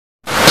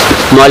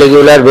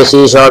Molecular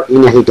basis of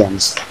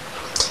inheritance.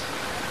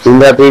 In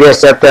the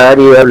previous chapter,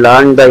 you have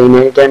learned the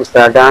inheritance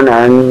pattern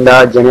and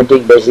the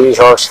genetic basis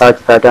of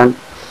such pattern.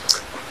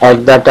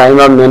 At the time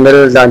of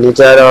Mendel, the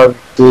nature of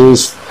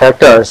these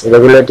factors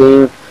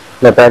regulating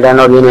the pattern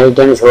of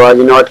inheritance was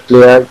not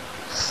clear.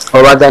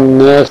 Over the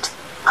next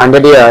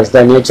 100 years,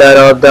 the nature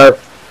of the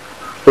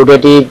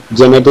putative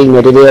genetic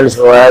materials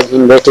was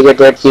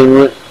investigated,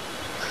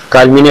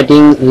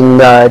 culminating in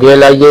the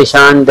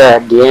realization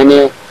that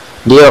DNA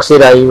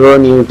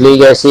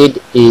deoxyribonucleic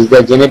acid is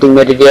the genetic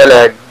material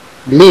at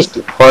least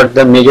for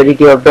the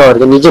majority of the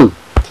organism.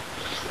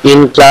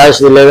 In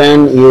class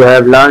 11, you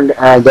have learned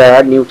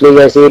that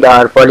nucleic acid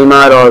are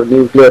polymer or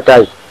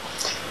nucleotide.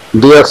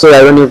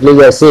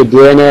 Deoxyribonucleic acid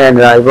 (DNA) and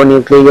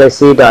ribonucleic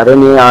acid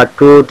 (RNA) are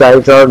two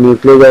types of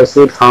nucleic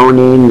acid found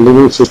in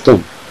living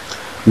systems.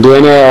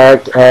 DNA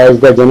acts as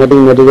the genetic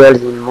material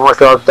in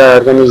most of the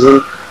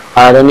organisms.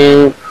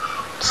 RNA,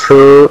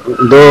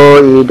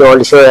 though it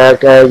also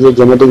acts as a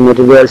genetic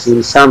material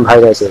in some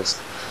viruses,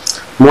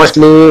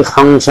 mostly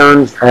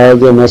functions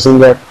as a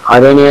messenger.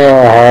 RNA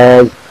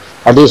has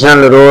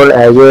additional role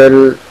as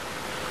well.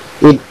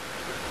 It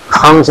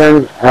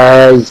functions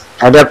as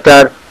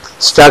adapter,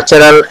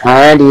 structural,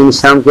 and in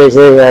some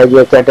cases as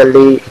a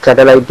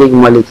catalytic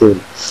molecule.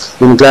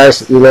 In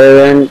class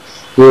 11,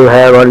 you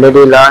have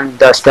already learned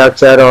the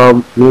structure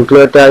of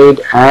nucleotide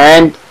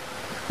and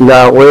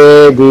the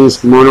way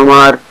these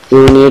monomer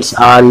units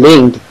are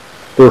linked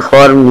to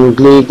form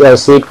nucleic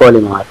acid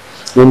polymer.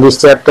 In this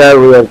chapter,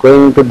 we are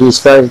going to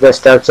discuss the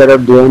structure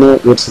of DNA,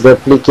 its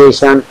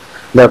replication,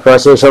 the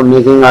process of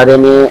making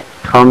RNA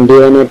from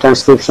DNA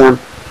transcription,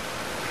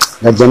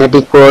 the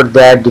genetic code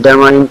that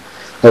determines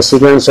the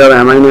sequence of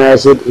amino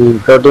acid in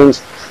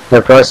proteins,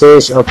 the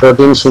process of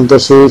protein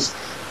synthesis,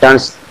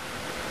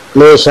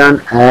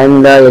 translation,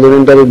 and the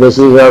elementary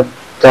basis of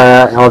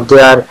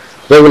their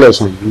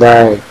regulation,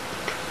 the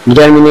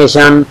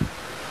determination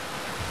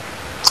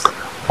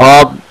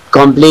of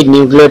complete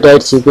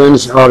nucleotide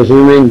sequence of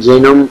human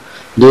genome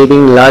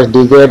during last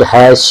decade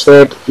has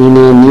set in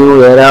a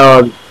new era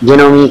of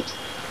genomics.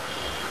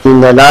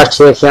 In the last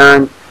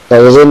section,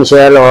 the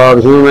essential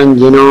of human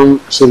genome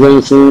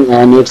sequencing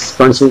and its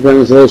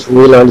consequences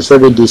will also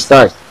be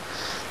discussed.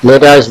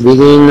 Let us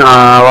begin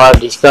our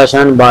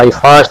discussion by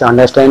first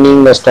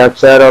understanding the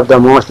structure of the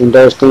most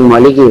interesting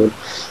molecule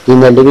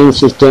in the living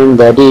system,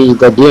 that is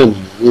the DNA.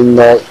 In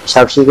the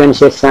subsequent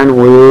section,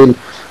 we will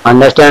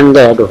understand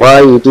that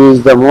why it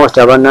is the most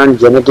abundant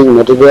genetic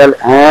material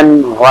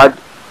and what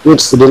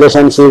its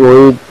relationship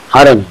with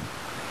RNA.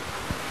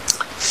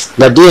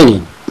 The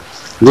DNA.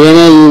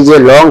 DNA is a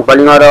long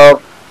polymer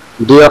of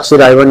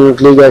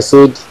deoxyribonucleic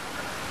acid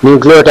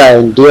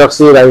nucleotide,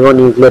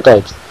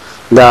 deoxyribonucleotides.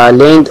 The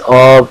length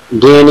of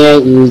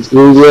DNA is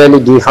usually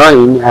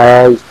defined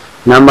as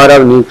number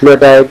of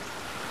nucleotides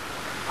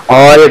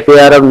or a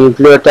pair of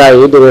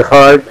nucleotides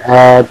referred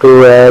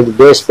to as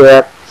base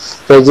pair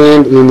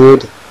present in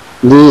it.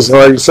 This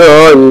also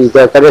is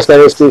the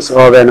characteristics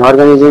of an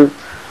organism.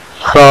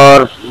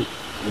 For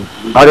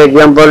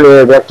example,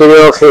 a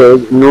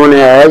bacteriophage known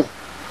as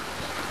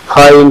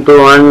 5 into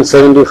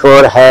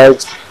 174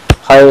 has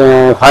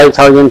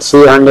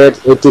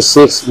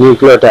 5,386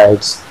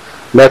 nucleotides.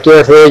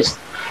 Bacteriophage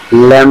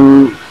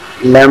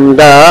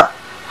lambda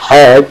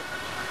has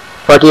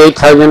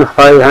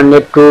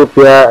 48,502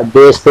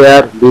 base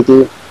pair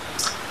BT.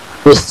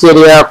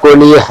 Escherichia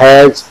coli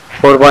has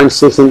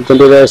 4.6 into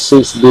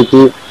 10⁶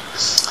 BT,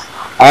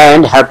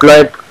 and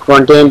haploid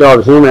content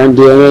of human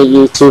DNA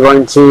is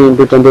 3.3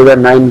 into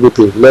 10⁹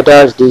 BT. Let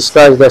us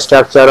discuss the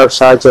structure of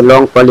such a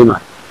long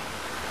polymer.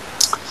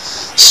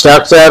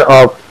 Structure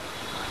of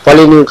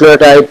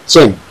polynucleotide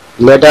chain.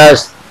 Let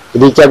us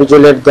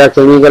recapitulate the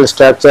chemical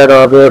structure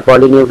of a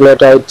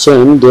polynucleotide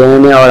chain,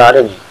 DNA or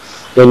RNA.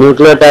 A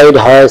nucleotide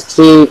has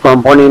three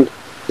components: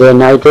 a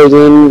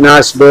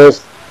nitrogenous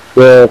base,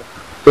 a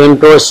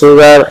pentose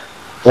sugar,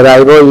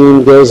 ribose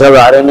in case of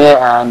RNA,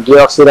 and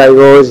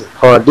deoxyribose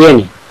for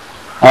DNA,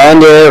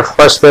 and a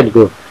phosphate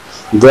group.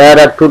 There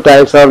are two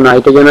types of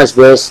nitrogenous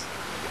base: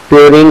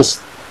 purines,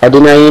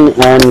 adenine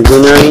and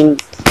guanine,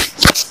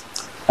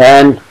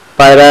 and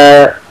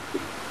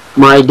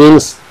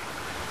pyrimidines,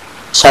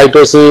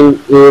 cytosine,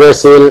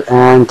 uracil,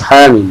 and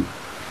thymine.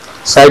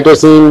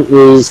 Cytosine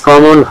is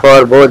common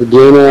for both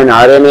DNA and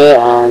RNA,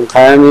 and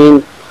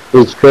thymine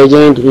is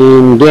present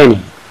in DNA.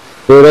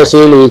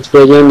 Uracil is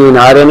present in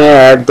RNA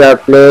at the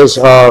place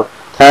of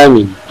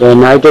thymine. A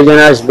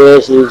nitrogenous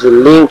base is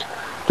linked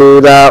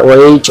to the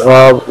OH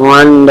of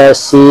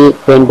 1-C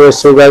pentose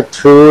sugar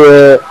through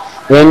a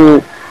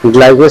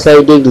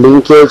N-glycosidic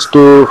linkage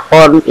to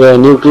form a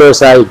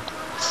nucleoside,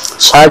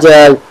 such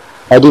as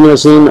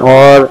adenosine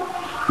or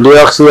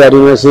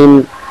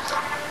deoxyadenosine,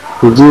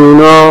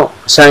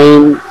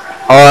 guanosine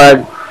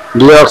or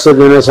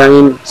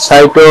deoxyguanosine,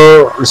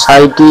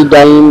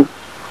 cytidine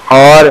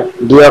or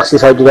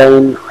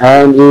deoxycytidine,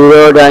 and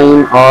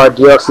uridine or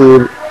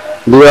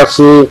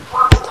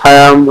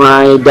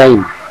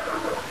deoxythymidine.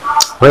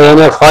 When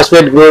a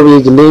phosphate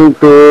group is linked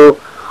to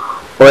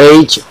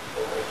OH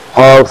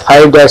of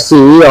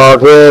 5-C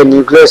of a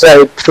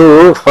nucleoside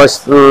through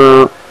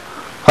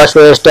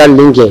phosphoester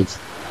linkage.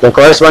 The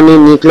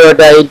corresponding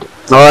nucleotide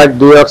or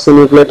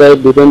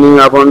deoxynucleotide, depending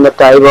upon the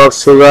type of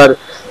sugar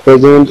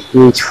present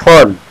in each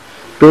form.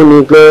 Two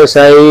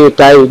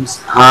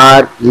nucleosides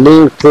are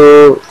linked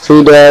to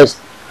 3-5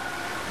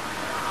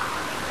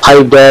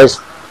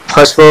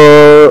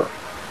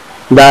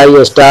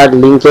 phosphodiester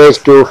linkage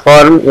to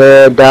form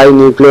a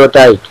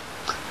dinucleotide.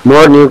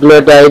 More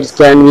nucleotides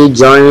can be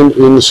joined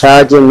in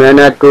such a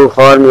manner to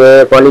form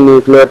a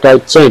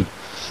polynucleotide chain.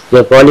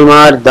 A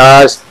polymer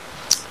thus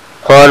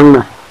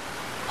formed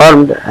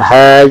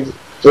has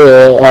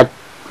at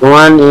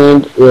one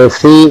end a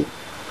free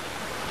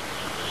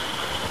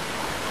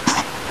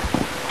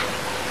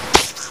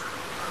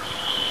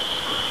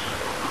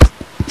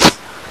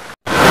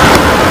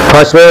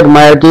phosphate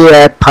moiety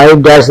at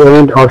 5'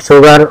 end of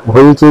sugar,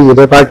 which is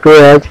referred to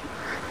as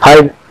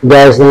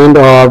 5' end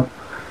of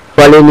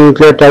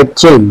polynucleotide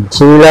chain.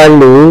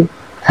 Similarly,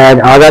 at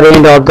other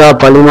end of the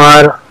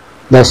polymer,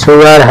 the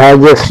sugar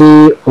has a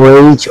free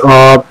OH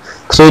of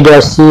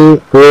 3-C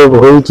group,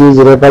 which is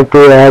referred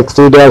to as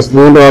 3'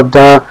 end of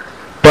the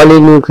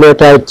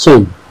polynucleotide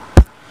chain.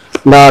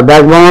 The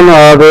backbone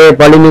of a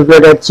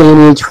polynucleotide chain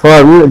is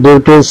formed due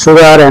to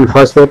sugar and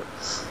phosphate.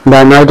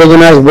 The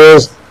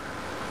nitrogenous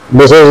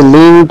bases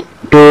linked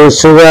to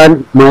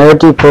sugar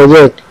moiety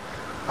project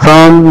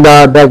from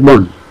the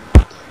backbone.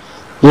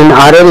 In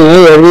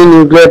RNA, every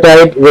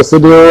nucleotide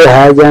residue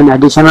has an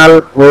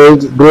additional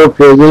OH group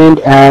present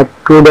at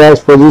 2'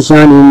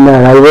 position in the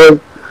ribose.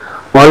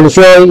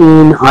 Also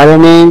in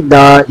RNA,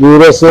 the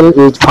uracil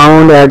is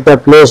found at the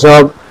place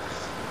of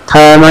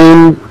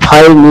thiamine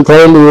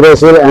 5-methyl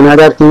uracil,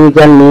 another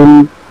chemical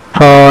name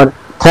for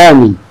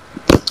thiamine.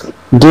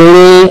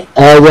 DNA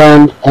as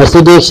an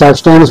acidic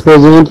substance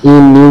present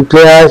in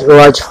nucleus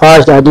was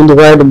first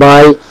identified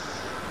by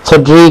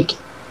Frederick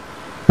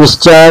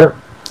Ncert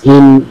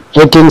in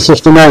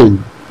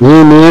 1869. He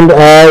named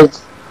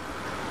as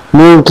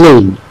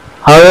nuclein.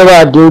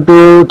 However, due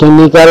to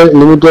technical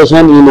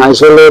limitation in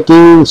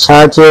isolating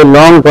such a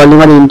long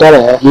polymer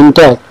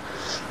intact,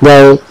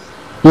 the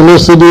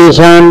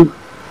elucidation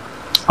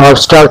of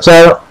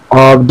structure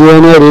of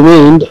DNA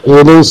remained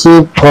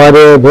elusive for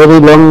a very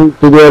long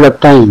period of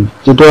time.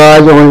 It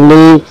was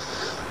only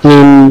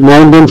in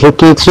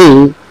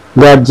 1953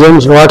 that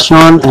James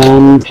Watson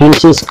and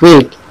Francis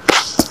Crick,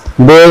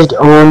 based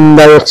on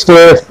the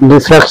X-ray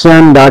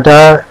diffraction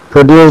data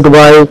produced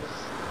by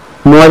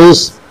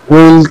Maurice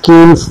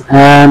Wilkins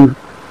and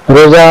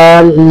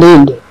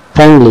Rosalind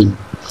Franklin,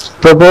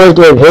 proposed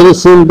a very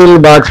simple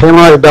but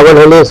famous double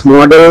helix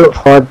model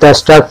for the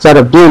structure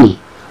of DNA.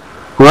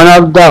 One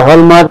of the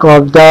hallmarks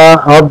of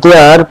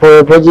their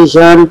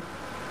proposition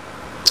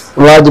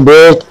was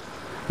based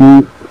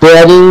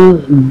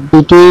pairing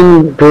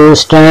between two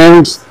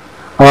strands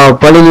of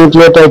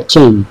polynucleotide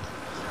chain.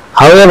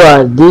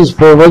 However, this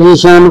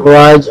proposition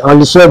was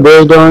also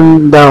based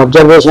on the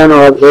observation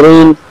of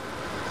Erin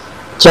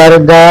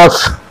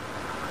Chargaff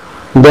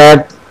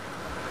that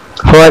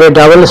for a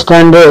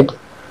double-stranded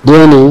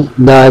DNA,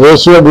 the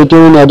ratio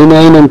between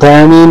adenine and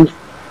thymine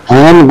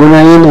and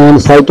guanine and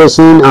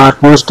cytosine are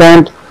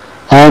constant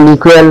and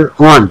equal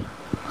 1.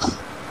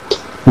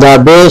 The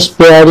base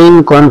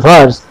pairing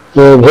confers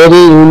a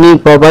very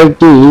unique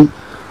property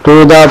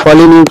to the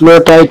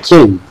polynucleotide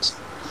chains.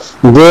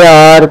 They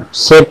are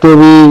said to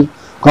be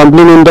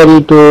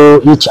complementary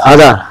to each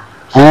other,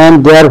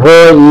 and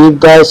therefore if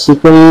the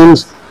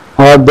sequence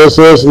of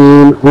bases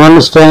in one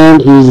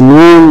strand is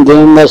known,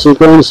 then the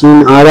sequence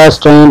in other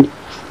strand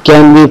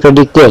can be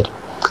predicted.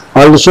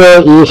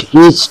 Also, if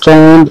each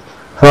strand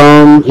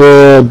from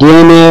a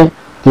DNA,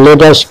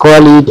 let us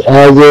call it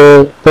as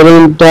a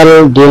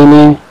parental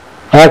DNA,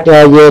 act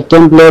as a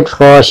template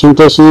for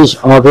synthesis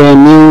of a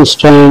new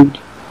strand.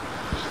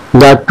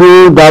 The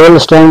two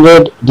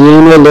double-stranded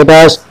DNA, let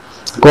us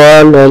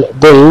call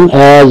them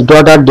as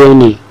daughter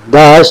DNA,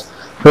 thus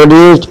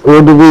produced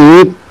would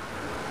be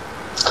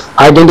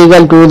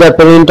identical to the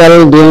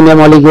parental DNA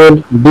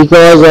molecule.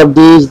 Because of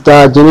this,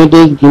 the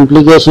genetic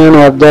implication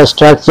of the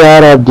structure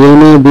of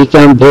DNA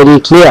become very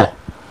clear.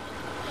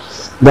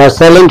 The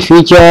salient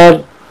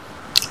feature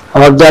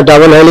of the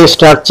double helix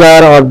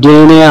structure of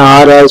DNA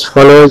are as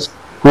follows.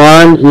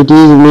 1. It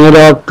is made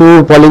of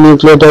two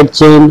polynucleotide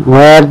chain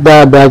where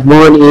the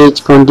backbone is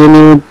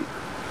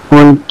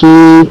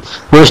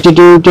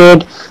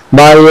constituted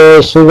by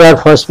a sugar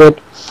phosphate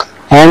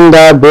and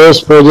the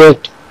base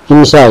project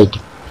inside.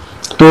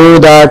 2.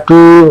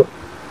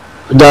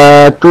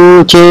 The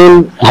two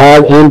chain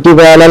have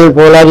antiparallel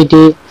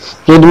polarity.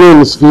 It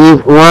means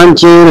if one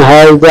chain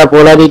has the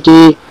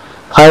polarity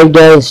 5'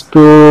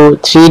 to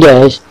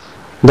 3',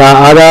 the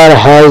other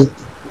has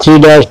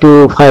 3'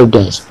 to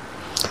 5'.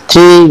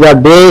 3. The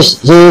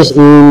bases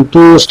in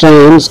two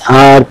strands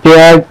are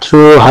paired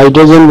through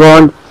hydrogen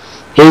bond,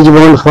 each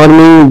bond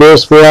forming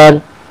base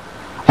pair.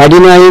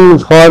 Adenine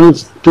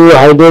forms two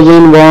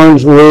hydrogen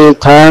bonds with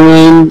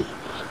thymine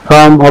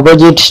from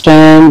opposite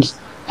strands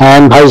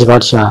and vice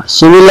versa.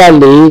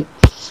 Similarly,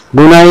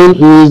 Guanine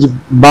is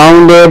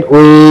bounded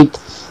with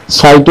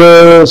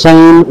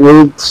cytosine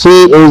with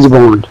 3H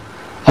bond.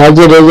 As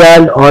a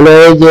result,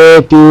 always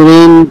a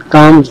purine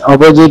comes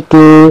opposite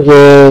to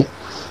a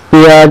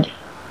paired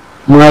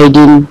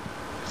mydine.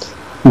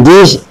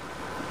 This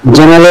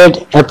generates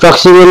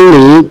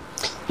approximately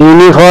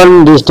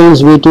uniform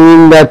distance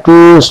between the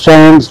two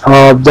strands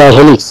of the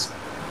helix.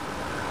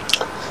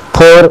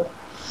 4.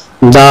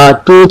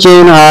 The two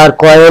chains are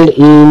coiled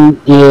in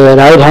a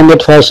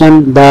right-handed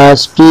fashion. The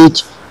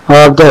pitch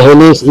of the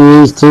helix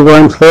is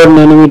 3.4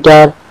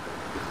 nanometer.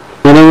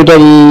 Nanometer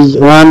is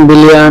 1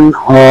 billion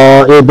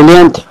or a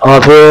billionth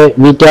of a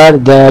meter,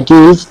 that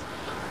is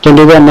 10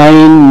 to the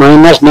 9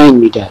 minus 9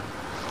 meter,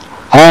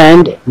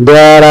 and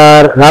there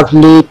are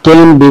roughly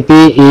 10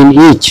 BP in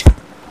each.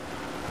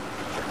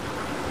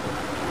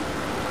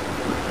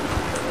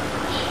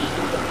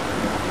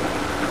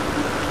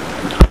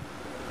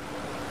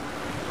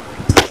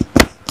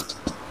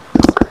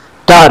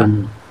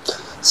 Turn.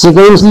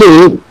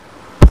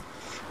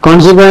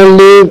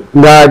 Consequently,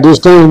 the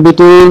distance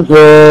between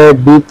a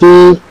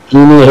BP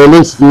in a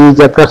helix is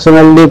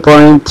approximately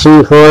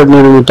 0.34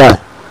 nanometer.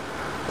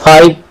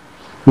 5.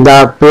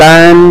 The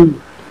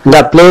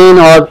plane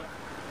of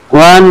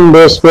one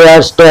base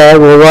pair step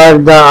over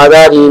the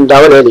other in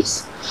double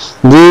helix.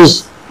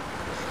 This,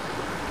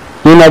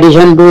 in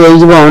addition to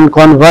H bond,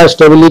 confers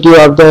stability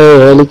of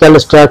the helical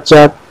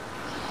structure.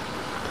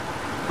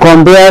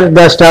 Compare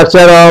the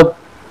structure of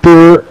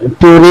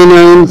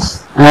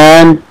purinines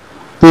and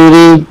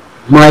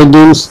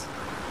pyrimidines.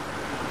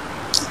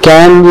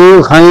 Can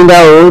you find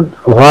out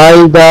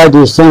why the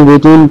distance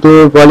between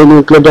two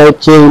polynucleotide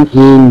chains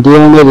in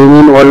DNA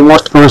remain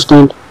almost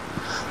constant?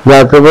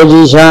 The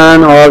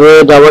proposition of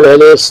a double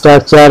helix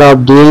structure of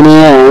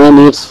DNA and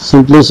its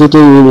simplicity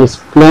in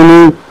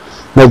explaining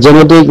the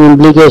genetic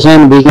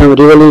implication became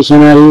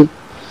revolutionary.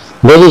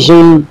 Very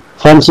soon,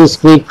 Francis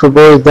Crick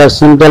proposed the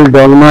central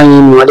dogma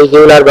in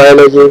molecular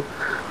biology,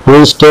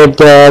 which stated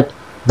that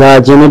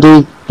the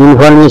genetic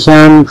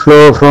information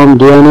flow from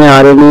DNA,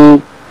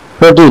 RNA,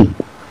 protein.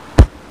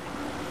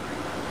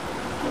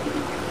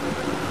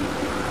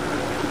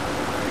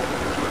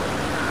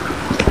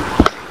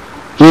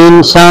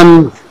 In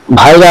some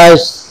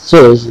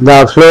viruses,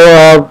 the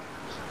flow of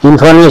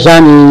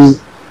information is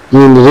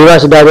in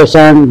reverse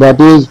direction, that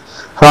is,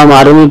 from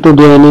RNA to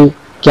DNA.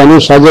 Can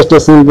you suggest a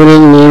simple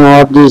name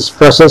of this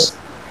process?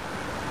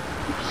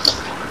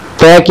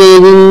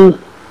 Packaging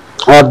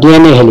of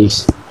DNA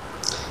helix.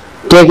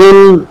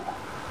 Taking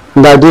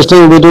the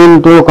distance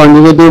between two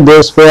consecutive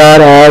base pair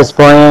as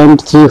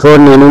 0.34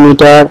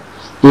 nanometer,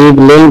 if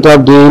length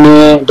of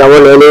DNA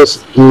double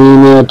helix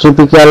in a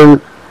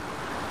typical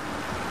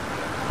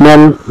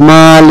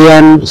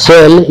mammalian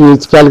cell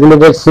is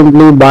calculated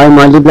simply by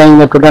multiplying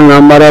the total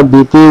number of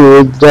BP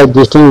with the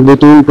distance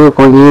between two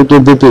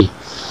consecutive BP,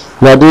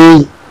 that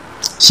is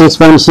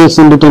 6.6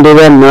 into 10 to the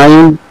power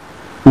 9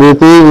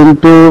 BP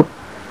into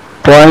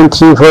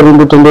 0.34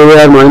 into 10 to the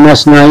power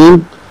minus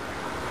 9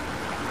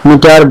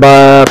 meter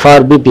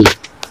per BP.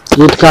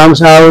 It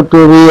comes out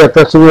to be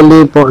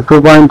approximately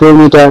 2.2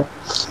 meter,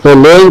 a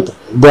length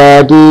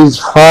that is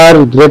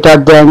far greater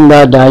than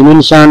the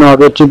dimension of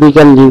a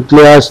typical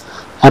nucleus,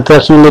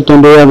 approximately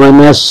 10 to the power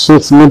minus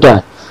 6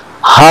 meter.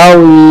 How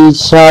is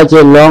such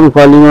a long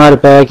polymer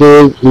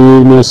package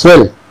in a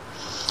cell?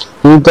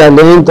 If the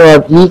length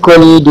of E.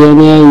 coli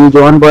DNA is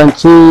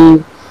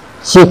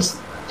 1.36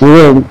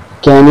 mm,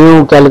 can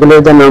you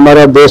calculate the number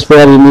of base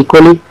pair in E.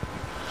 coli?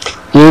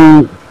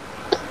 In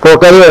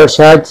prokaryotes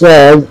such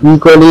as E.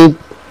 coli,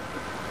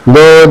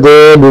 though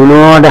they do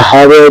not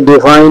have a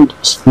defined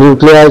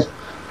nucleus,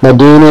 the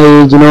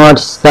DNA is not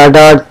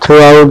scattered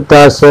throughout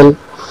the cell.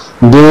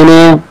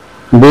 DNA,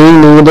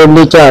 being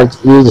negatively charged,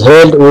 is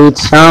held with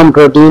some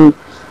protein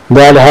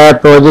that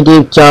have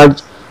positive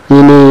charge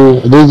in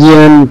a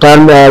region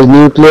termed as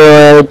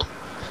nucleoid.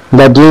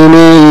 The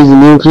DNA is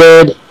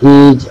nucleated,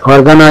 is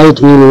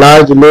organized in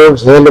large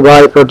lobes held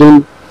by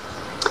protein.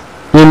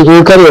 In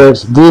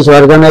eukaryotes, this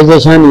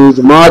organization is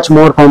much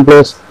more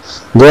complex.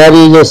 There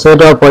is a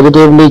set of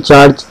positively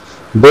charged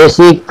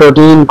basic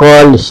protein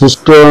called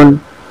histone.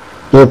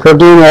 A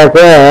protein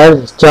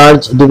acquires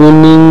charge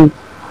depending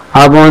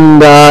upon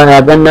the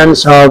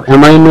abundance of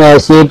amino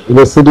acid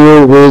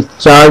residue with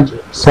charged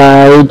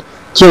side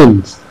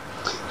chains.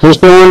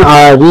 Histones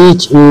are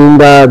rich in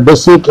the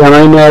basic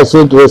amino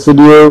acid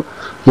residue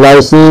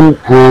lysine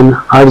and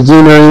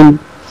arginine.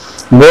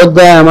 Both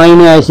the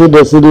amino acid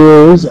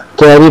residues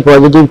carry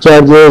positive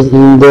charges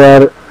in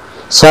their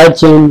side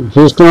chain.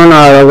 Histones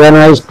are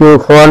organized to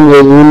form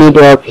a unit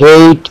of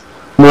 8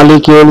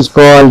 molecules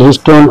called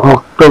histone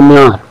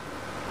octamer.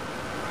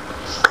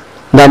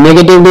 The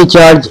negatively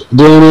charged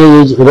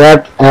DNA is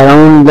wrapped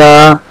around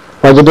the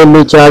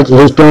positively charged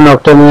histone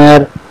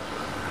octamer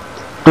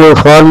to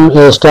form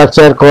a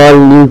structure called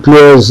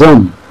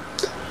nucleosome.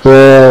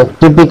 A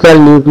typical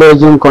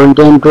nucleosome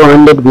contains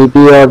 200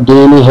 BP of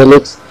DNA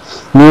helix.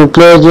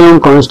 Nucleosome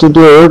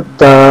constitute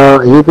the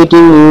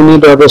repeating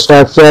unit of a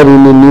structure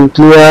in a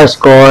nucleus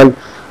called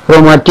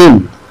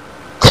chromatin.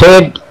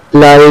 Thread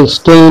like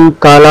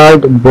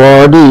stain-colored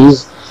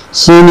bodies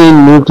seen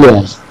in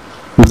nucleus.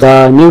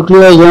 The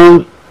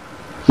nucleosomes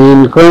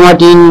in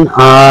chromatin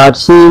are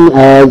seen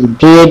as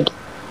braid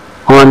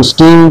on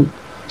stain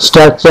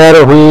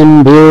structure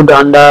when viewed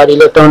under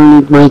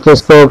electron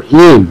microscope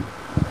in.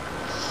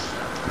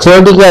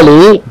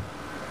 Theoretically,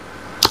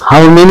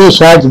 how many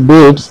such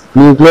beads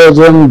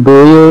nucleosomes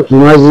do you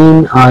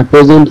imagine are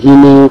present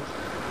in a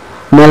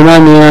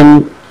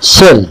mammalian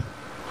cell?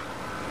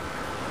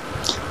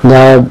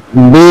 The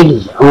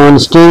bead on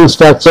string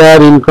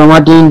structure in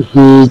chromatin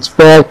is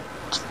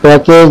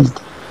packaged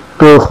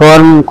to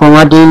form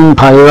chromatin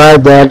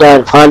fibers that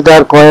are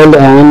further coiled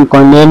and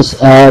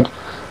condensed at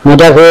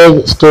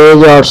metaphase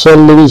stage of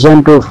cell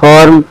division to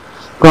form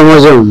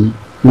chromosome.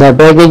 The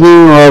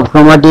packaging of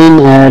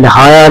chromatin at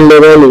higher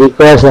level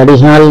requires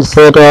additional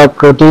set of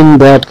proteins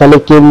that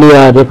collectively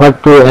are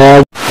referred to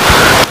as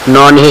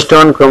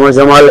non-histone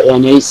chromosomal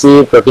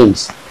NHC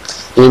proteins.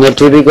 In a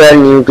typical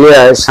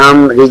nucleus,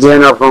 some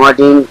regions of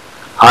chromatin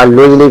are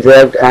loosely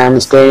packed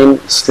and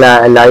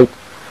stain-like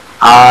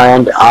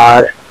and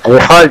are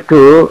referred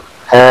to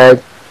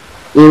as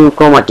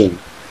euchromatin.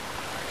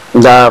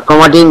 The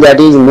chromatin that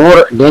is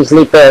more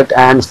densely packed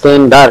and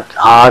stained dark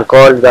are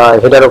called the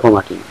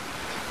heterochromatin.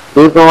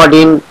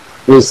 Euchromatin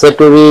is said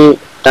to be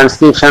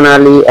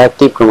transcriptionally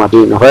active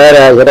chromatin,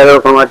 whereas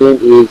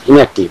heterochromatin is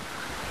inactive.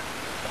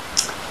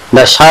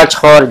 The search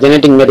for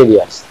genetic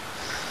materials.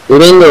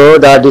 Even though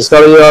the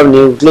discovery of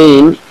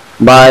nuclein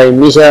by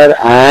Ncert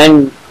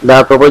and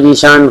the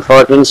proposition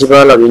for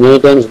principle of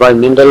inheritance by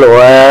Mendel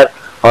were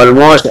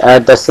almost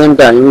at the same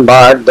time,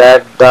 but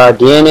that the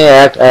DNA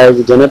acts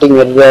as genetic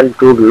material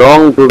took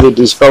long to be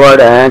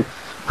discovered and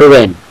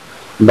proven.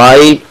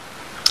 By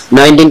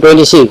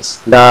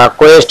 1926, the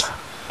quest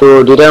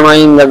to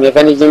determine the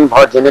mechanism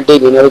for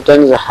genetic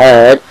inheritance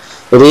had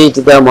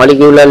reached the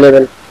molecular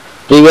level.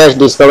 Previous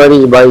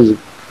discoveries by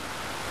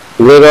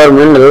Gregor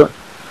Mendel,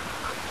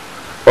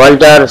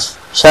 Walter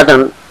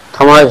Sutton,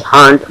 Thomas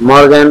Hunt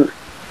Morgan,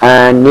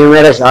 and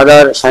numerous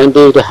other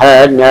scientists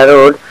had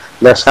narrowed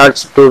the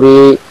search to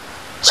the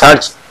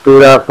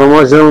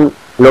chromosome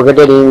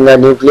located in the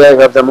nucleus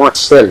of the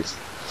most cells.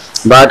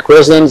 But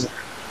questions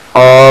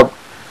of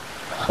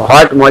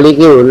what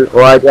molecule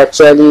was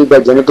actually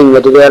the genetic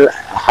material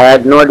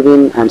had not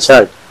been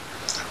answered.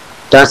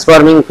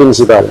 Transforming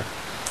principle.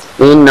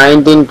 In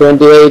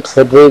 1928,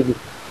 Frederick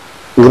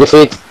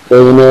Griffith,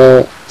 in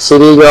a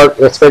series of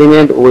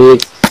experiments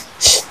with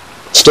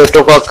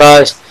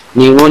Streptococcus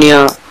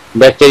pneumonia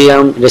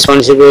bacterium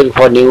responsible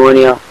for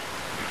pneumonia,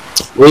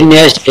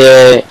 witnessed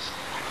a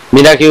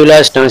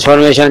miraculous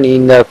transformation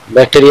in the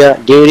bacteria.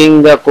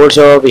 During the course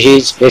of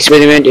his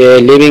experiment,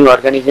 a living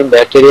organism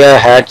bacteria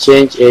had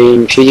changed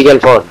in physical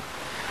form.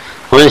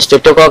 When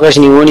Streptococcus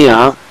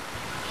pneumonia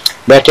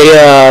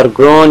bacteria are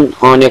grown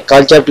on a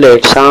culture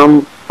plate,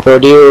 some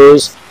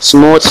produce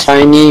smooth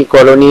shiny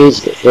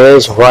colonies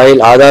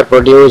while others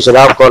produce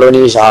rough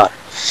colonies are.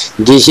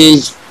 This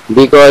is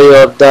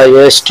because of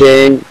the A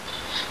strain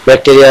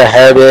bacteria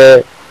have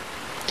a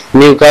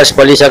mucus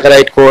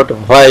polysaccharide coat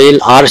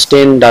while R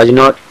strain does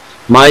not.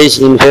 Mice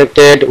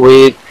infected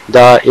with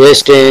the A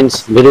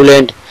strains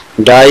virulent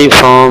die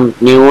from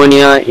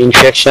pneumonia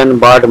infection,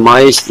 but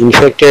mice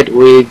infected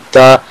with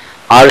the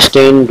R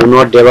strain do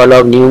not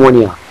develop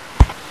pneumonia.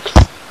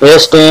 A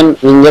strain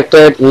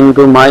injected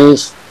into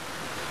mice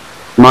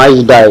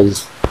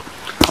dies.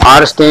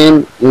 R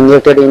strain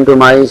injected into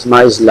mice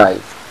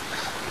live.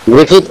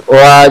 Griffith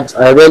was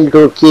able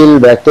to kill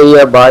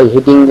bacteria by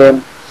heating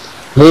them.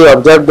 He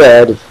observed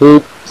that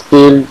heat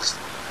kills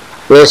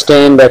A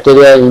strain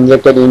bacteria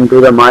injected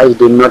into the mice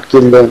did not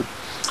kill them.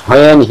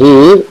 When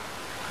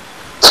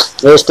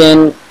A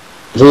strain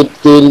heat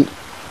killed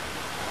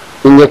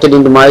injected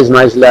into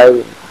mice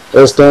live.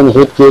 A strain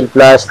heat kill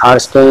plus R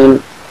strain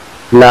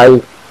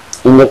live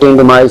injected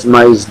into mice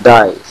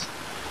dies.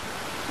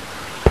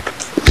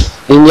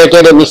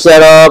 Injected a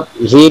mixture of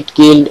heat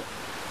killed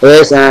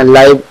S and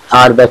live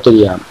R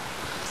bacteria.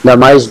 The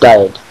mice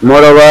died.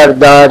 Moreover,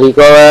 the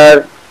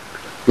recovered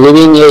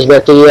living S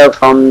bacteria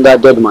from the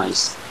dead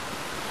mice.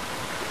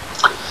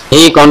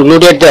 He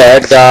concluded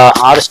that the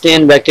R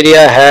strain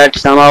bacteria had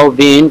somehow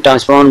been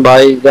transformed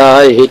by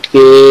the heat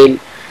kill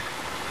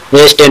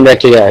A strain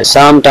bacteria.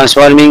 Some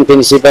transforming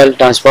principle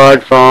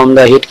transferred from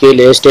the heat kill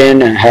A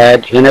strain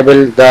had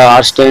enabled the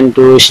R strain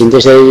to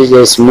synthesize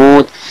a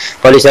smooth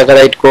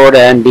polysaccharide coat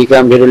and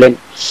become virulent.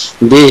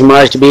 This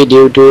must be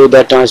due to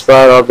the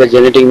transfer of the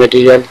genetic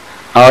material.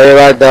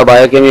 However, the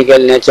biochemical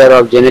nature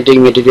of genetic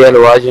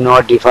material was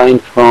not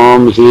defined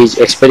from his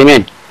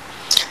experiment.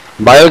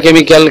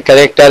 Biochemical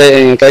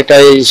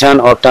characterization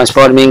of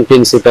transforming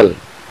principle.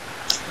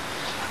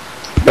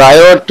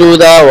 Prior to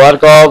the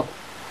work of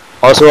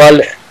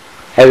Oswald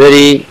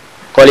Avery,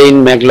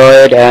 Colin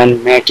McLeod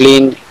and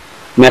Maclean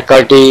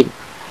McCarthy,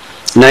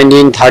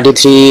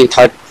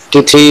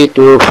 1933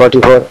 to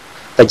 44,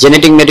 the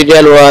genetic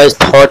material was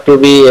thought to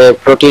be a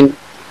protein.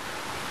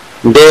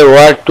 They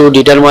worked to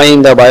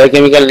determine the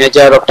biochemical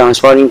nature of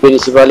transforming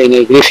principle in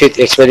a Griffith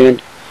experiment.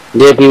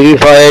 They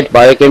purified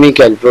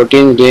biochemical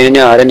proteins,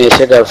 DNA, RNA,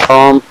 etc.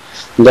 from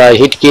the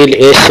heat kill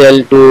S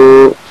cell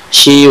to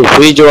see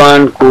which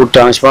one could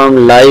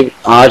transform live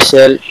R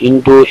cell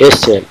into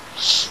S cell.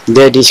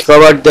 They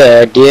discovered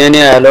that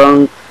DNA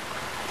alone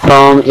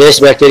from S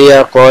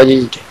bacteria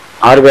caused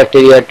R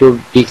bacteria to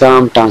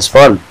become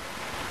transformed.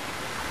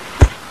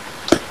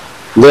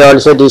 They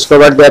also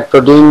discovered that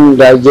protein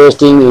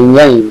digesting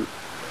enzyme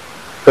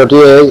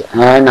protease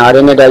and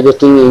RNA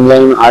digesting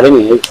enzyme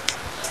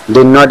RNA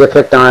did not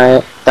affect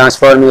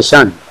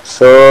transformation.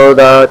 So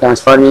the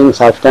transforming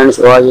substance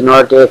was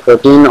not a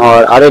protein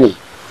or RNA.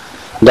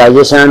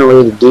 Digestion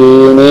with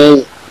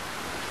DNA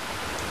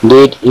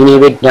did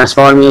inhibit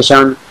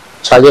transformation,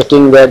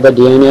 suggesting that the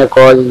DNA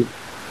caused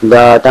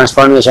the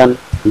transformation.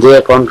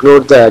 They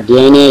conclude that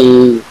DNA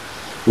is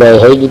the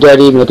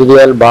hereditary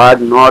material,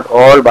 but not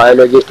all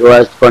biologists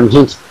were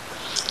convinced.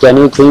 Can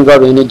you think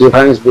of any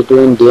difference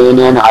between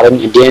DNA and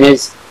RNA?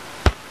 DNA's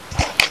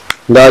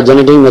the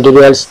genetic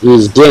materials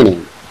is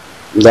DNA.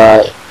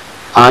 The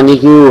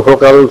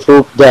unequivocal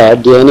proof that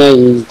DNA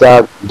is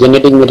the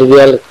genetic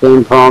material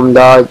came from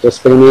the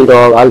experiment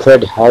of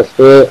Alfred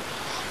Haskell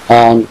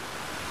and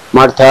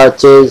Martha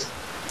Chase,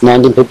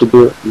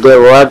 1952. They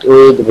worked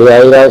with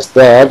virus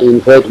that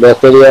infect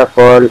bacteria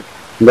called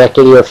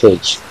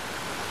bacteriophage.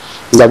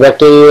 The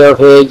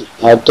bacteriophage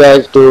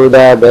attached to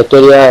the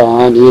bacteria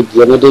and its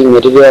genetic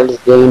materials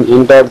then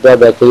enter the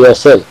bacteria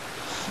cell.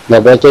 The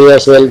bacteria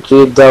cell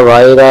treats the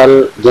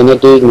viral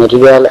genetic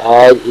material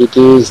as it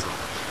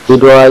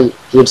was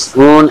its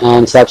own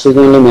and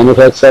subsequently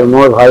manufacture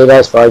more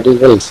virus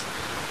particles.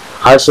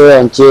 Hershey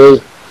and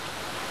Chase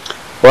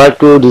worked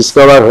to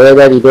discover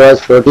whether it was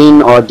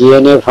protein or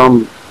DNA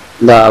from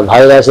the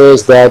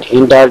viruses that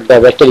entered the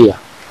bacteria.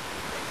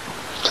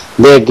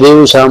 They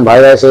grew some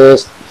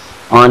viruses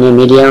on a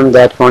medium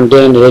that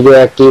contained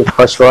radioactive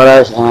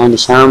phosphorus and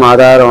some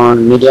other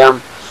on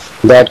medium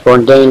that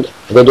contained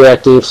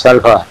radioactive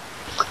sulfur.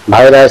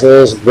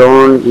 Viruses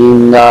grown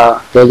in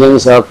the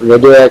presence of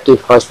radioactive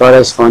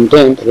phosphorus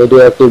contain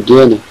radioactive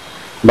DNA,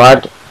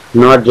 but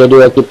not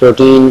radioactive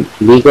protein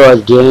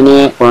because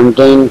DNA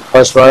contains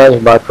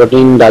phosphorus but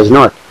protein does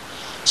not.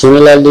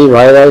 Similarly,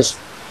 virus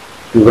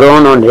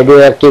grown on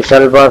radioactive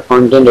sulfur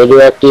contain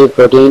radioactive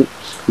protein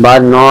but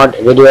not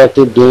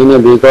radioactive DNA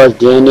because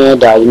DNA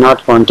does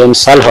not contain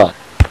sulfur.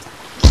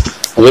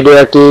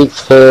 Radioactive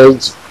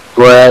phages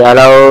were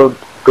allowed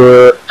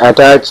to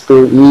attach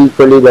to E.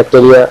 coli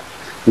bacteria.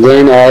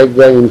 Then as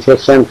the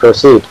infection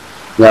proceeded,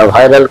 the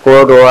viral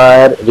coat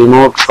were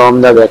removed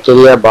from the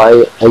bacteria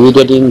by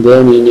agitating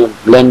them in a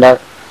blender.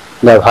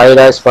 The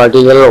virus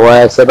particles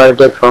were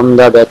separated from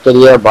the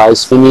bacteria by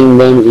spinning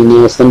them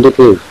in a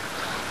centrifuge.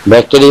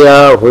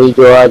 Bacteria which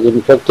was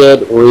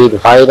infected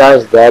with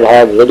virus that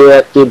had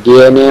radioactive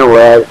DNA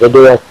were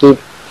radioactive,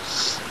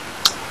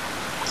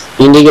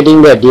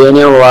 indicating that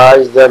DNA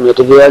was the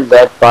material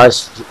that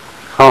passed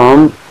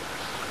from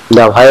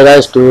the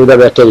virus to the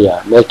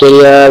bacteria.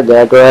 Bacteria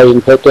that were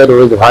infected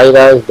with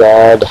virus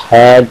that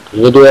had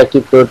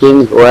radioactive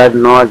proteins were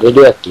not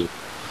radioactive.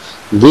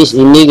 This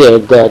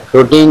indicates that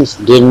proteins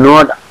did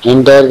not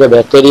enter the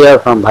bacteria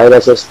from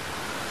viruses.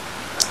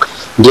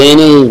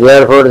 DNA is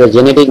therefore the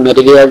genetic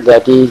material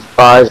that is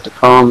passed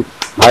from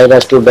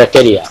virus to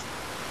bacteria.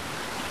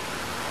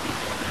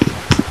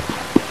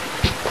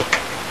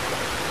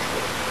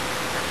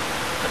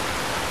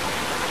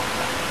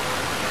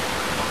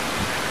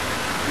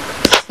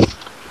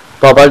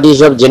 Properties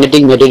of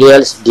genetic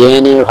materials,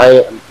 DNA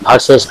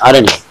versus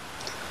RNA.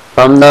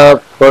 From the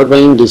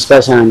foregoing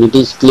discussion, it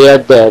is clear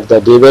that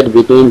the debate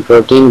between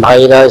protein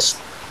versus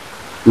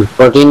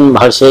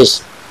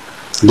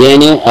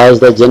DNA as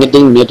the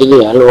genetic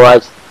material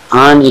was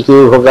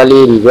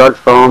unequivocally resolved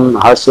from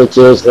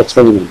Hershey's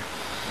experiment.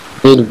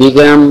 It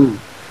became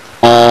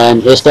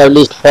an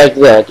established fact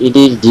that it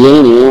is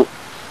DNA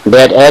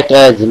that acts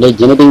as the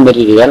genetic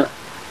material.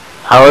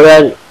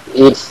 However,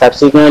 it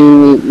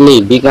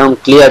subsequently became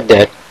clear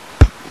that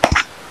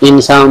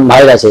in some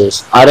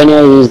viruses,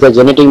 RNA is the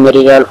genetic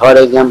material, for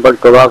example,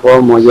 tobacco,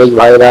 mosaic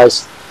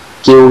virus,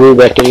 QV,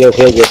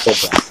 bacteriophage,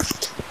 etc.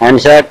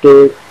 Answer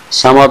to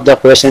some of the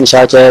questions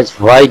such as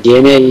why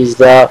DNA is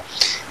the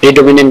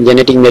predominant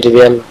genetic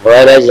material,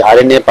 whereas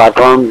RNA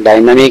performs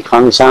dynamic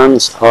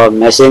functions of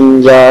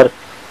messenger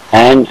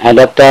and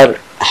adapter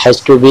has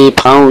to be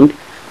found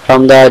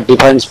from the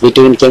difference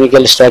between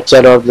chemical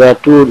structure of the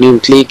two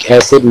nucleic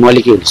acid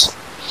molecules.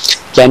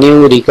 Can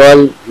you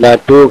recall the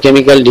two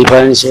chemical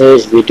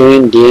differences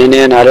between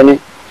DNA and RNA?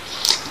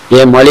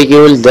 A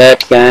molecule that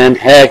can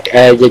act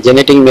as a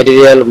genetic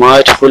material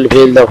must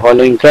fulfill the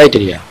following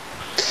criteria.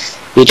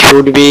 It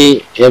should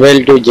be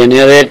able to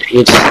generate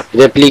its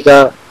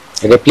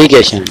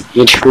replication.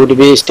 It should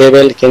be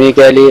stable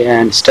chemically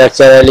and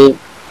structurally.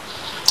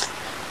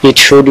 It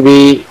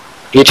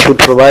should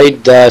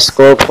provide the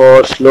scope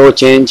for slow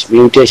change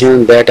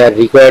mutations that are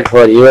required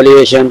for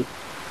evaluation.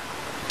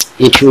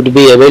 It should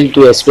be able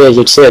to express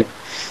itself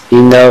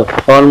in the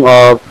form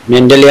of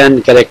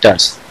Mendelian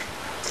characters.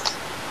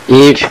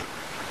 If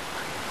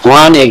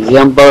One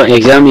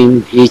exam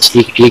in each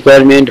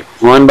requirement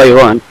one by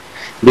one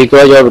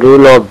because of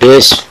rule of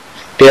base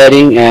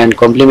pairing and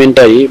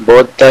complementary.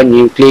 Both the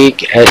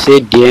nucleic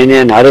acid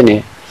DNA and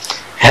RNA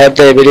have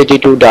the ability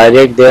to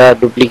direct their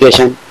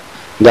duplication.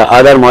 The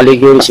other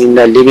molecules in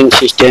the living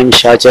system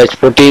such as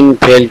protein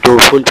fail to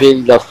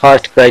fulfill the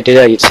first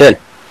criteria itself.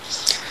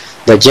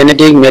 The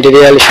genetic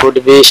material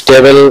should be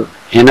stable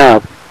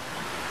enough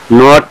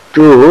not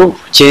to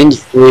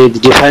change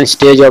with different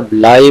stage of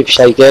life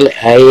cycle,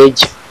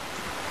 age,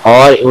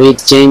 or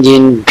with change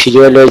in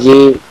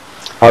physiology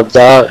of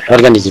the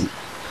organism.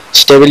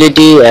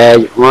 Stability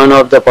as one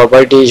of the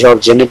properties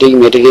of genetic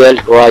material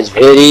was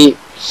very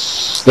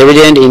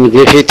evident in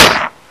Griffith's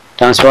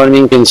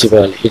transforming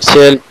principle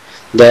itself,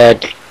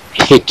 that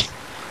heat,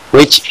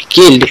 which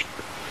killed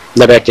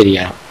the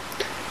bacteria,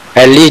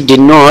 at least did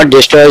not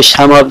destroy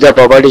some of the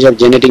properties of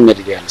genetic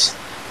materials.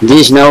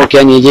 This now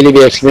can easily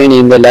be explained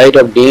in the light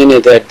of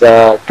DNA, that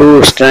the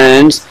two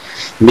strands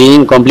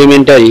being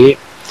complementary,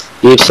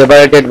 if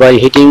separated by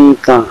heating,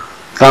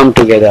 come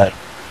together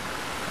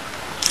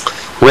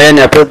when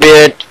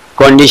appropriate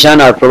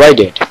conditions are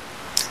provided.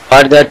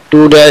 Further,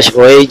 2'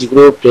 OH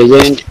group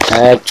present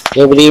at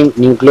every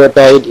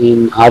nucleotide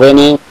in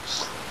RNA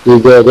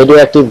is a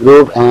radioactive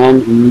group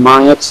and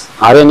makes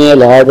RNA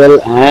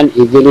liable and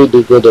easily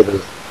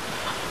degradable.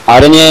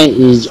 RNA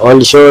is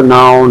also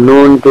now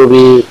known to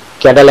be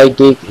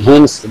catalytic,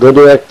 hence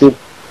radioactive.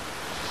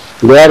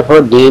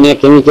 Therefore, DNA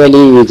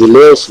chemically is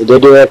less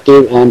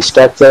radioactive and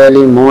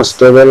structurally more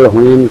stable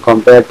when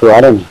compared to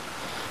RNA.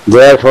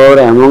 Therefore,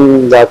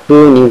 among the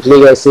two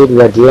nucleic acids,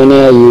 the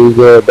DNA is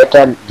a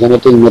better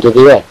genetic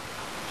material.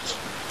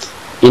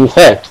 In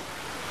fact,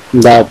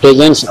 the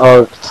presence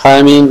of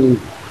thymine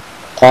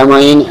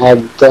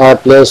at the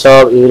place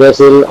of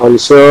uracil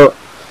also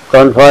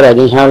confer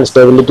additional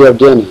stability of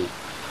DNA.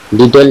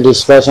 Detailed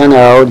discussion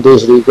about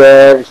this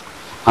requires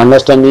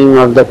understanding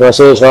of the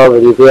process of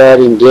repair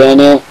in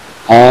DNA,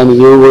 and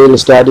you will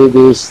study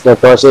the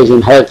process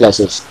in higher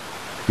classes.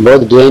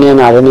 Both DNA and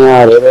RNA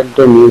are able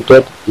to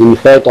mutate. In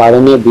fact,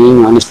 RNA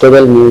being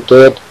unstable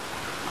mutate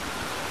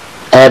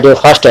at a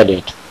faster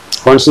rate.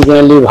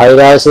 Consequently,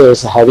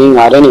 viruses having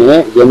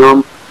RNA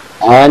genome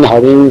and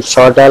having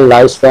shorter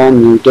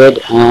lifespan mutate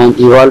and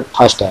evolve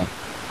faster.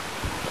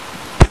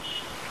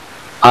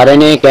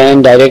 RNA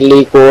can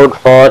directly code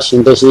for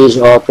synthesis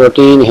of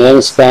protein,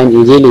 hence can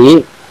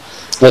easily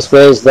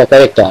express the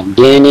character.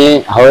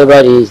 DNA,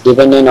 however, is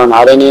dependent on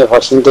RNA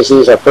for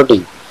synthesis of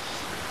protein.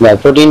 The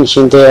protein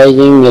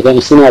synthesizing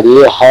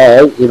machinery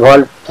has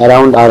evolved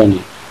around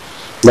RNA.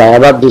 The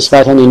above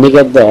discussion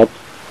indicates that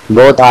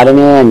both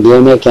RNA and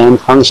DNA can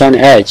function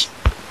as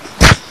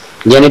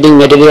genetic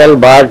material,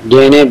 but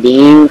DNA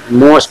being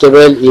more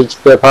stable is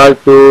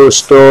preferred to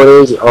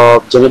storage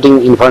of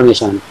genetic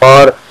information.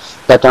 For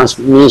the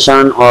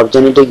transmission of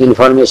genetic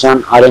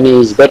information, RNA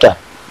is better.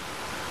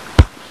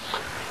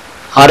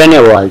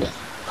 RNA world.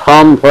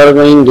 From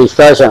foregoing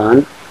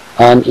discussion,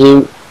 an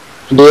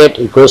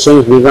immediate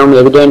questions become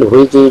evident: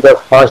 which is the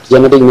first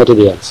genetic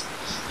materials.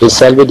 It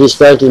shall be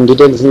discussed in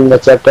detail in the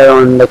chapter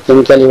on the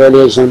chemical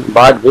evaluation,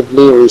 but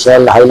briefly we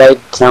shall highlight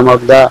some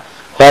of the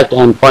facts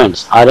and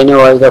points. RNA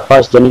was the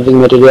first genetic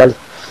material.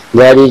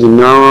 There is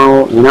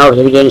now enough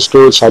evidence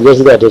to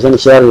suggest that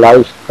essential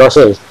life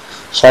process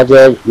such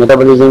as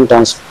metabolism,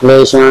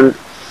 translation,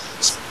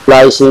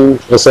 splicing,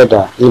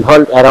 etc.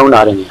 evolved around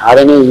RNA.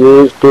 RNA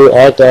used to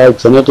act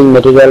as genetic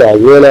material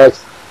as well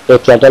as a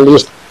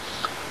catalyst.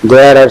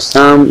 There are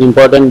some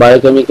important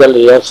biochemical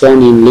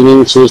reactions in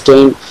living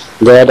systems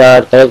that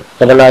are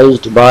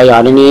catalyzed by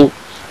RNA,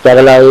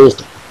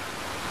 catalyzed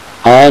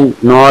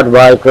and not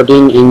by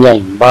protein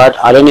enzyme, but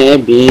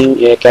RNA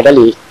being a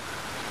catalyst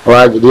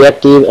was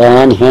reactive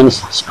and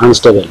hence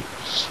unstable.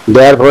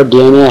 Therefore,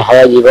 DNA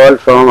has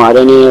evolved from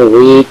RNA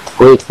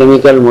with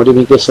chemical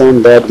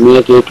modification that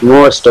make it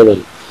more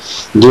stable.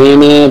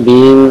 DNA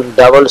being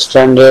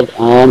double-stranded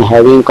and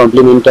having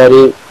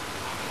complementary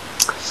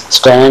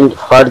strand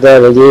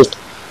further resist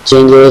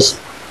changes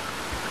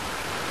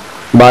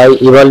by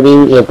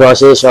evolving a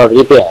process of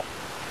repair.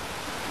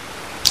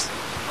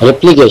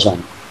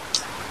 Replication.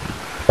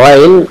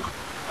 While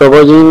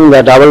proposing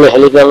the double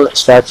helical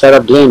structure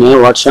of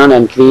DNA, Watson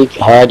and Crick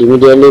had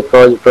immediately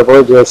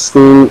proposed a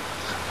scheme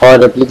for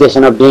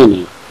replication of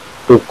DNA.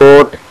 To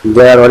quote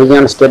their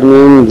original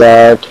statement,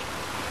 that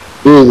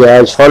is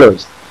as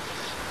follows: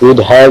 it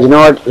has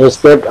not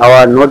escaped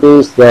our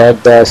notice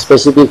that the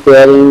specific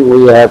pairing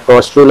we have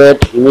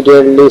postulated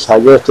immediately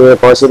suggests a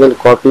possible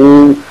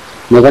copying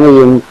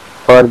mechanism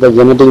for the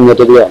genetic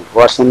material.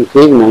 Watson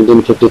Crick,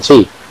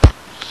 1953.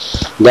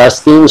 The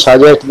scheme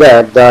suggests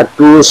that the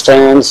two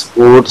strands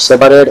would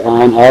separate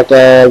and act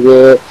as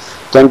a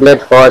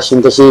template for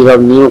synthesis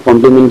of new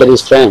complementary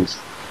strands.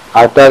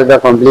 After the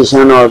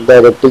completion of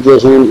the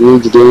replication,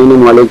 each DNA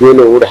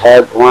molecule would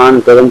have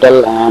one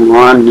parental and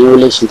one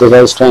newly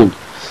synthesized strand.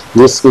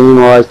 This scheme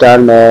was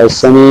termed as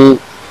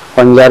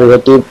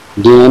semi-conservative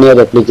DNA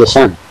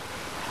replication.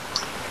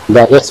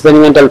 The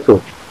experimental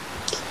proof.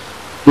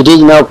 It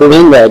is now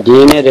proven that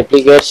DNA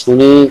replicates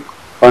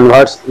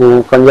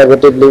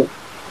conservatively.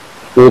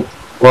 It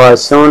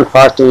was shown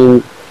first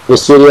in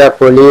Wisteria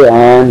coli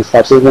and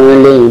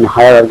subsequently in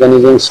higher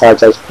organisms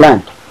such as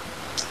plant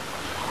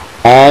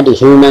and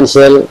human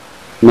cell.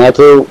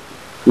 Matthew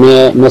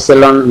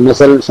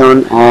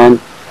Michelson and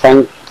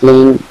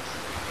Franklin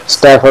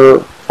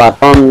Staffel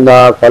performed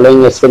the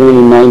following experiment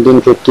in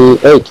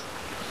 1958.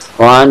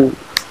 1.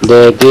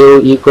 They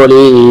grew E.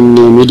 coli in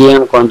a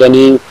medium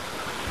containing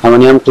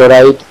ammonium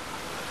chloride.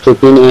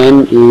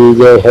 15N is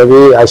a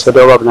heavy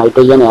isotope of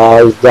nitrogen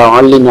as the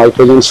only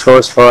nitrogen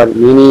source for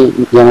many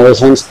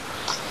generations.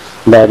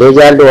 The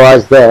result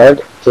was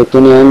that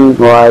 15N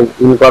was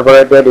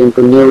incorporated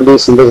into newly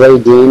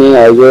synthesized DNA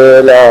as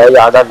well as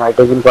other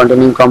nitrogen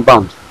containing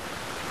compounds.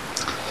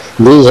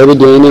 These heavy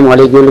DNA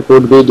molecules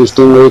could be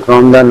distinguished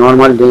from the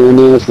normal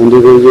DNA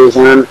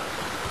centrifugation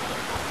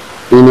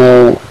in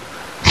a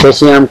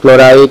cesium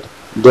chloride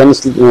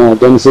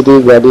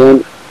density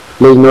gradient.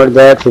 Please note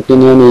that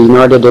 15N is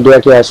not a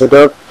radioactive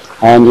isotope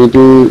and it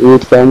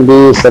can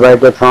be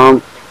separated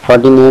from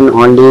 14N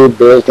only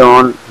based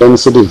on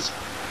densities.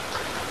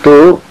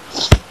 2.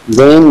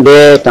 Then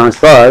they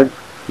transferred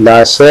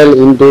the cell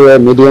into a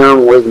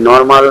medium with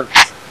normal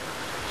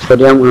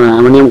sodium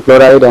ammonium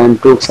chloride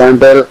and took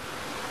sample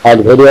at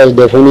various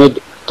definite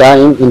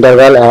time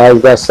interval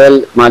as the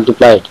cell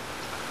multiplied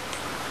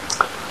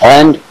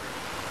and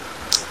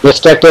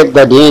extracted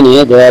the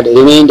DNA that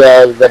remained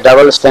as the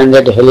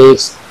double-stranded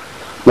helix.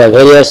 The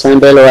various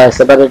samples were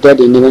separated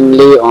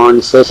independently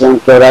on cesium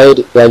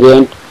chloride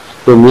gradient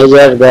to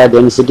measure the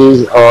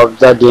densities of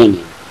the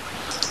DNA.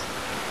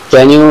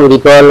 Can you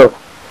recall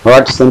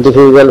what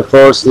centrifugal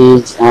force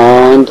is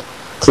and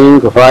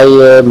think why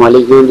a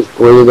molecule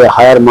with a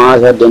higher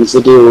mass or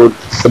density would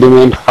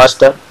sediment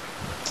faster?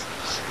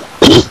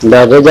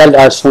 The results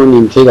are shown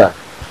in figure.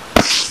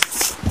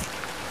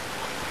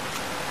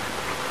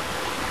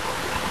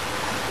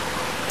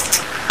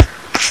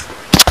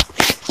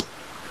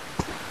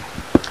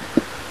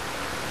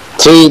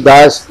 3.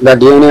 Thus, the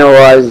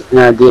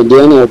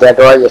DNA that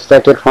was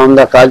extracted from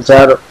the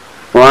culture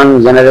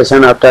one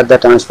generation after the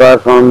transfer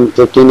from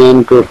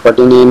 15N to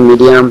 14N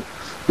medium,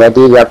 that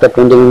is after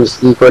 20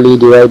 minutes equally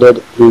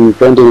divided in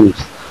 20 minutes,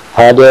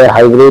 had a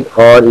hybrid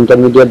or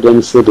intermediate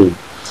density.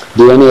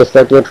 DNA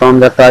extracted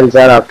from the culture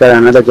after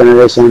another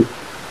generation,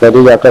 that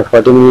is after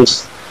 40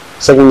 minutes,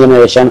 second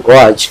generation,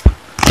 was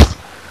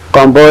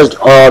composed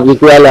of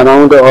equal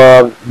amount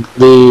of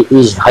the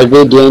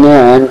hybrid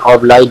DNA and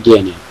of light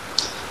DNA.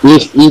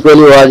 If E.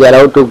 coli was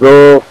allowed to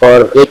grow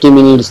for 80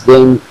 minutes,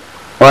 then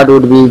what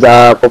would be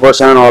the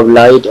proportion of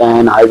light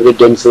and hybrid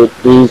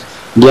density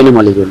DNA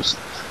molecules?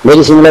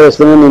 Very similar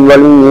experiment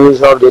involving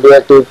use of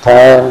radioactive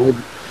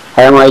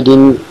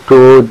thiamidine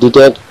to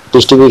detect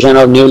distribution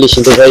of newly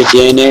synthesized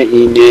DNA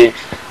in the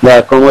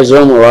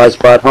chromosome was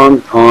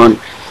performed on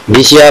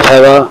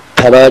VCR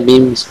fiber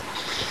beams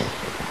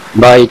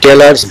by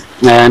Taylor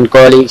and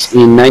colleagues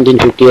in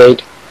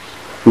 1958.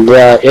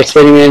 The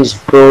experiments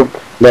proved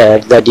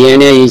that the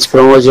DNA in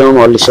chromosome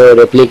also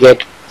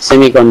replicate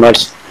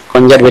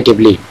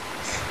semi-conservatively.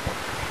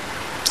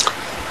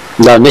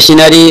 The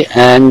machinery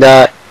and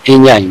the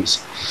enzymes.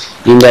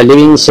 In the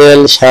living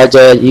cells such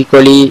as E.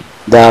 coli,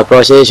 the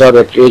process of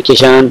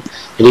replication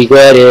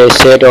requires a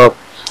set of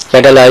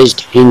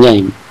catalyzed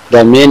enzymes.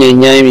 The main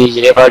enzyme is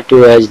referred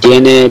to as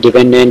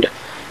DNA-dependent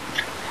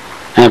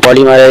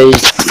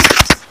polymerase,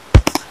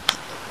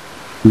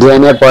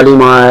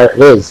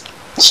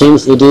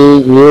 since it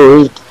is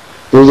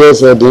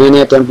uses a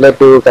DNA template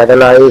to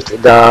catalyze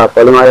the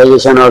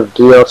polymerization of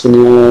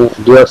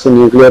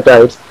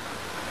deoxynucleotides.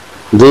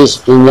 These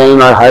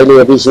enzymes are highly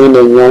efficient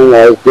enzymes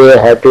as they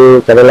have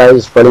to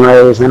catalyze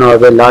polymerization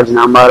of a large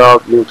number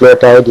of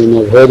nucleotides in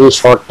a very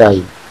short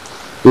time.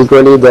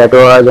 Equally, that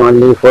was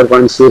only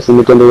 4.6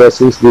 ×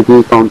 10⁶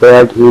 BP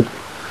compared with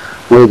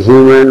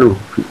human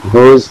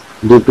whose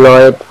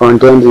diploid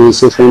content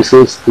is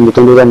 6.6 ×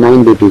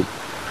 10⁹ BP.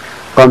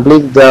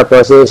 Complete the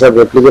process of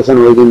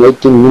replication within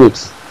 18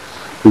 minutes.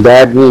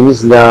 That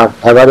means the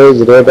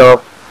average rate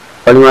of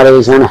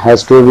polymerization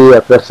has to be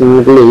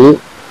approximately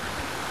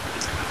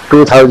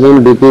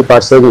 2000 BP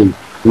per second.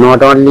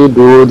 Not only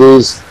do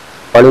these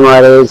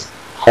polymerases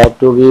have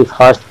to be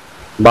fast,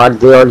 but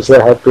they also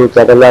have to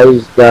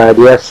catalyze the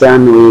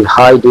reaction with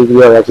high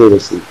degree of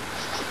accuracy.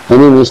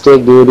 Any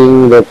mistake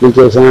during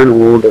replication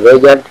would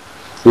result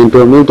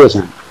into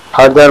mutation.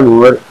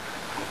 Furthermore,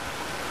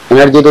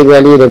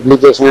 energetically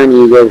replication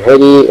is a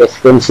very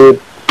expensive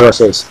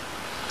process.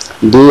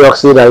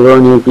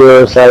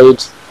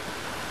 Deoxyribonucleosides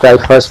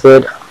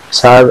triphosphate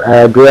serve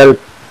as dual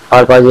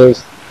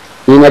purposes.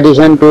 In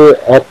addition to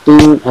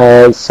acting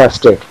as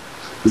substrate,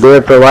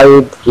 they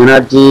provide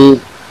energy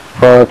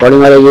for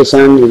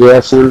polymerization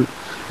reaction.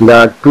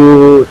 The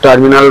two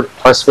terminal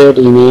phosphate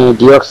in a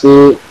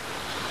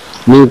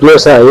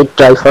deoxynucleoside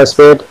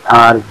triphosphate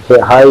are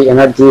high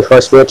energy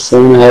phosphate,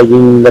 same as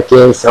in the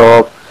case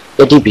of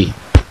ATP.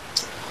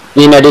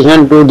 In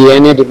addition to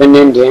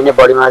DNA-dependent DNA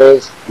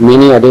polymerase,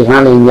 many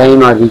additional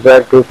enzymes are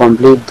required to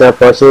complete the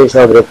process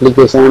of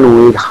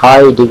replication with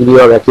high degree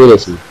of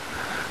accuracy.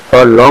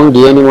 For long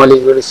DNA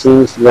molecules,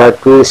 since the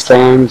two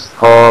strands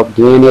of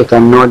DNA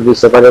cannot be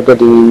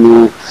separated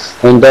in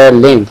entire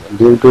length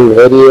due to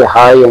very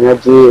high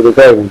energy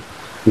requirement,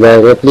 the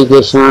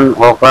replication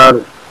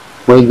occurs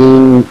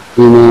within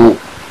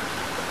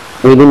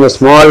within a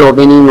small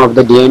opening of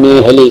the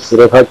DNA helix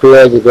referred to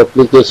as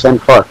replication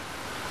fork.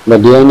 The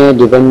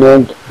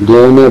DNA-dependent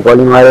DNA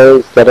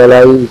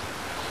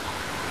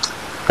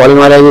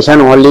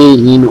polymerization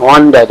only in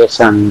one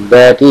direction,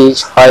 that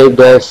is 5'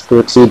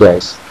 to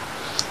 3'.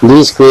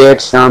 This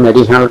creates some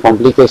additional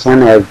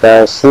complication at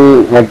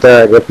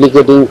the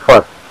replicating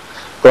fork.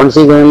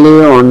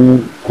 Consequently, on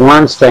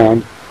one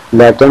strand,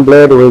 the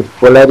template with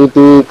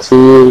polarity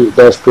 3'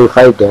 to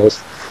 5',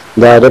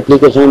 the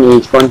replication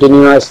is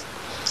continuous,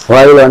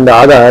 while on the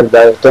other,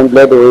 the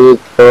template with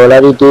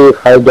polarity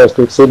 5'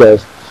 to 3',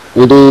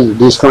 it is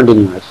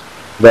discontinuous.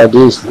 The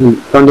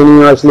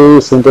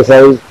discontinuously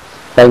synthesized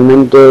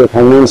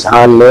fragments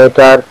are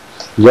later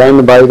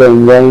joined by the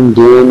enzyme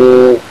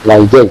DNA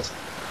ligase.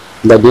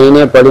 The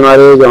DNA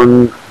polymerase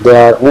on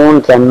their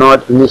own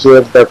cannot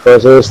initiate the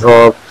process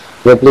of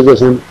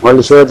replication.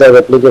 Also, the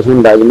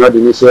replication does not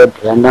initiate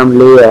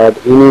randomly at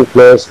any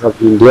place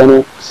in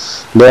DNA.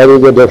 There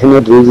is a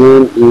definite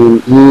region in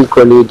E.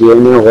 coli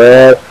DNA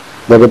where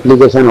the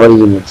replication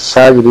originates.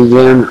 Such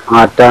regions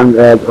are termed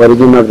as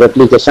origin of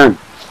replication.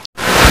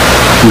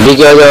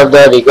 Because of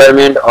the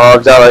requirement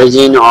of the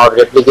origin of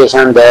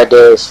replication, that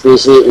a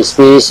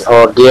species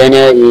of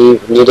DNA is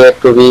needed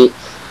to be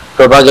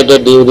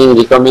propagated during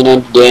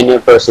recombinant DNA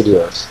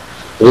procedures.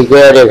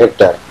 Require a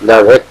vector.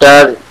 The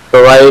vector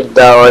provides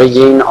the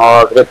origin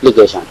of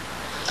replication.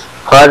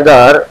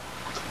 Further,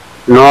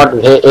 not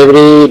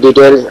every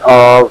detail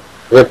of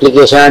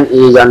replication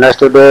is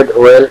understood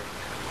well.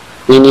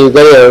 In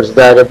eukaryotes,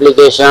 the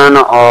replication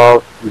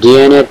of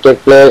DNA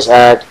takes place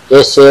at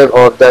S shape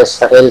of the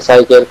cell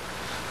cycle.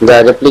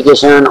 The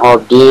replication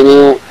of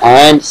DNA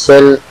and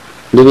cell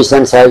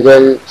division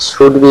cycle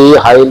should be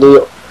highly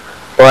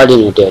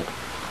coordinated.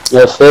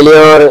 A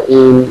failure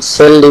in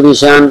cell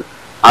division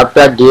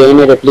after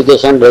DNA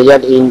replication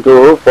results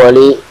into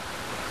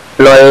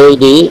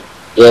polyploidy,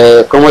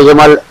 a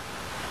chromosomal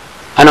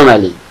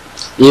anomaly.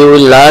 You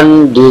will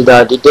learn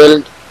the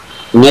detailed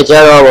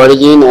nature of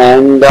origin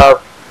and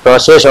the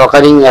process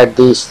occurring at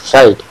this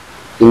site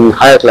in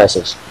higher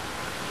classes.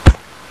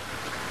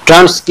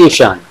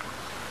 Transcription.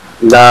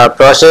 The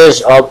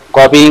process of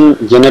copying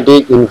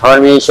genetic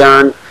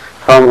information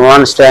from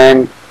one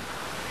strand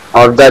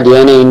of the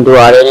DNA into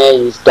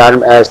RNA is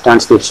termed as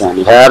transcription.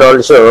 Here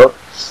also,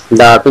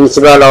 the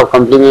principle of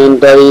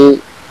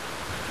complementary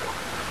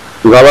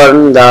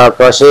govern the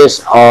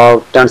process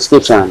of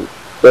transcription,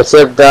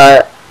 except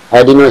the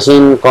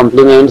adenosine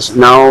complements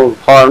now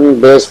form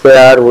base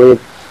pair with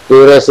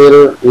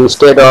uracil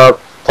instead of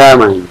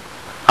thymine.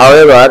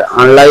 However,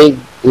 unlike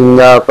in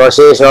the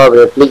process of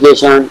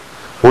replication,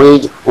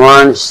 which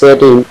once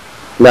set in,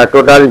 the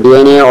total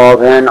DNA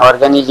of an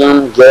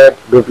organism gets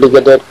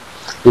duplicated.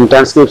 In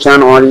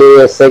transcription,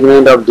 only a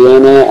segment of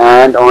DNA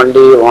and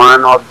only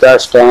one of the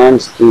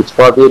strands is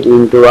copied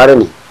into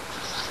RNA.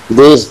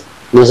 This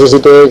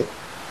necessitates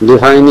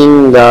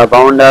defining the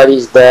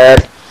boundaries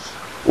that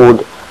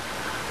would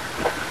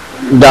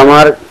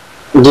demarc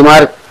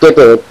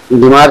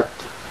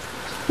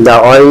the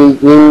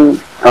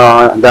origin,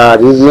 the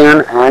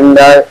region and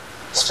the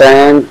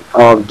strand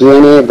of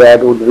DNA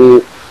that would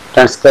be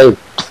transcribed.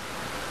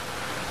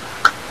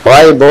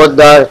 Why both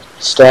the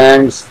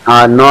strands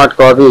are not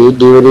copied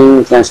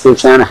during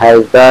transcription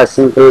has the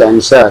simple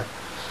answer.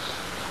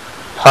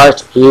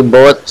 First, if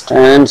both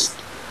strands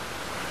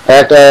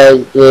act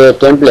as a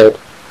template,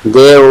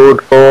 they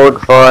would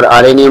code for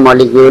RNA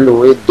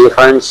molecule with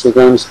different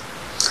sequence.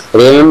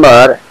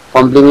 Remember,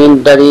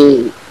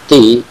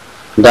 complementarity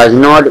does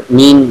not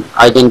mean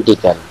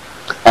identical,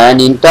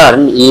 and in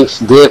turn, if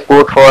they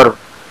code for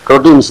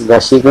proteins, the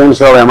sequence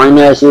of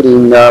amino acid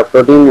in the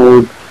protein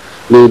would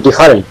be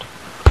different.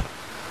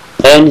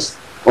 Hence,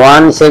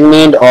 one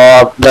segment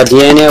of the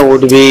DNA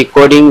would be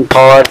coding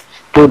for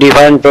two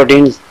different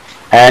proteins,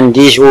 and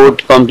this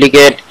would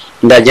complicate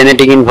the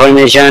genetic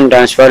information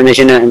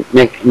transformation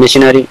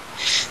machinery.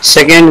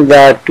 Second,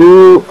 the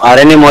two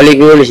RNA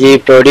molecules,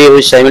 if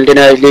produced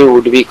simultaneously,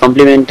 would be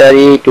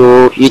complementary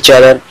to each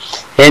other,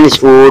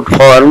 hence would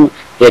form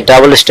a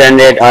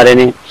double-stranded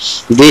RNA.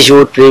 This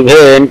would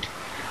prevent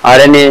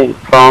RNA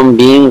from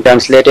being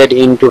translated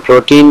into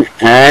protein,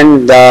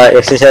 and the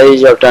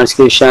exercise of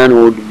transcription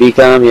would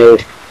become a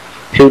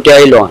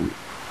futile one.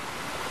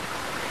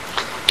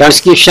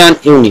 Transcription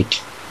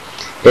unit.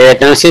 A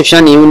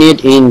transcription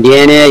unit in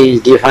DNA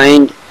is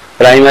defined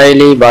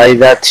primarily by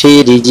the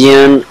three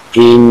regions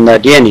in the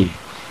DNA: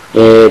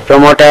 a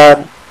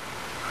promoter,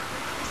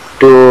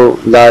 to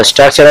the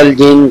structural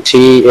gene,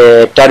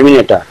 a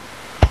terminator.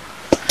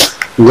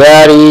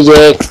 There is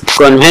a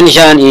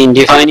convention in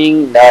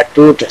defining the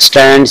two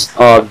strands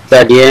of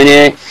the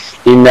DNA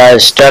in the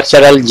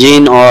structural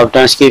gene of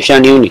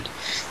transcription unit.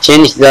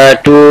 Since the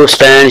two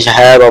strands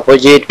have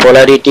opposite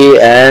polarity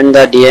and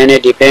the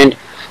DNA dependent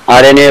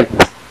RNA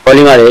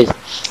polymerase,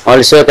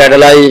 also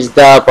catalyze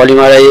the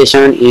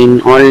polymerization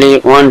in only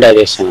one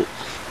direction,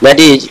 that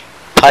is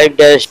 5'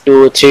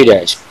 to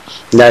 3'.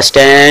 The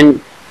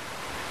strand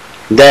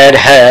that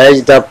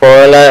has the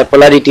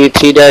polarity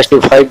 3'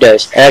 to 5'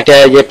 act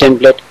as a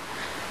template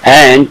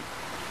and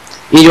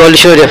is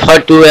also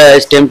referred to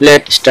as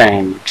template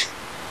strand.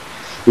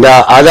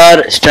 The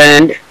other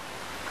strand,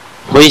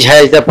 which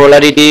has the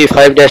polarity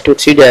 5' to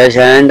 3'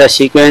 and the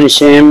sequence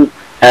same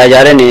as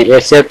RNA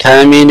except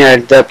thymine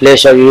at the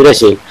place of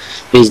uracil,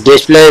 is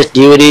displaced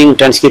during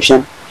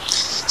transcription.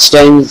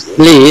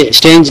 Strangely,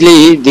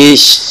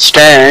 this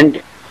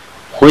strand,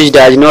 which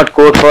does not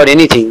code for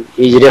anything,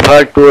 is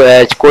referred to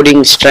as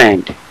coding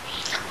strand.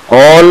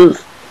 All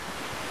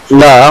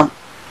the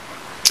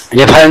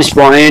reference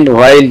point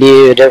while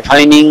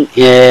defining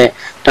a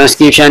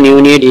transcription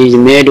unit is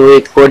made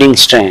with coding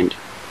strand.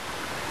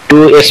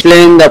 To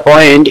explain the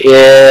point,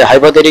 a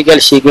hypothetical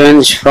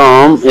sequence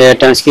from a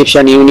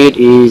transcription unit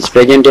is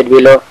presented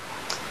below.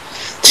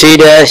 3'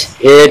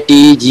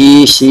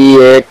 ATG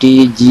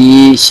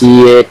CATG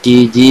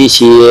CATG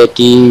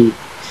CATG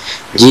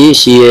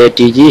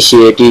GCATG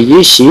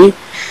CATG C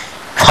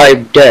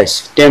 5'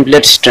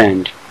 template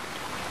strand.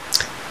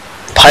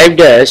 5'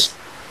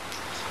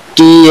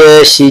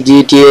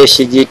 TACG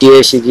TACG TACG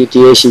TACG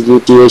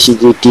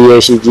TACG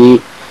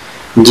TACG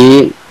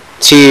G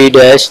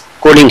 3'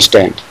 coding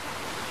strand.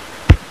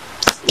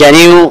 Can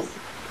you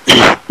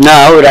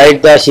now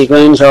write the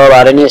sequence of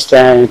RNA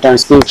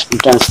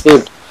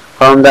transcript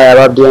from the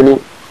above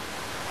DNA?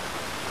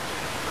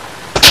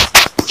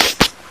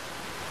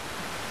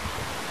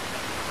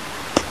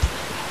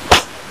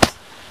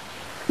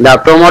 The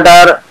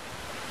promoter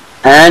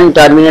and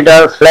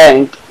terminator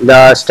flank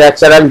the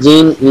structural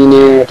gene in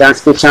a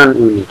transcription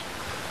unit.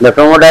 The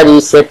promoter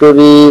is said to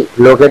be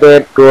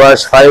located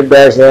towards 5'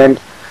 and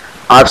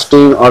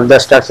upstream of the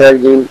structural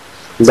gene.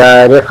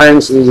 The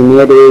reference is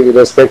made with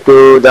respect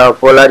to the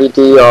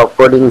polarity of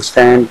coding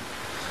strand.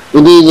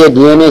 It is a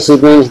DNA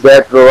sequence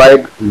that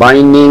provides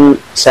binding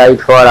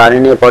site for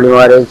RNA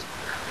polymerase,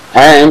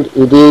 and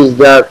it is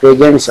the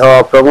presence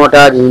of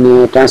promoter in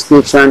a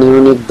transcription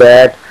unit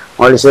that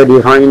also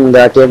define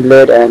the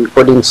template and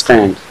coding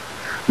strand.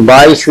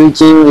 By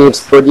switching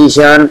its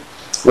position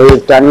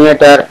with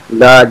terminator,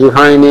 the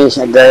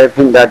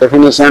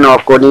definition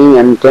of coding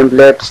and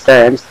template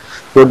strands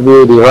could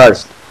be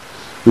reversed.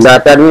 The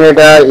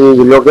terminator is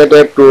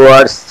located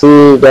towards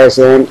 3'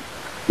 and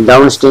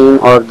downstream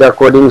of the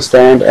coding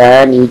strand,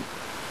 and it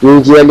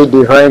usually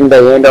defines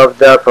the end of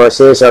the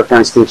process of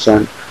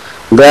transcription.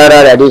 There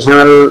are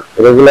additional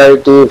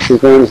regulative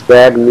sequences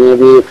that may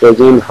be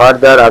present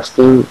further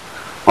upstream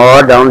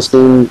or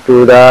downstream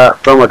to the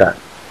promoter.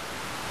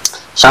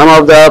 Some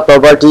of the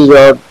properties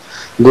of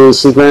the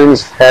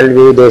sequence shall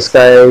be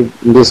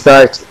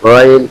discussed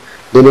while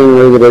dealing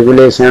with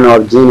regulation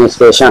of gene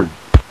expression.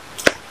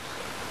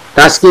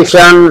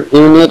 Transcription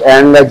unit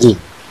and the gene.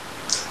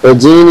 A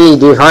gene is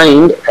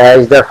defined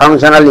as the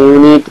functional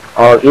unit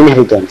of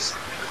inheritance.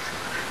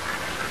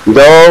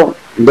 Though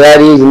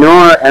there is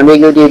no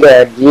ambiguity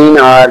that genes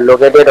are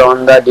located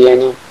on the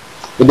DNA,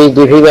 it is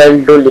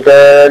difficult to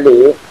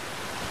literally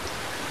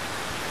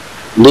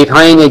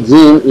define a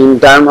gene in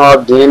terms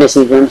of DNA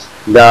sequence.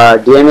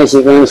 The DNA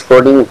sequence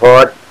coding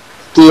for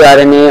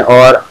tRNA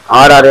or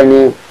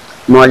rRNA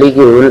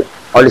molecule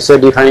also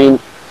define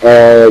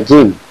a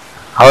gene.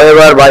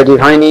 However, by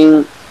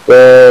defining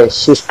a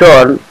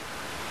histone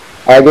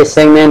as a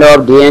segment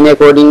of DNA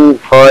coding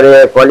for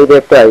a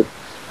polypeptide,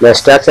 the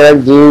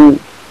structural gene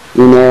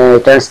in a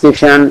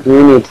transcription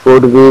unit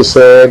could be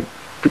said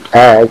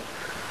as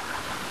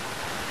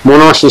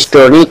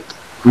monohistonic,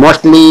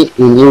 mostly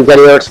in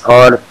eukaryotes,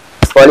 or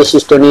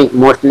polyhistonic,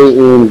 mostly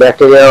in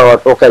bacteria or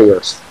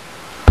prokaryotes.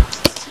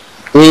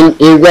 In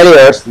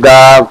eukaryotes,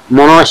 the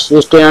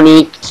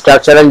monohistonic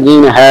structural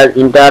gene has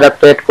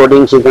interrupted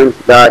coding sequence.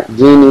 The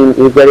gene in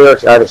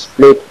eukaryotes are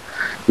split.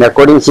 The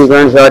coding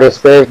sequence or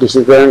expressed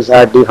sequence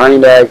are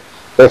defined as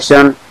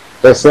exons.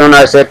 Exons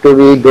are said to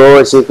be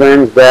those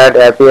sequences that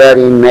appear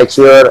in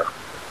mature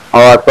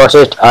or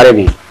processed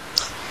RNA.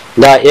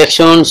 The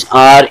exons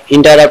are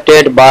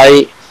interrupted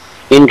by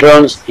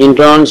introns.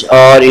 Introns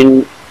or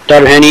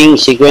intervening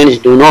sequences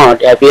do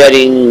not appear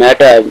in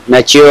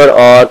mature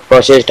or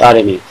processed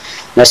RNA.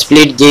 The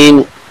split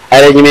gene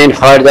arrangement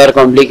further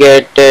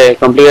complicates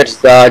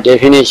the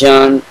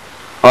definition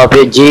of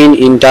a gene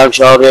in terms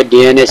of a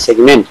DNA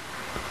segment.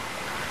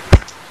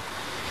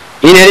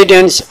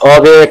 Inheritance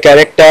of a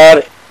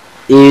character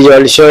is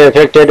also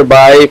affected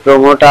by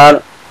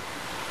promoter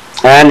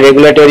and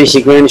regulatory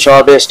sequence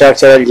of a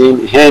structural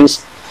gene.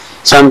 Hence,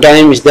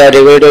 sometimes the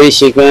regulatory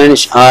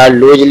sequence are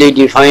loosely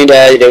defined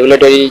as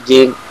regulatory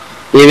gene,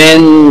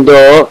 even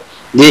though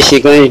these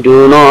sequences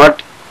do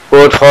not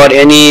code for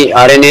any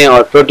RNA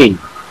or protein.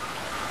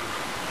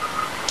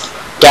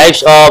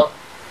 Types of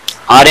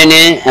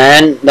RNA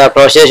and the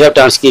process of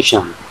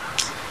transcription.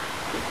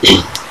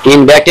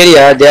 In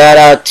bacteria, there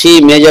are three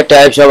major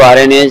types of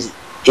RNAs: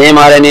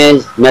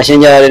 mRNAs,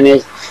 messenger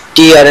RNAs,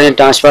 tRNA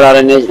transfer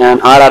RNAs,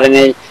 and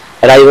rRNA,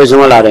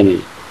 ribosomal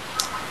RNA.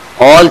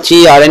 All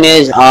three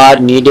RNAs are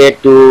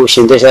needed to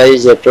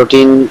synthesize a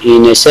protein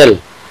in a cell.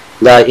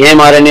 The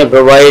mRNA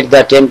provides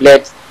the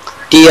template,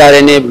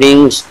 tRNA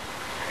brings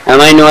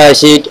amino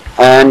acid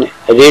and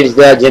reads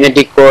the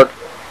genetic code,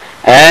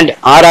 and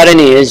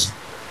rRNAs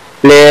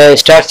play a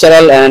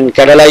structural and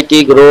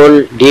catalytic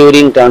role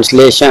during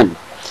translation.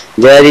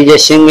 There is a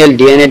single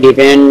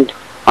DNA-dependent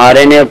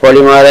RNA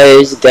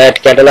polymerase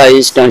that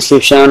catalyzes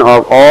transcription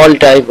of all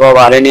types of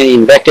RNA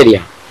in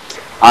bacteria.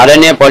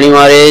 RNA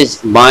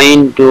polymerase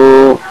bind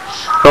to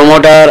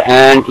promoter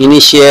and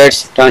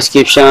initiates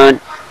transcription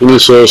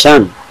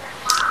initiation.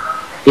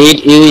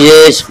 It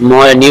uses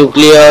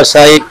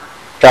nucleoside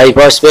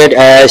triphosphate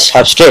as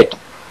substrate.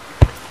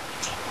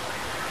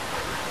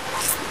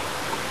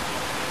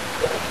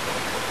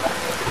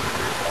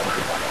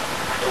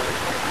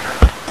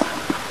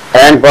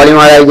 And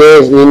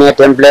polymerizes in a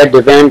template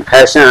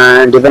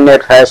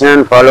dependent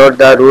fashion followed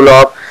the rule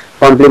of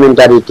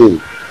complementarity.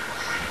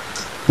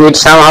 It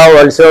somehow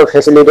also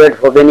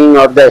facilitates opening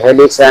of the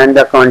helix and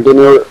the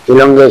continued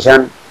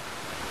elongation.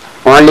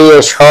 Only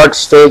a short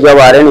stage of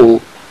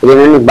RNA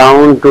remains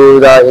bound to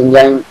the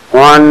enzyme.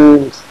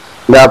 Once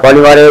the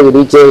polymerase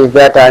reaches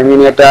the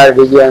terminator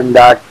region,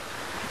 the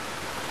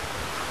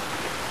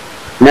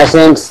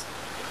nascent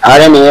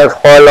RNA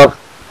fall off.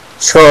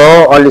 So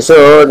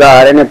also the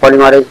RNA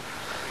polymerase.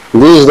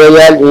 This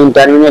results in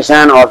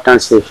termination of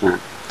transcription.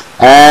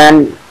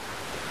 And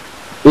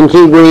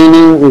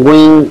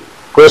intriguing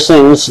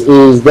questions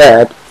is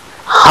that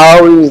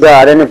how is the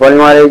RNA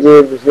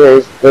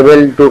polymerase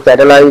able to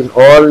catalyze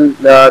all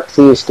the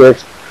three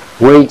steps,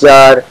 which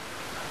are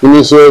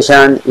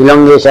initiation,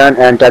 elongation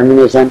and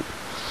termination.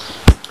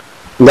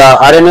 The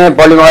RNA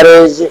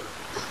polymerase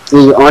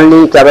is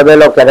only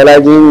capable of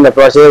catalyzing the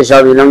process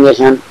of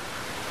elongation.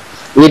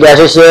 It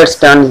associates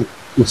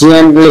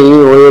transiently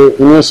with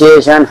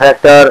initiation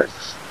factor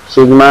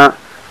sigma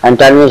and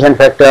termination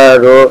factor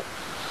rho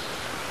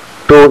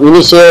to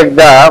initiate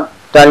the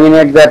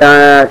terminate the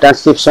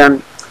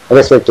transcription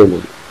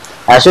respectively.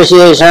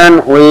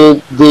 Association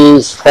with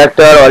this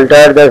factor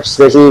alter the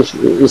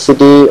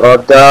specificity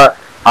of the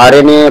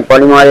RNA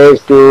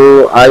polymerase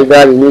to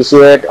either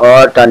initiate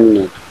or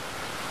terminate.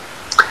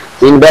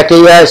 In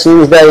bacteria,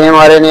 since the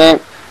mRNA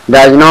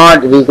does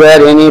not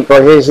require any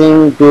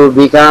processing to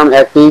become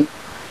active,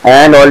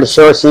 and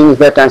also since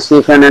the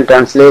transcription and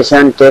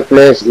translation take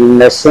place in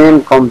the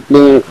same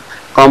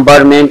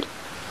compartment,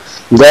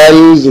 there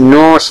is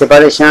no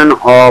separation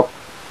of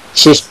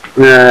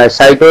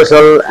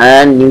cytosol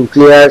and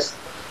nucleus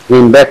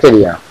in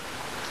bacteria.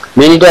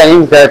 Many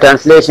times the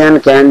translation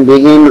can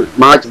begin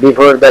much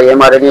before the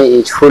mRNA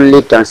is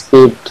fully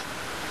transcribed.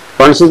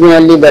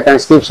 Consequently, the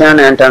transcription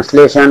and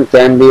translation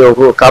can be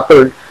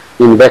coupled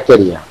in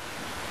bacteria.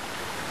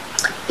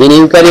 In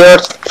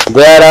eukaryotes,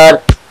 there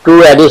are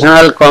two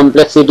additional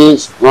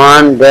complexities.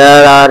 One,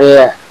 there are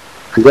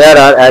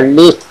at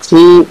least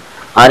three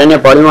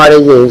RNA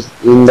polymerases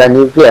in the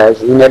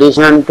nucleus in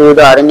addition to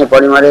the RNA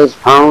polymerase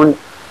found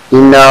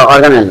in the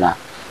organella.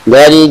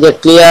 There is a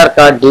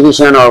clear-cut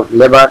division of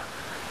labor.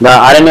 The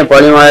RNA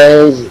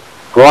polymerase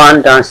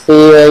 1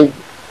 transcribes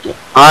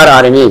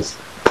rRNAs.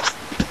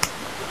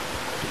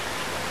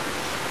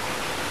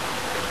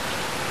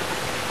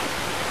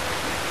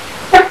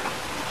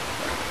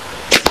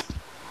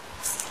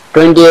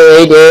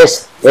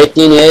 (28S,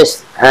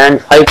 18S and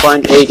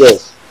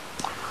 5.8S),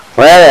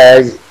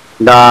 whereas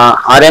the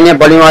RNA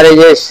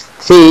polymerase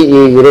 3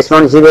 is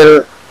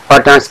responsible for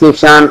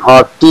transcription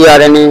of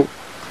tRNA,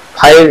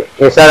 5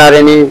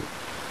 srRNA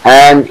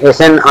and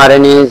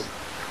snRNAs,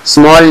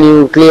 small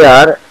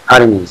nuclear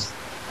RNAs.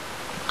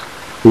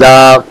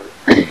 The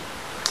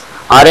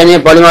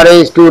RNA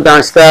polymerase 2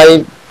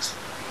 transcribes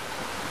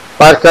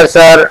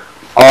precursor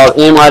of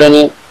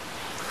mRNA,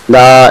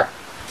 the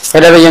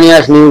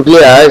heterogeneous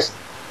nucleus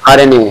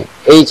RNA,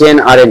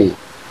 hnRNA.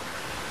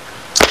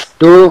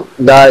 2.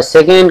 The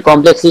second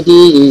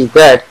complexity is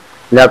that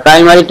the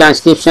primary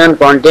transcription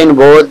contains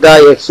both the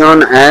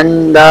exon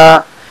and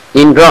the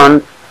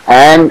intron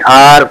and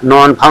are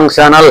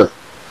non-functional.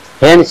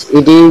 Hence,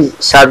 it is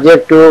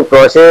subject to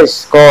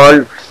process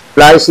called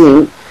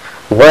splicing,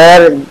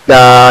 where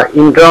the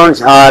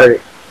introns are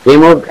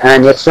removed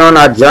and exons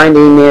are joined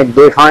in a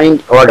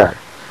defined order.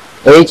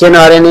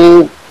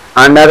 hnRNA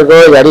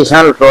undergoes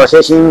additional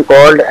processing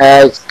called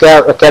as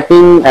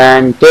capping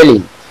and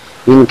tailing.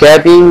 In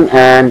capping,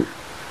 an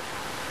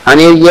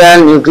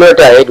unusual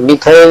nucleotide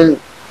methyl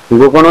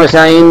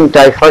gluconosine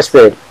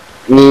triphosphate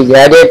is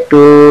added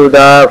to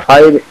the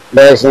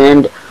 5'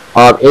 end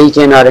of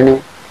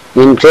hnRNA.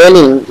 In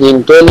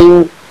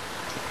tailing,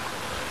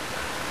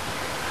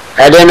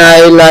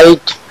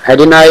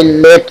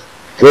 adenylate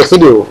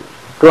residue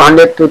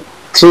 200 to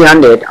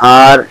 300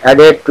 are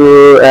added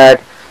to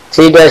at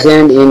 3'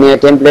 end in a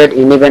template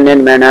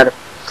independent manner.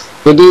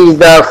 It is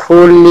the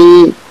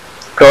fully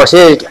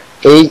processed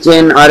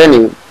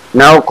hnRNA,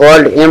 now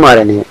called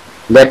mRNA,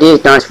 that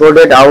is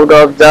transported out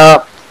of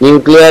the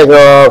nucleus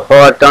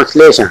for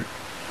translation.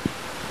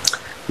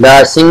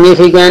 The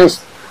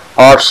significance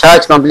of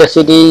such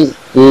complexities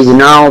is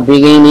now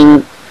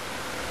beginning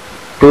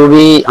to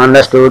be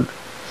understood.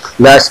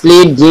 The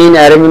split gene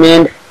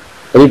arrangement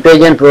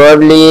represents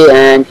probably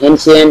an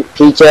ancient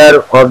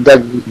feature of the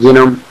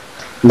genome.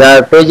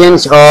 The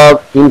presence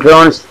of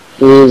introns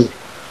is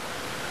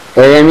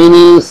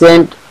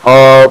reminiscent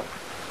of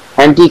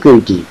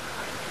antiquity,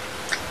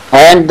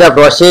 and the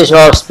process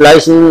of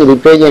splicing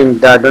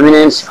represents the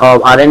dominance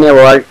of RNA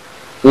world.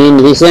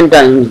 In recent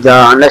times, the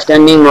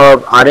understanding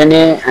of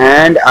RNA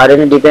and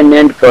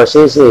RNA-dependent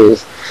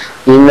processes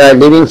in the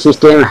living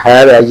system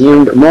have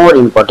assumed more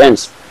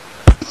importance.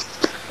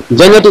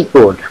 Genetic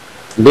code.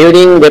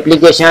 During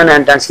replication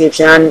and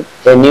transcription,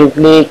 a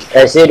nucleic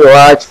acid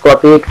was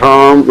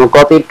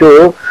copied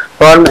to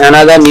form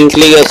another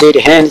nucleic acid.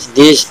 Hence,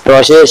 these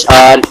processes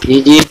are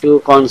easy to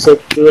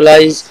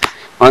conceptualize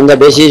on the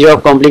basis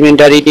of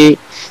complementarity.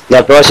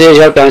 The process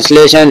of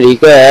translation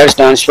requires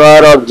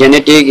transfer of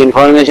genetic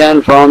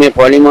information from a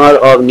polymer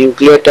of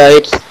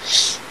nucleotides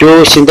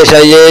to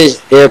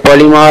synthesize a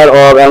polymer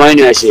of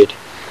amino acid.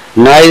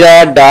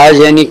 Neither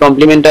does any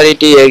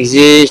complementarity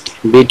exist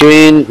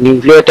between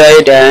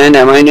nucleotide and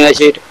amino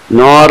acid,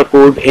 nor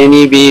could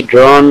any be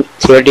drawn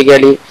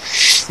theoretically.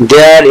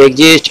 There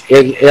exists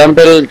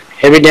ample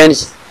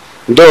evidence,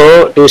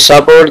 though, to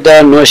support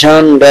the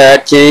notion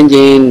that change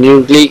in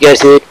nucleic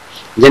acid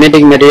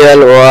genetic material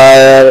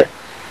were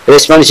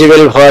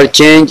responsible for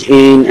change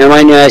in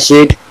amino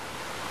acid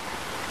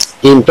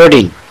in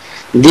protein.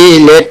 This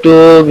led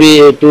to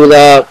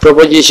the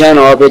proposition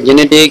of a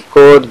genetic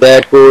code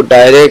that could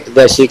direct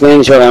the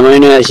sequence of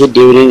amino acid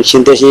during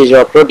synthesis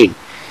of protein.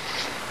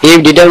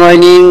 If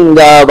determining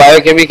the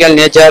biochemical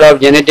nature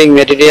of genetic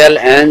material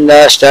and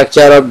the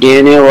structure of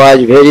DNA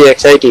was very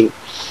exciting,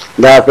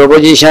 the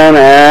proposition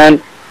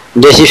and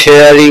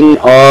deciphering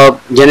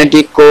of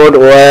genetic code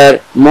were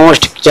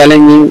most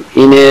challenging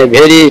in a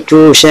very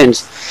true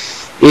sense.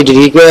 It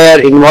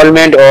required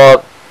involvement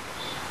of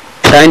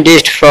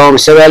scientists from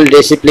several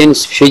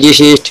disciplines: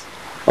 physicists,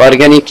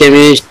 organic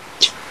chemists,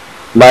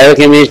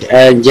 biochemists,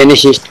 and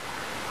geneticists.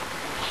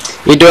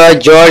 It was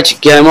George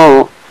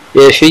Gamow,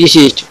 a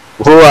physicist,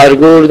 who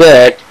argued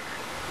that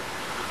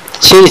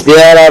since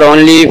there are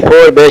only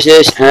 4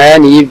 bases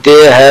and if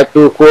they have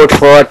to code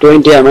for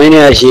 20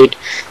 amino acids,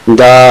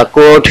 the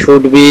code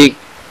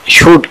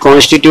should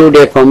constitute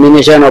a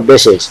combination of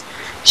bases.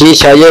 He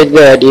suggests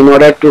that in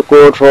order to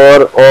code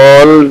for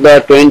all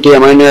the 20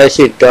 amino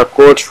acids, the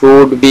code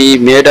should be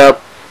made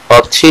up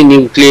of 3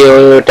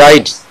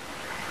 nucleotides.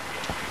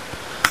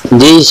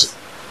 This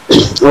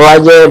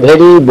was a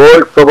very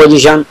bold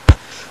proposition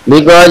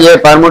because a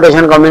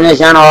permutation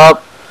combination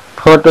of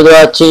 4 to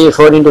the 3,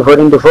 4 into 4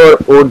 into 4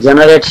 would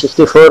generate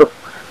 64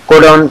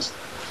 codons,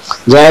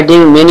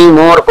 generating many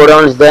more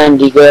codons than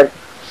required,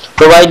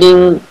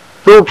 providing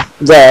proof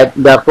that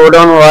the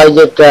codon was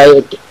a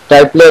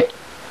triplet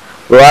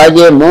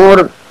was a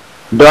more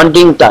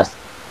daunting task.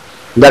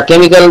 The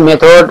chemical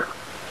method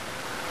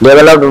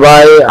developed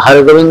by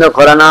Hargobind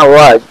Khorana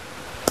was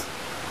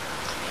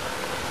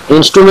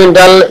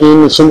instrumental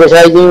in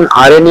synthesizing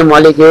RNA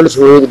molecules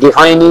with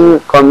defining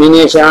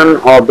combination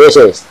of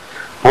bases,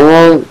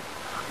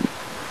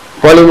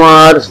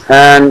 homopolymers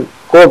and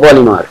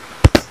copolymers.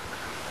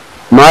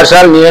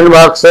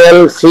 Marshall-Nirenberg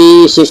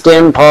cell-free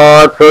system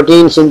for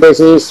protein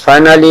synthesis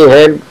finally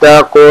helped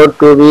the code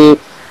to be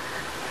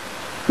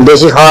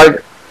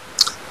deciphered.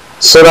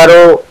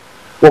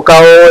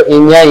 Severo-Ukao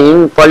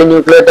enzyme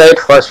polynucleotide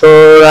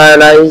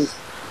phosphorylase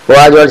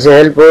was also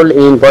helpful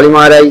in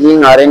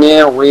polymerizing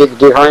RNA with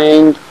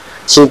defined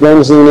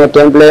sequence in a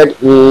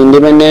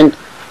template-independent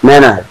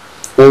manner.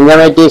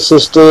 Enzymatic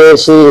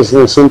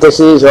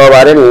synthesis of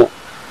RNA.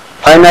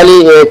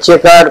 Finally, a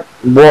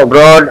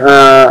checkerboard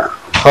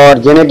for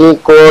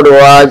genetic code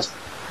was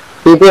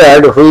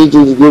prepared, which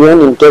is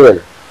given in table.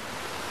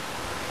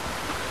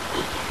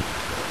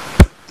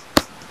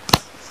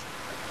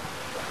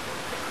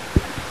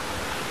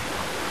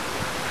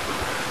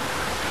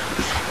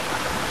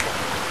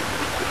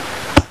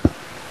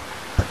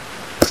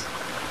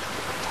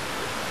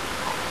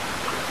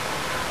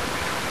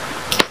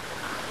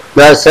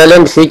 The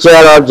salient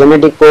features of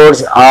genetic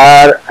codes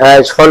are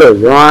as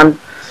follows. 1.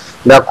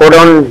 The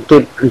codon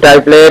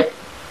triplet.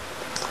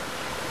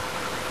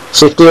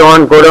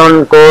 61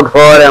 codon code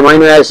for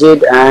amino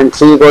acid and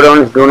 3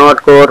 codons do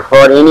not code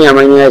for any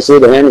amino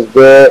acid, hence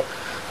they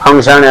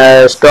function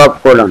as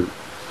stop codon.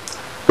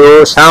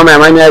 2. Some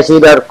amino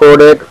acids are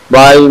coded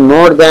by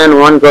more than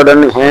one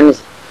codon,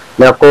 hence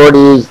the code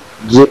is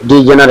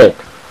degenerate.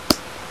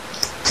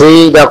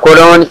 3. The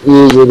codon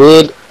is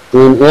read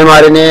in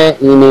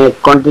mRNA in a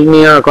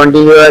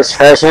continuous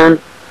fashion.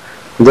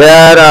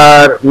 There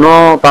are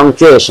no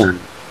punctuation.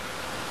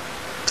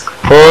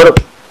 4.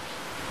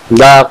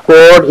 The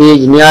code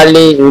is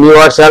nearly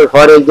universal.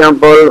 For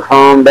example,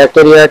 from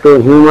bacteria to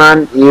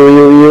human,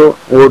 UUU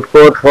would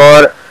code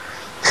for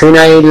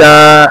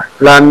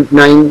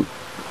phenylalanine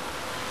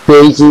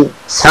pH.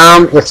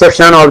 Some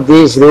exceptions of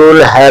this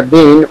rule have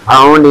been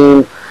found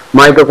in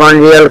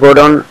mitochondrial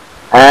codon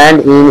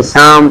and in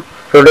some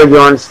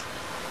protozoans.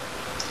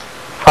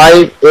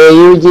 5.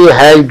 AUG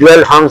has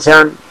dual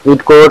function.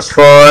 It codes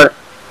for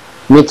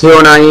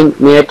methionine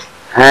Neet,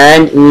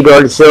 and it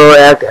also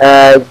acts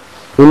as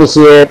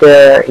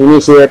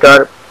initiator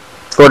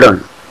codon.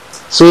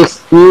 6.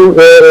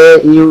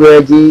 UAA,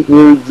 UAG,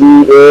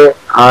 UGA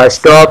are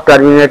stop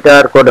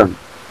terminator codon.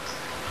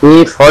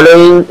 If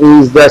following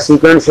is the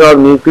sequence of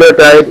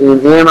nucleotide in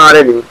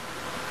mRNA,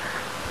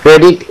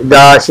 predict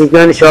the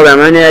sequence of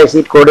amino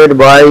acid coded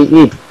by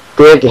it.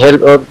 Take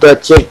help of the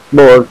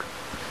checkboard.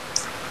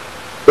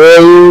 A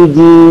U G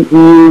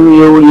U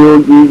U U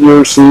U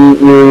U C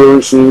U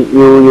U C U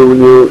U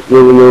U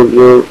U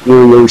U U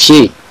U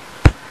C.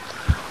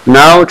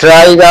 Now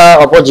try the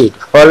opposite.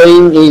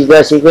 Following is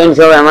the sequence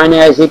of amino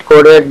acid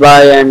coded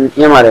by an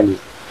mRNA.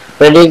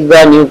 Predict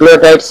the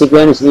nucleotide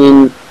sequence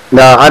in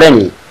the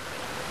RNA.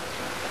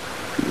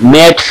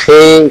 Met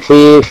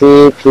F.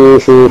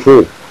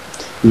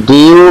 Do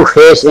you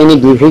face any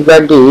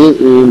difficulty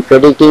in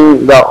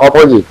predicting the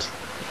opposite?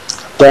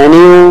 Can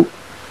you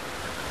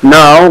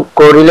now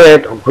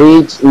correlate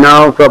which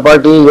now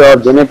properties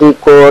of genetic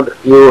code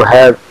you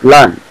have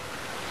learned?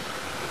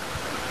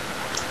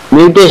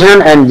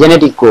 Mutation and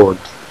genetic code.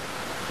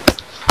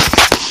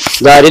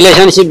 The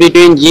relationship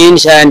between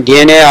genes and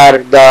DNA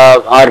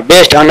are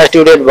best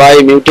understood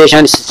by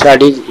mutation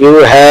studies.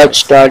 You have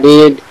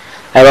studied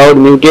about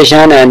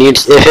mutation and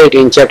its effect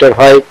in chapter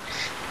 5.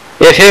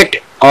 Effect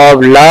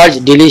of large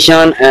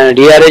deletion and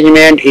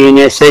rearrangement in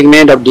a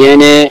segment of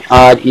DNA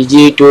are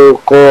easy to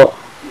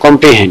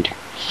comprehend.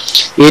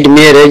 It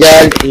may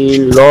result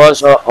in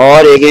loss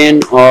or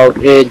gain of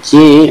a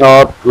gene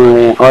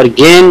or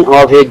gain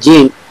of a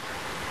gene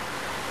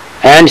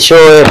and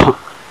show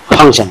a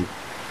function.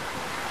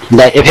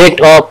 The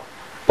effect of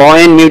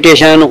point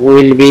mutation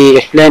will be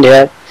explained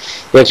here.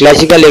 A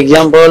classical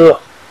example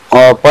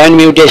of point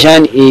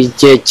mutation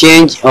is a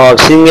change of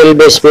single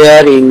base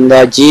pair in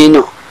the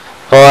gene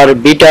for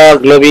beta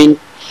globin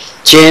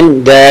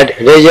chain that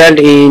result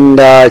in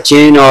the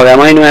chain of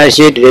amino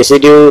acid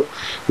residue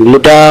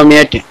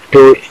glutamate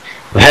to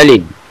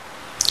valine.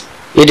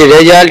 It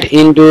results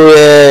into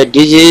a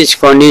disease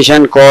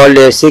condition called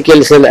a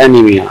sickle cell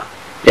anemia.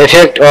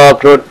 Effect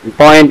of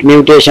point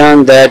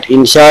mutation that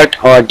insert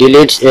or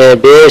deletes a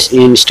base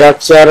in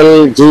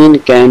structural gene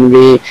can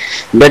be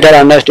better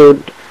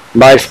understood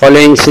by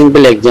following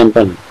simple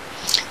example.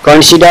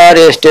 Consider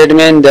a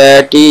statement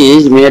that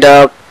is made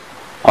up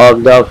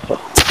of the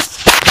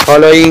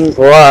following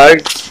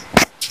words,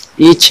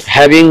 each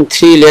having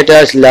 3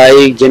 letters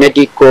like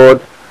genetic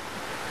code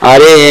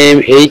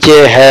RAM,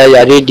 HA has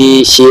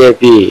RED,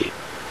 CAP.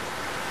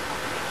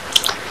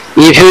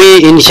 If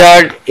we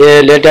insert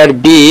a letter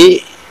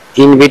B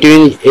in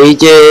between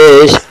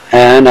HAS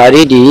and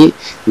RED,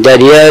 the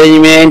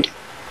rearrangement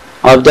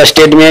of the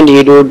statement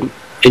it would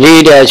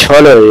read as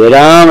follows: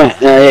 Ram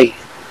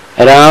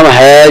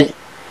has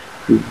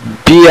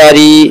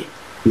BRE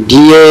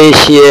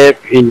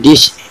DCAP.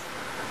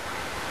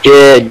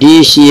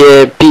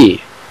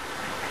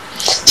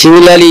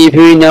 Similarly, if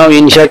we now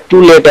insert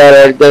 2 letters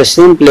at the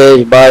same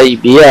place by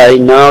BI,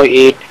 now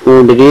it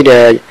would read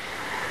as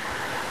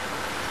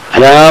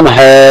Ram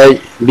has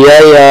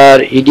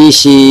BIR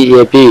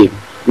EDCAP.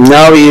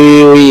 Now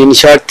we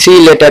insert 3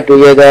 letters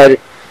together,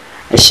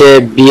 say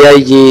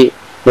BIG,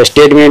 the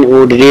statement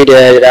would read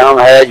as Ram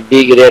has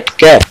big red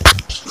cap.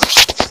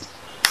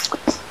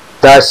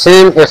 The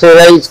same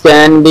exercise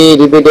can be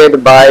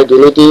repeated by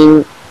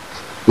deleting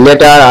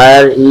letter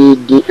R, E,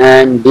 D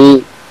and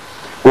D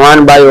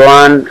one by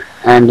one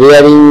and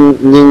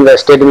rearranging the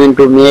statement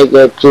to make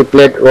a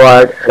triplet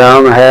word.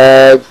 Ram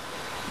has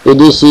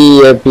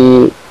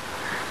EDCAP,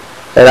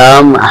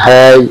 Ram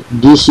has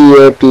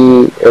DCAP,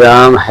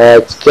 Ram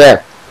has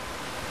cap.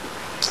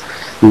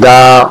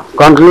 The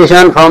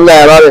conclusion from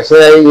the above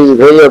exercise is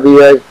very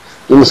obvious.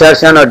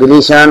 Insertion or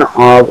deletion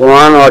of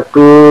 1 or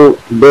 2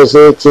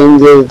 bases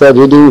changes the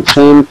reading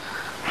frame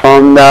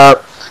from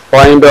the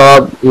point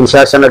of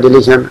insertion or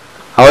deletion.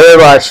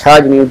 However,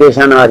 such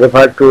mutations are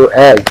referred to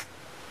as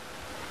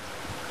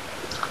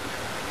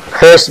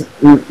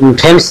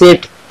frame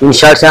shift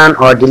insertion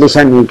or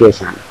deletion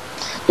mutation.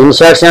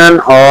 Insertion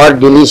or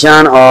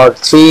deletion of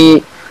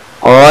 3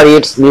 or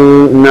its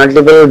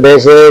multiple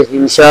bases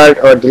insert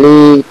or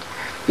delete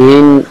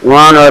in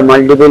 1 or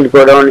multiple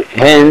codon,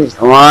 hence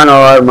 1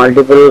 or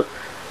multiple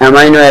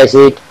amino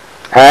acid,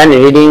 and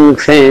reading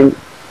frame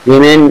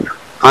remain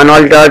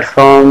unaltered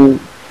from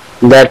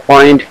that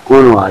point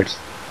onwards.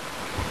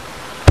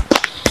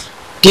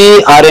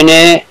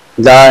 tRNA,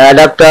 the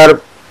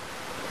adapter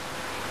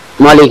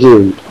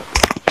molecule.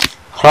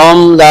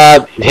 From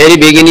the very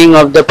beginning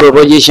of the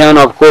proposition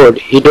of code,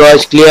 it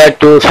was clear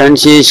to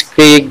Francis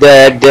Crick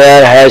that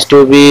there has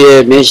to be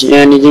a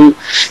mechanism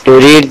to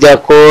read the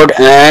code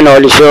and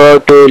also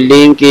to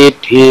link it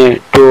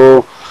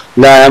to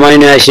the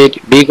amino acid,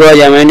 because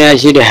amino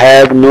acid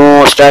have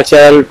no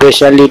structural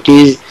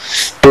specialties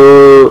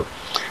to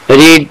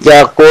read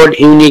the code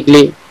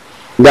uniquely.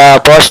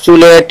 The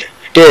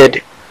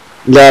postulated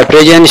the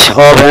presence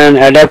of an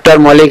adapter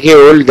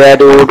molecule that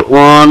would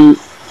on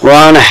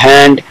one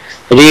hand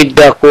read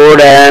the code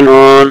and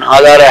on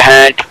other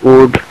hand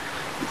would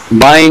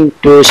bind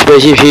to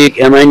specific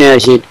amino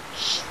acid.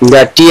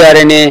 The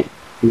tRNA,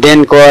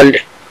 then called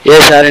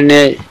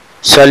sRNA,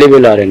 soluble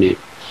RNA,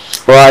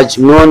 was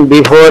known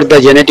before the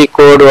genetic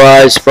code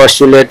was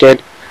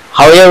postulated.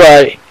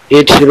 However,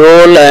 its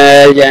role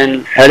as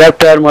an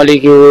adapter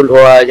molecule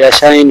was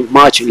assigned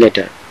much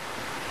later.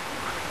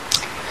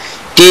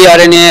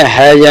 tRNA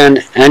has an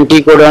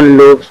anticodon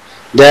loop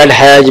that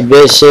has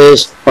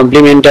bases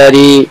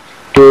complementary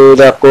to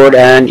the code,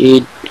 and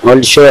it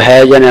also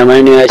has an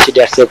amino acid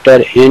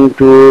acceptor end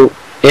to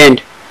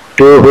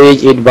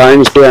which it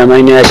binds to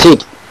amino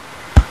acid.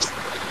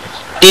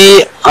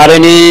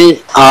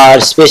 tRNAs are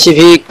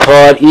specific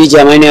for each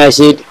amino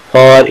acid.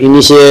 For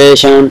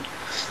initiation,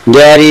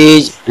 there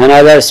is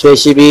another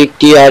specific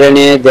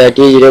tRNA that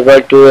is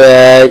referred to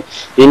as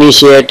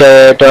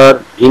initiator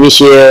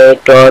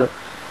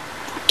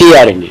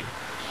tRNA.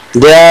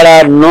 There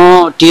are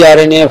no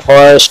tRNA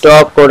for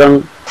stop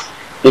codon.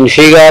 In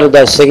figure,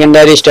 the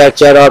secondary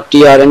structure of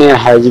tRNA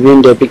has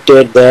been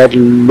depicted that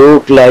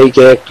look like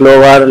a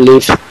clover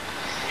leaf.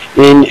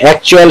 In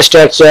actual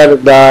structure,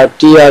 the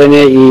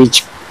tRNA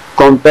is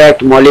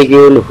compact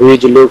molecule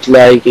which looks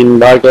like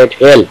inverted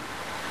L.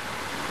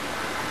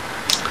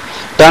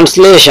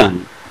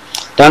 Translation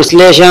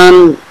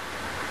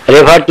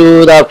refer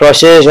to the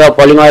process of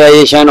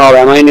polymerization of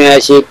amino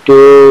acid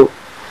to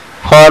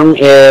form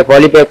a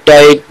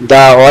polypeptide.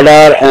 The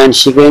order and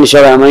sequence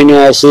of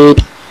amino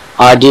acid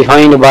are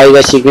defined by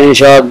the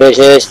sequence of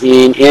bases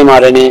in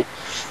mRNA.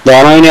 The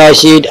amino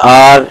acids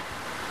are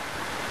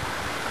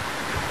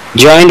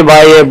joined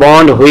by a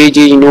bond which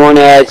is known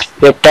as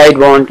peptide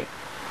bond.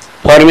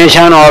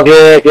 Formation of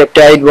a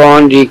peptide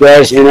bond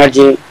requires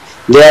energy.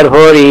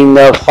 Therefore, in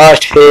the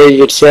first phase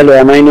itself,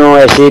 amino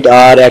acids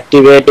are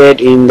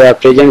activated in the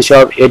presence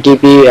of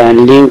ATP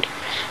and linked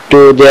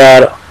to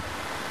their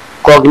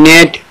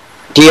cognate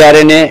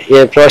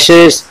tRNA, a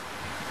process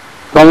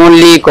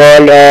commonly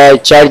called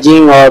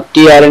charging of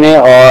tRNA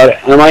or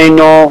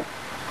amino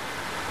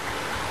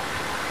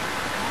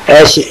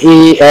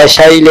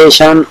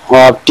acylation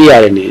of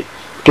tRNA.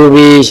 To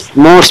be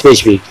more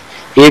specific,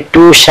 if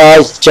two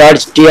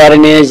charged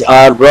tRNAs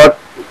are brought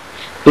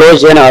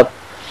close enough,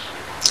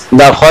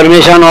 the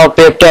formation of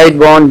peptide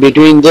bond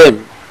between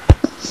them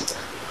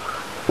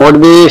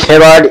would be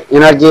favored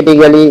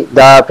energetically.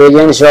 The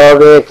presence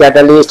of a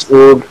catalyst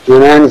would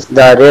enhance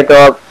the rate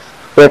of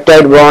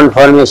peptide bond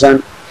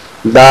formation.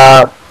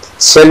 The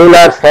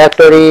cellular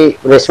factory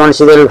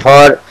responsible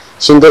for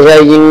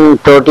synthesizing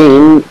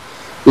protein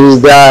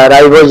is the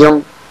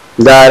ribosome.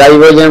 The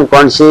ribosome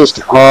consists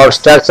of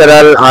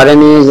structural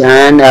RNAs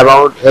and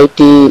about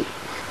 80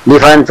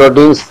 different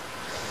proteins.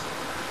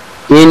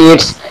 In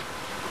its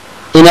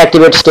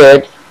inactivate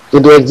state,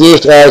 it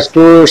exists as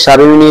two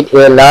subunits,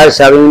 a large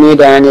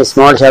subunit and a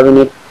small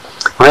subunit.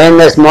 When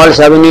the small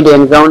subunit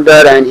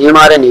encounter an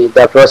mRNA,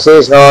 the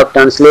process of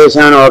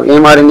translation of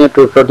mRNA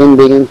to protein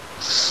begins.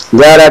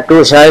 There are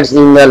two sites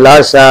in the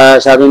large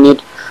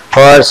subunit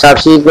for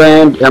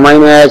subsequent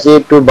amino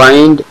acid to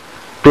bind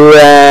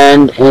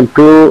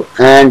to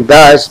and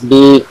thus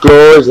be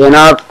close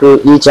enough to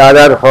each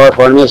other for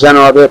formation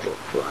of a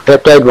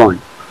peptide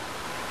bond.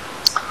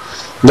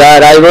 The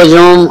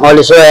ribosome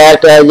also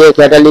acts as a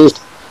catalyst.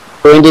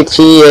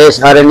 23S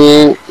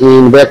RNA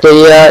in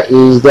bacteria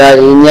is the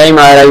enzyme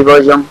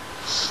ribosome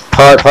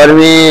for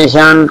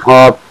formation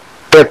of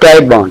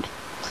peptide bond.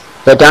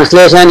 The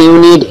translation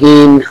unit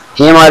in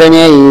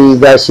mRNA is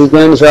the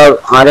sequence of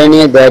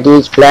RNA that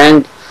is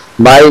flanked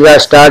by the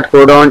start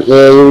codon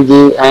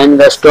AUG and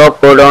the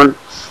stop codon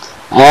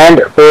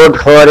and code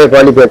for a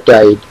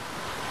polypeptide.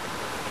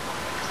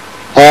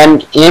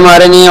 And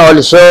mRNA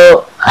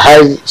also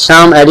has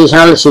some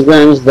additional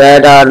sequences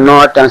that are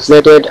not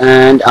translated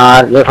and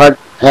are referred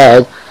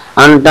as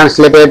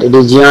untranslated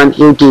region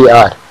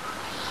UTR.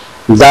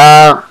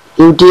 The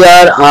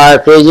UTR are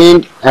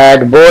present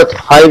at both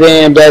 5'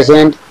 end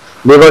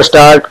before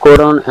start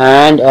codon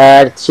and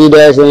at 3'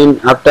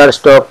 end after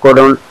stop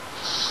codon.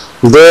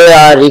 They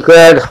are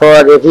required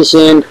for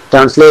efficient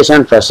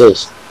translation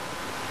process.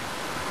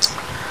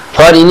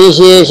 For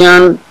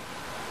initiation,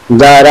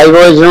 the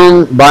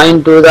ribosome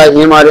binds to the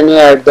mRNA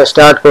at the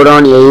start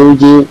codon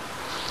AUG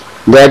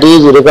that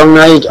is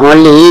recognized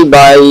only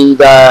by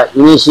the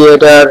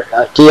initiator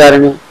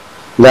tRNA.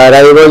 The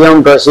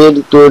ribosome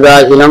proceeds to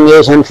the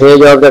elongation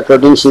phase of the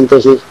protein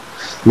synthesis.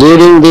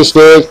 During this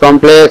stage,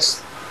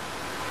 complex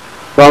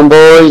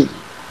composed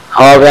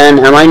of an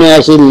amino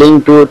acid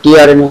linked to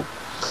tRNA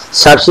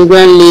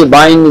subsequently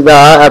bind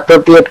the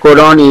appropriate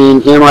codon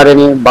in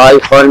mRNA by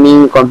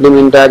forming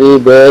complementary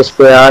base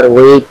pair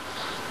with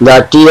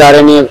the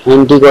tRNA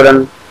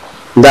anticodon.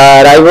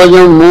 The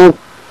ribosome moves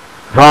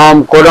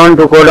from codon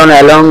to codon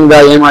along the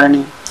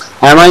mRNA.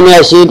 Amino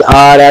acids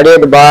are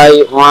added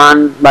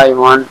one by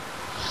one,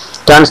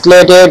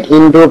 translated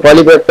into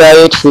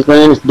polypeptide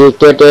sequence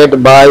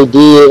dictated by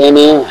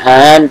DNA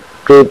and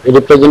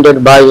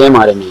represented by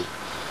mRNA.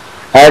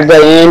 At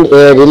the end,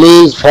 a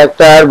release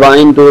factor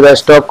binds to the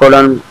stop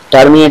codon,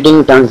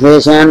 terminating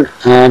translation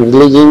and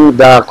releasing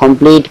the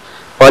complete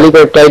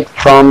polypeptide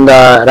from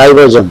the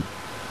ribosome.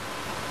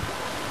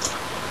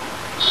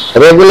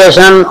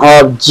 Regulation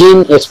of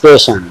gene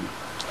expression.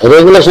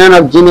 Regulation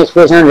of gene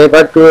expression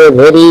refers to a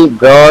very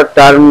broad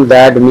term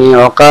that may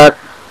occur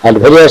at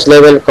various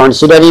levels,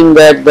 considering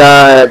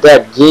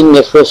that gene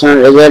expression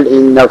results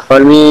in the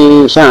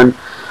formation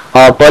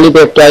of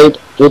polypeptide.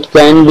 It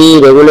can be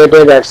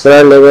regulated at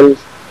several levels.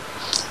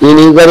 In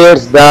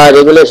eukaryotes, the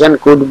regulation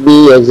could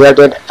be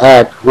exerted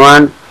at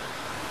one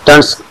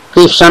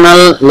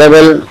transcriptional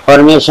level,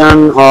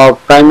 formation of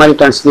primary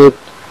transcript;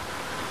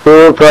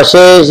 2.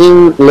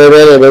 Processing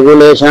level,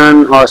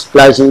 regulation of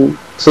splicing;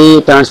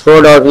 3.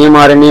 Transport of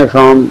mRNA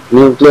from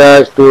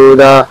nucleus to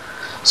the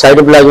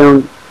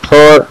cytoplasm;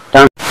 4.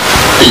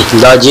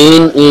 The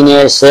genes in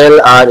a cell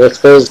are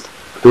expressed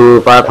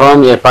to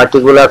perform a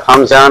particular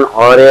function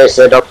or a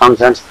set of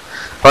functions.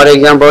 For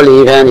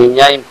example, if an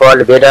enzyme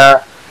called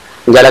beta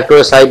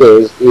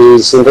galactosidase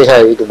is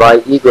synthesized by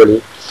E.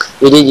 coli,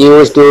 it is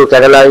used to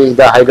catalyze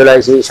the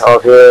hydrolysis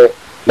of a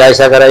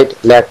disaccharide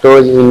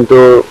lactose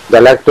into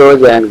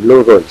galactose and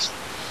glucose.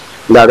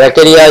 The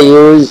bacteria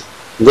use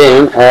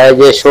them as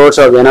a source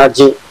of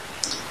energy.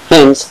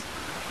 Hence,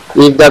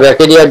 if the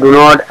bacteria do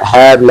not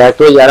have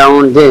lactose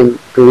around them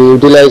to be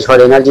utilized for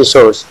energy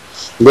source,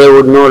 they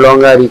would no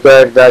longer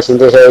require the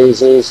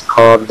synthesis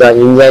of the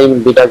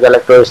enzyme beta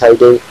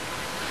galactosidase.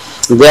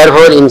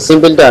 Therefore, in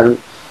simple terms,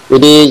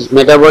 it is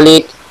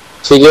metabolic,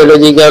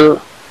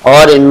 physiological,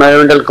 or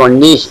environmental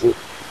conditions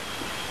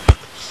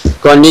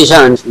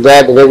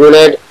that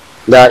regulate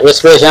the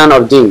expression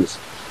of genes.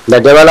 The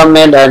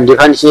development and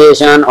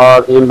differentiation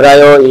of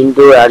embryo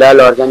into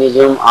adult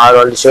organism are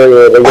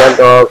also a result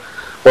of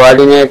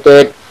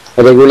coordinated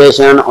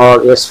regulation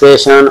of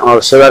expression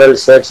of several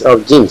sets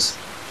of genes.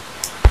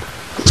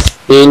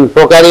 In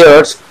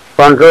prokaryotes,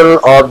 control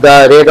of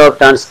the rate of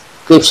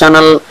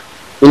transcriptional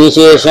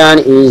initiation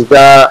is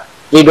the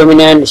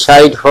predominant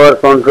site for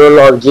control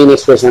of gene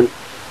expression.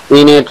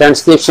 In a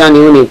transcription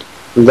unit,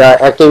 the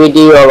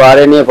activity of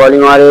RNA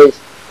polymerase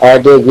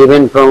at a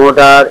given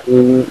promoter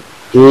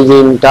is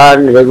in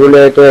turn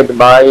regulated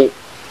by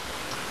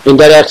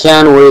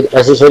interaction with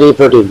accessory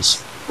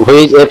proteins,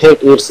 which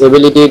affect its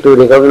ability to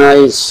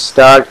recognize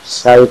start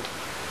site.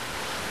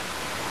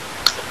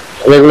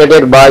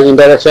 Regulated by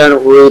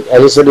interaction with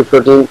accessory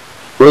protein,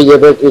 which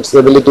affect its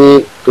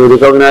ability to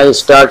recognize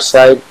start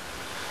site.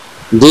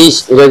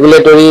 These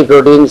regulatory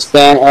proteins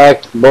can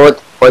act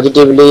both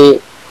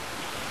positively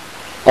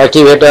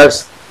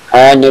activators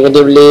and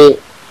negatively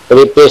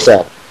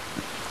repressor.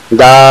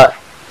 The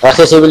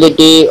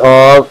accessibility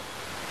of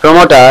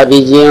promoter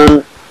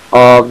region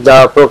of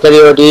the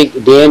prokaryotic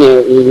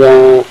DNA is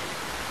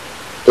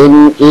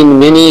in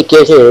many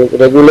cases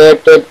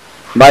regulated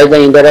by the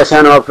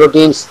interaction of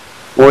proteins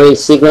with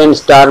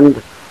sequence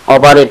termed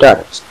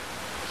operators.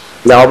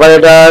 The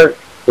operator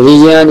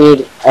region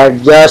is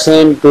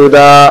adjacent to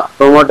the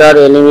promoter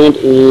element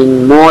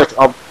in most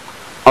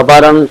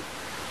operons,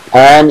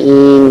 and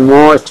in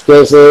most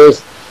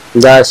cases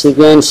the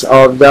sequence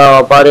of the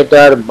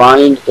operator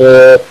bind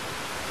a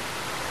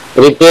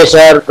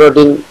repressor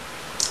protein.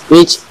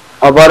 Each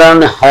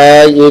operon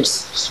has its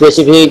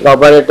specific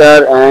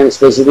operator and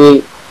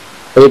specific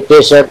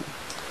repressor.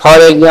 For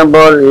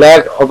example,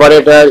 lag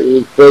operator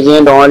is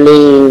present only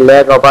in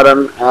lag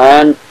operon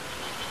and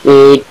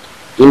it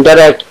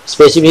interacts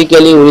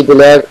specifically with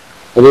lag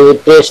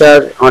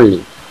repressor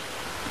only.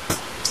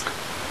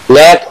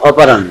 Lag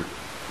operon.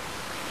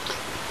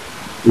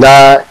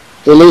 The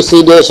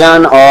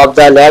elucidation of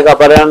the lag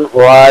operon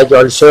was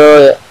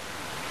also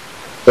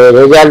a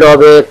result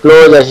of a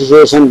close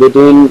association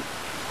between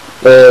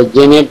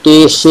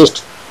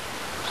geneticist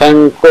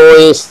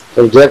Francois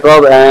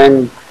Jacob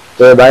and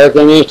a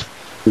biochemist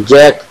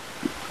Jack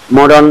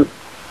Monod.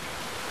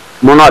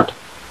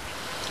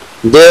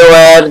 They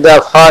were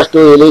the first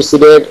to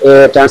elucidate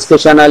a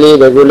transcriptionally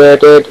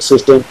regulated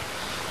system.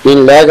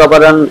 In lag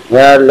operon,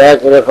 here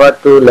lag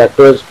referred to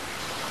lactose.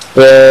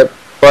 A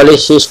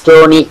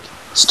polycystonic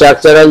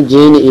structural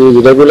gene is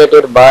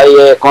regulated by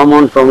a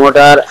common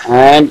promoter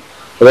and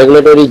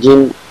regulatory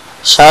gene.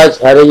 Such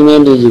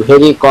arrangement is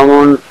very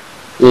common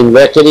in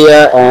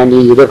bacteria and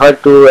is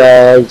referred to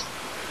as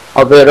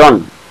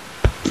operon.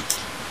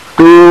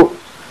 To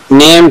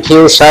name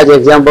few such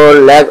examples: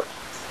 lag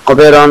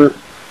operon,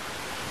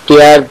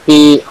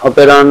 TRP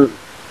operon,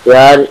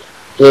 RA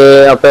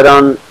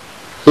operon,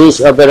 His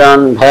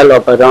operon, Val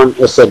operon,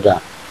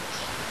 etc.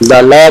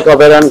 The lag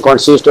operon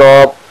consists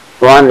of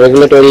one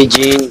regulatory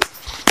gene,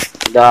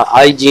 the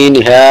I gene.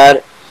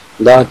 Here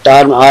the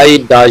term I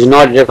does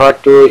not refer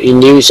to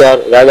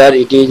inducer, rather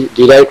it is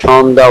derived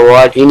from the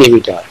word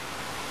inhibitor,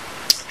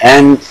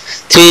 and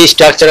three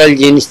structural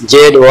genes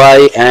Z,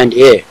 Y and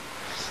A.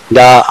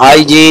 The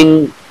I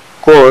gene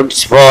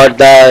codes for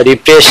the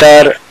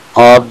repressor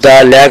of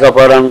the lag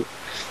operon.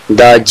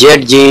 The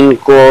Z gene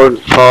code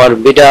for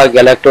beta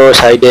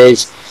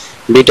galactosidase,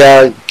 which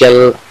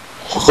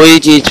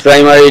is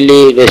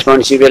primarily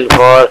responsible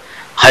for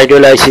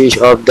hydrolysis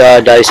of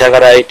the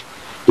disaccharide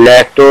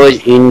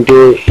lactose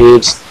into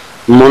its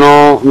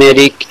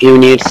monomeric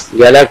units,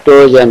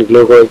 galactose and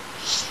glucose.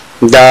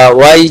 The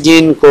Y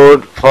gene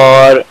code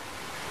for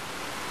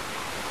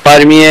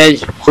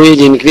permease, which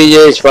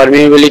increases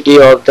permeability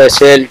of the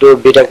cell to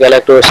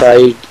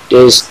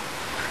beta-galactosidase.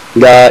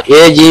 The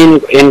A gene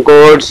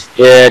encodes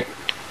a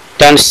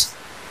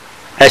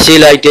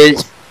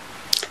trans-acylylase.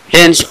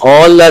 Hence,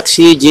 all the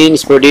three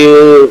genes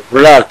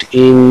produced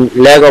in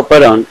leg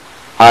operon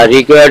are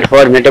required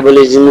for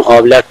metabolism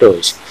of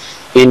lactose.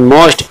 In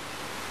most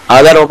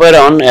other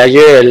operon as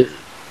well,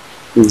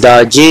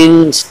 the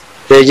genes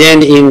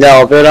present in the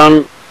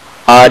operon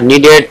are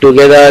needed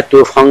together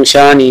to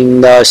function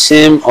in the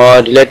same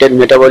or related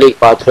metabolic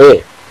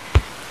pathway.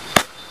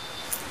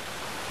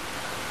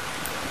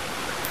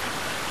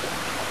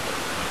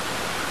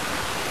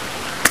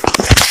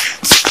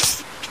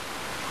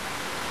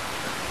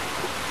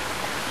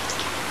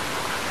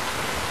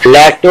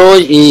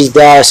 Lactose is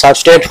the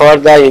substrate for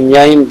the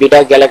enzyme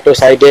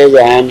beta-galactosidase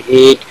and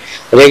it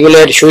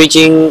regulates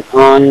switching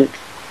on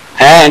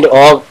and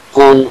off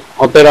on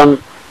operon.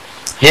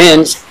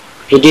 Hence,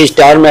 it is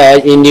termed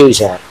as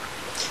inducer.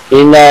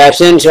 In the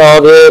absence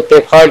of a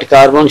preferred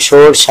carbon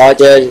source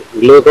such as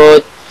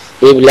glucose,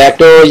 if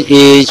lactose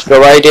is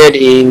provided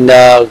in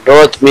the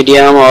growth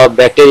medium of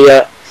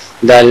bacteria,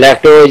 the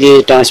lactose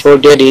is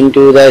transported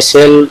into the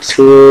cell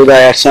through the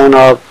action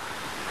of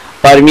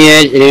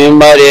permease.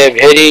 Remember, a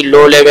very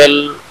low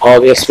level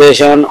of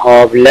expression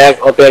of lag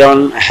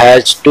operon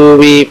has to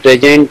be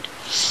present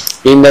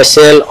in the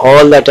cell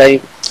all the time.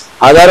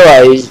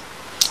 Otherwise,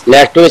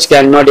 lactose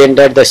cannot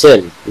enter the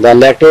cell. The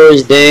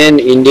lactose then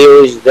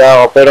induces the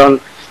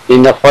operon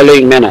in the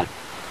following manner.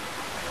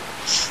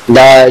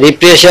 The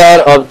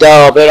repressor of the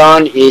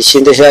operon is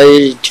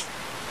synthesized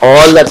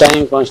all the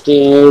time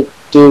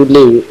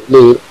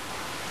constitutively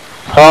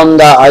from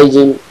the I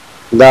gene.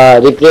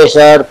 The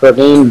repressor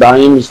protein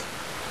binds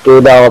to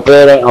the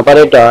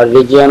operator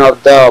region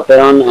of the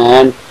operon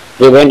and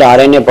prevent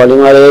RNA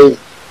polymerase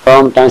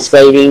from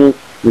transcribing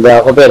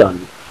the operon.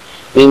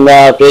 In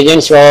the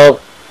presence of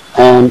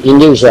an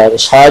inducer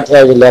such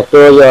as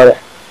lactose or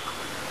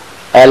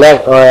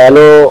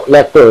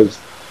allolactose,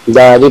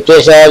 the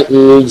repressor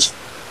is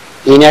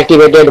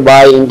inactivated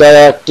by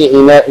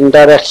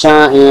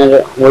interaction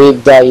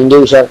with the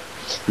inducer.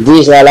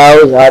 This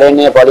allows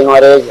RNA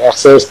polymerase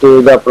access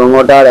to the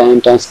promoter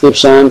and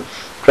transcription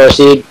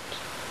proceed.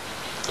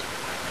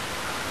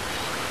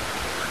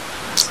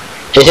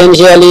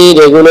 Essentially,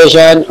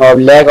 regulation of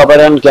lag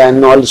operon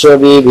can also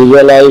be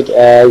visualized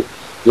as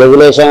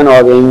regulation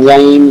of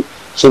enzyme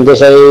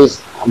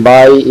synthesis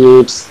by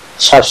its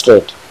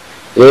substrate.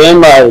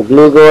 Remember,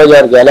 glucose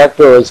or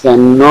galactose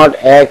cannot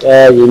act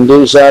as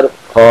inducer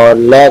for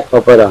lag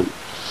operon.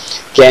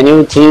 Can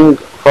you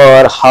think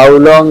for how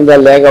long the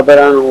lag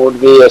operon would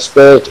be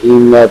expressed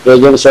in the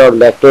presence of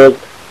lactose?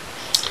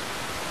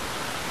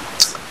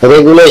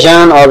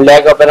 Regulation of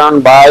lag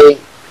operon by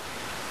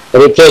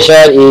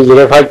repressor is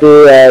referred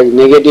to as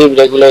negative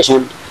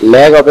regulation.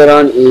 Lag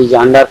operon is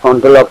under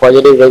control of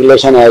positive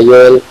regulation as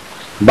well,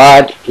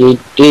 but it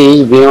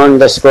is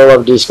beyond the scope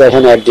of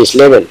discussion at this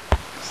level.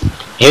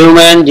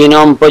 Human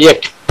Genome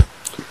Project.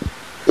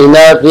 In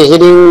the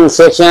preceding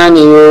section,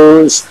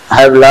 you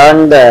have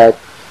learned that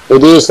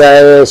it is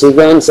a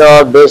sequence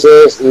of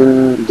bases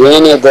in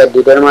DNA that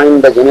determine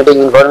the genetic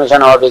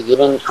information of a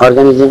given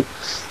organism.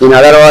 In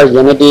other words,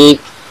 genetic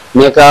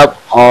makeup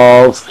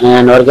of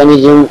an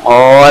organism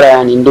or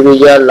an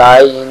individual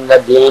lies in the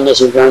DNA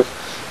sequence.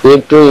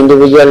 If two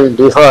individuals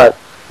differ,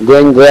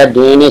 then their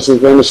DNA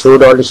sequence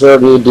should also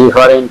be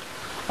different,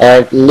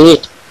 at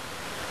least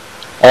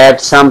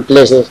at some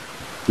places.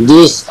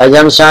 This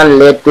assumption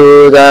led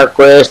to the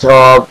quest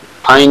of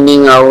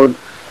finding out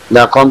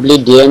the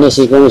complete DNA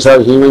sequence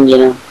of human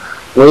genome.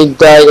 With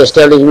the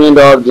establishment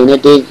of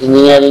genetic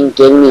engineering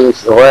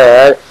techniques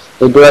where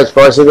it was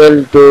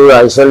possible to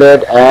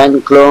isolate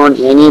and clone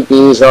any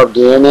piece of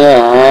DNA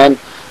and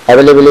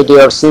availability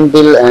of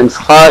simple and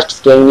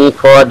fast technique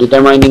for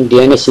determining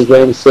DNA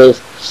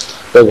sequences,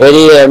 a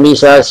very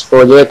ambitious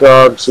project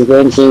of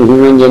sequencing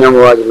human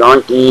genome was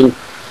launched in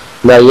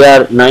the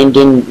year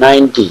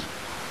 1990.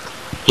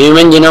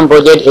 Human Genome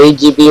Project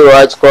HGP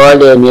was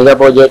called a mega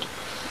project.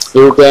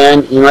 You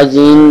can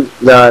imagine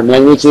the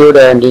magnitude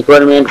and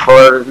requirement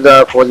for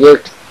the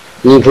project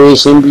if we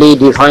simply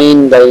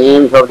define the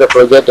aims of the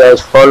project as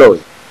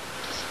follows.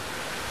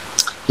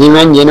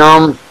 Human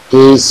genome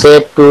is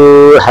said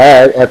to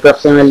have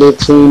approximately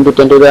 3 into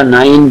 10 to the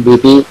 9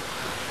 BP,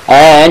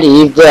 and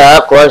if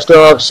the cost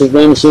of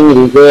sequencing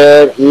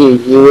required is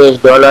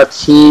 $3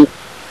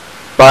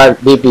 per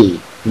BP,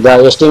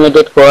 the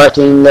estimated cost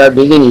in the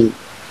beginning,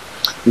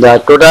 the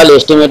total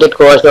estimated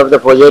cost of the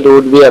project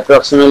would be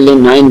approximately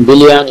 $9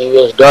 billion.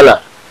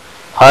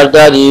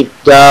 Further,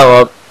 if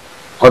the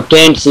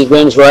obtained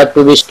sequence were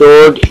to be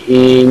stored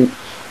in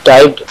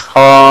typed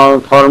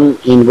form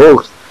in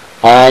books,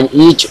 and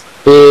if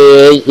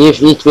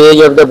each page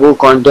of the book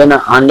contained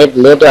 100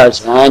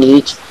 letters and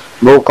each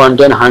book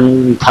contained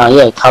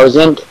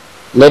 1000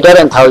 letters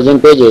and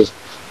 1000 pages,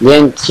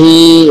 then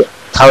 3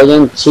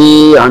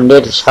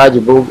 1,300 such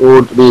books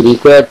would be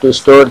required to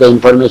store the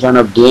information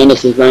of DNA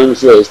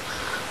sequences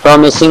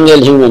from a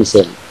single human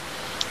cell.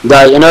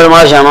 The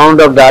enormous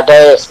amount of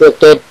data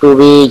expected to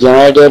be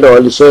generated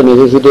also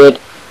necessitated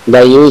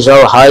the use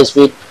of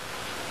high-speed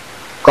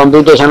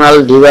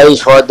computational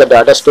devices for the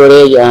data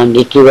storage and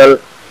retrieval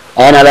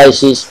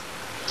analysis.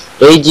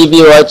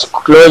 HGP was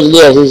closely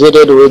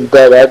associated with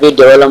the rapid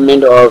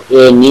development of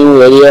a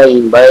new area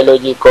in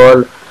biology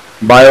called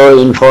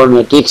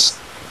bioinformatics.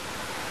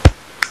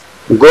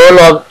 Goal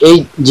of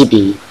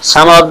HGP.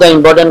 Some of the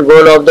important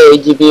goals of the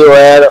HGP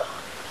were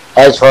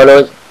as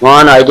follows.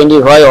 1.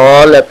 Identify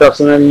all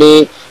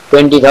approximately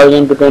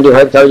 20,000 to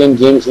 25,000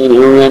 genes in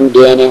human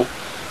DNA.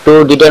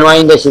 2.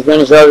 Determine the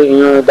sequence of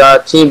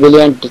the 3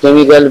 billion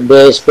chemical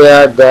base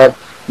pairs that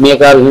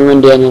make up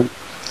human DNA.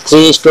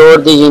 3. Store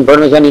this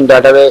information in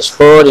database.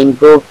 4.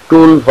 Improve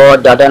tool for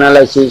data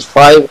analysis.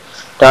 5.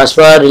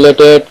 Transfer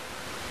related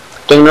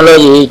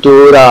technology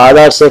to the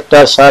other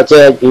sectors such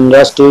as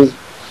industries.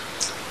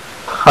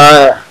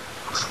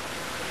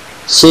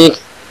 6.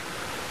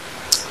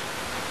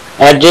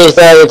 Address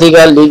the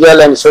ethical,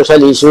 legal and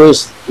social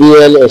issues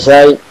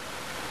ELSI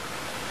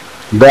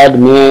that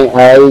may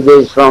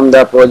arise from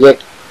the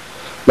project.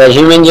 The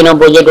Human Genome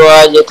Project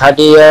was a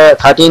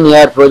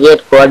 13-year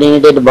project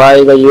coordinated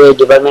by the US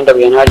Department of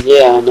Energy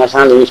and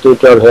National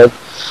Institute of Health.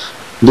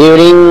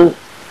 During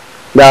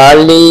the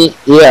early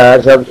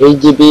years of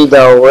HGP,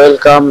 the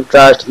Wellcome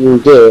Trust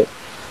UK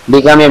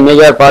became a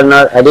major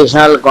partner.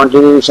 Additional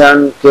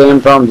contribution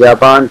came from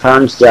Japan,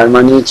 France,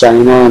 Germany,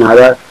 China and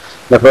others.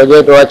 The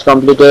project was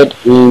completed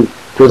in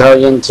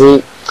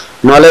 2003.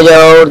 Knowledge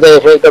about the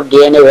effect of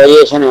DNA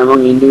variation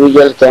among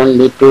individuals can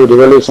lead to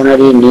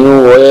revolutionary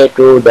new way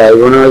to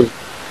diagnose,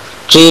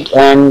 treat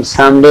and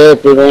someday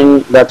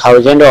prevent the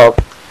thousands of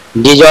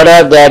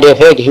disorders that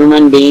affect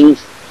human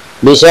beings.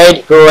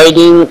 Besides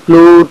providing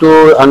clue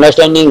to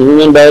understanding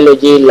human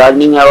biology,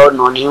 learning about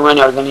non-human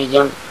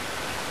organisms,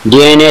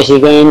 DNA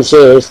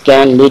sequences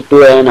can lead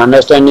to an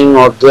understanding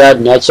of their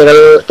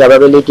natural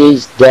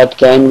capabilities that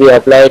can be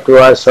applied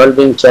towards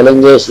solving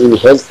challenges in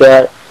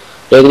healthcare,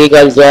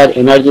 agriculture,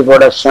 energy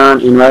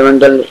production,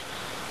 environmental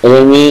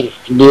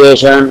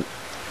remediation.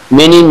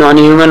 Many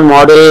non-human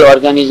model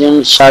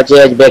organisms such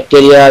as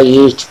bacteria,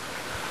 yeast,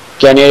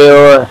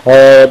 Canario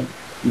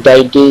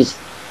hereditis,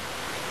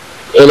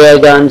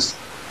 elegans,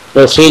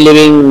 a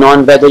free-living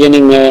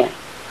non-pathogenic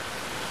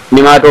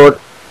nematode,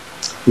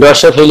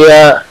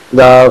 Drosophila,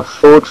 the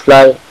fruit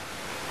fly,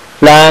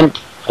 plant,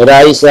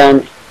 rice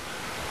and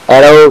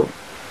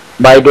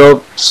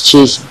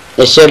Arabidopsis,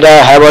 etc.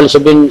 have also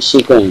been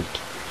sequenced.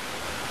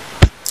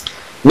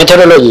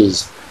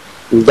 Methodologies.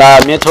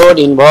 The method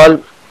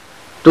involved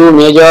two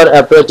major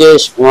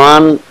approaches.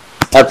 One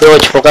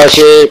approach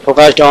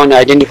focused on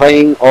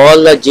identifying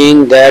all the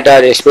genes that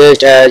are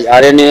expressed as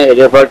RNA,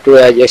 referred to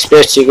as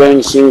express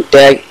sequencing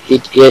tag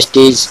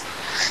ESTs.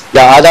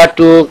 The other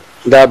took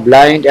the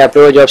blind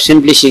approach of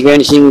simply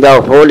sequencing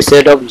the whole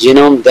set of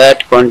genome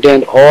that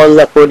contained all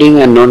the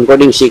coding and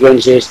non-coding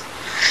sequences.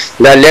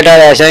 The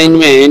latter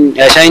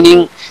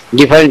assigning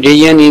different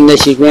regions in the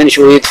sequence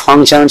with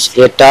functions,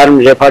 a term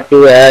referred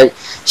to as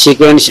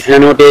sequence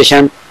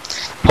annotation.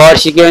 For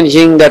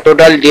sequencing, the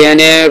total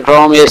DNA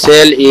from a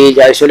cell is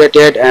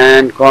isolated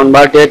and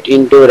converted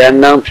into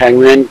random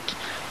fragments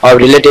of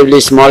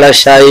relatively smaller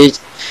size.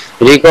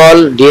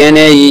 Recall,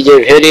 DNA is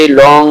a very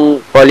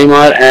long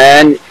polymer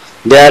and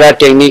there are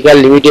technical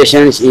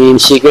limitations in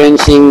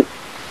sequencing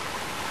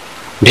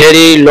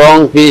very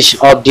long piece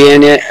of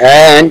DNA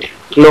and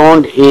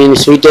cloned in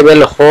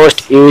suitable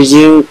host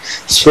using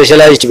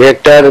specialized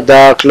vector.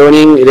 The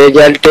cloning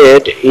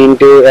resulted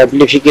into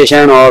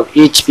amplification of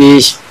each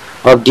piece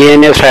of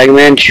DNA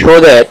fragment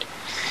so that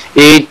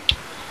it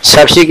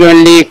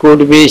subsequently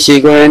could be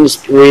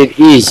sequenced with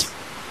ease.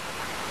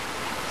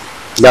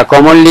 The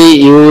commonly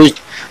used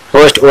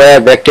host were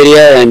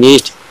bacteria and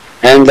yeast,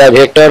 and the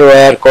vector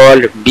were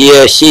called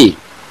BAC,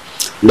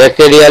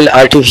 bacterial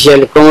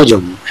artificial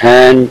chromosome,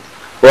 and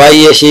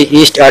YAC,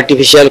 yeast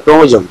artificial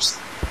chromosomes.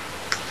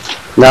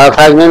 The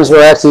fragments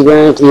were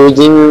sequenced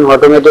using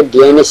automated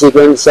DNA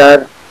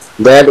sequencer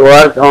that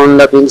worked on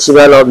the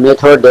principle of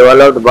method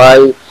developed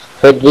by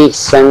Friedrich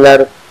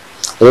Sanger.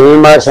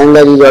 Remember,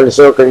 Sanger is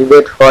also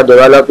credited for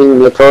developing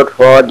method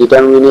for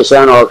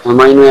determination of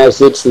amino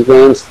acid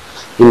sequence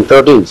in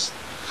proteins.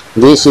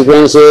 These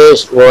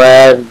sequences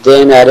were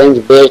then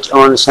arranged based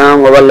on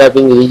some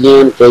overlapping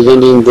region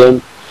present in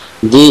them.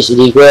 This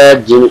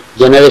required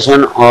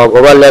generation of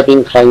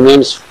overlapping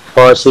fragments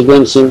for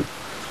sequencing.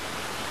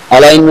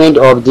 Alignment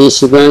of these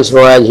sequences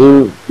was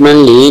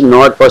humanly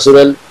not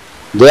possible.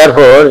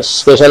 Therefore,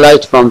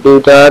 specialized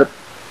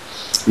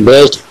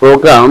computer-based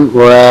programs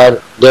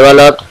were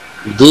developed.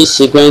 These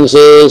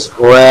sequences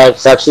were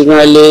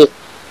subsequently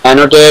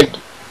annotated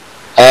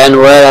and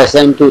were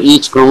assigned to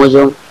each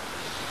chromosome.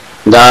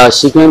 The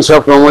sequence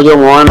of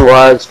chromosome 1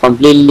 was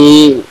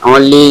completely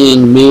only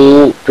in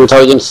May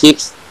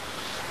 2006.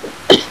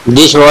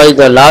 This was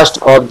the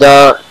last of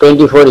the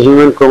 24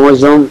 human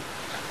chromosomes,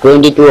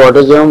 22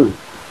 autosomes,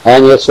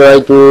 and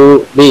XY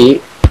to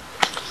be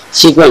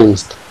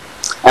sequenced.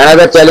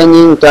 Another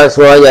challenging task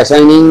was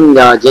assigning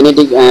the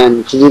genetic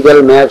and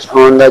physical maps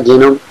on the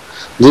genome.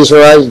 This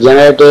was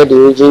generated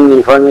using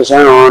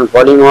information on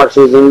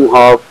polymorphism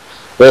of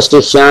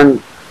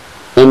restriction,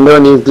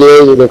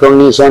 endonuclease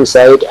recognition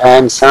site,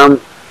 and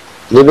some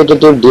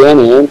repetitive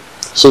DNA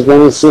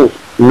sequencing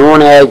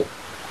known as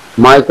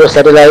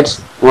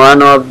microsatellites.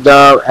 One of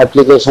the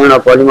applications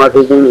of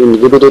polymorphism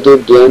in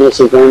repetitive DNA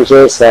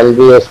sequences shall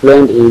be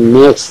explained in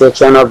next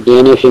section of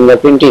DNA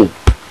fingerprinting.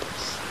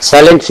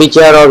 Silent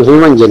feature of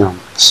human genome.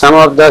 Some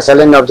of the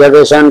silent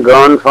observations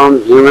drawn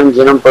from Human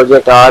Genome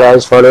Project are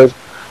as follows.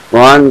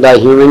 1. The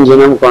human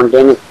genome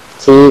contains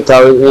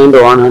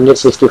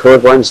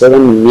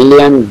 3164.7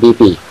 million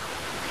BP.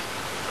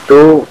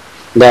 2.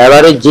 The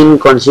average gene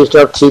consists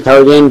of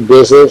 3000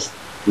 bases,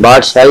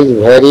 but size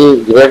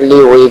vary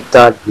greatly, with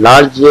the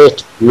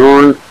largest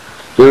known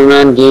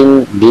human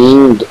gene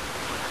being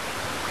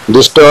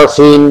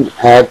dystrophin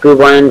at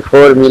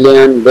 2.4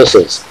 million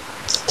bases.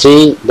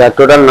 3. The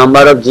total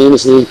number of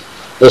genes is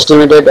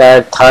estimated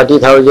at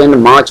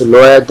 30,000, much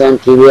lower than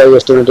previous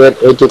estimated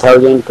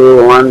 80,000 to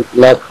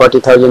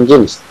 1,40,000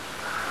 genes.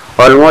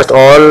 Almost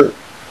all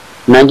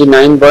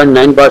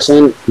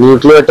 99.9%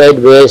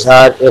 nucleotide bases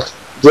are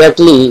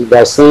exactly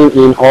the same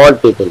in all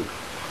people.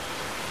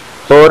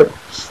 4.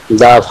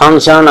 The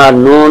functions are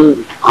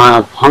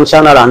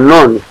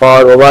unknown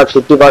for over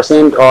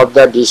 50% of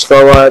the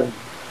discovered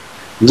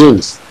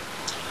genes.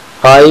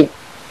 5.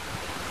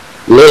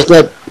 Less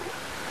than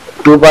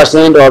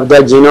 2% of the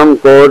genome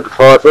code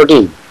for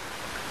protein.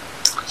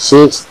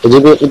 6.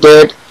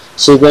 Repeated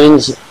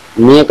sequences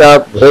make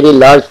up very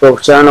large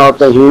portion of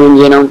the human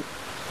genome.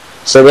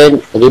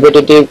 7.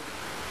 Repetitive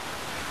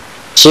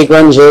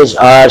sequences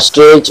are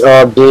stretch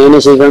of DNA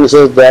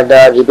sequences that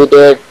are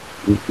repeated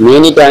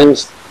many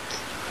times,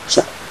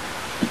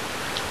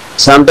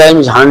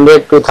 sometimes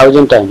 100 to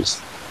 1000 times.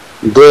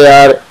 They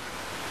are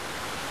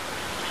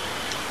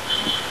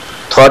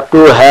thought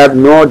to have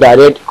no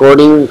direct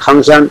coding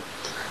function,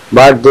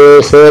 but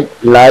they shed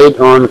light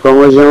on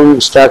chromosome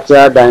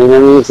structure,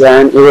 dynamics,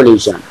 and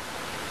evolution.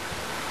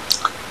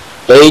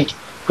 8.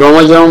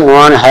 Chromosome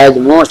 1 has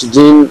most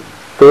genes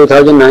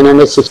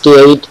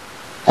 2968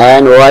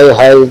 and Y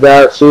has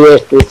the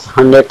fewest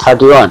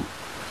 231.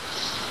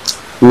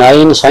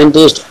 9.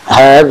 Scientists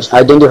have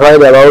identified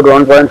about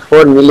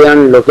 1.4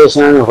 million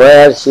locations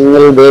where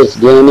single base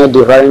DNA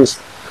difference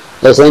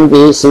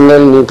SNP single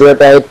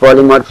nucleotide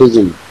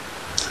polymorphism,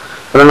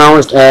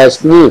 pronounced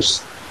as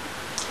Neet,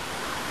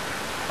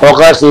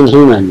 occurs in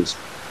humans.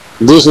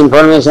 This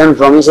information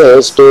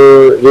promises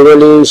to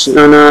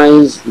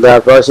revolutionize the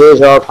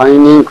process of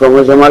finding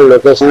chromosomal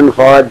location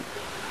for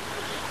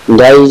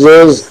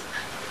diseases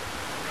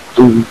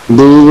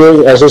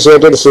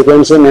associated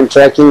sequencing and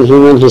tracking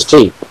human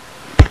history.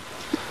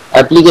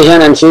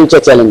 Application and future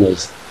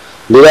challenges.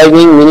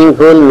 Deriving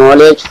meaningful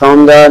knowledge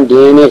from the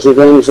DNA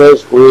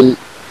sequences will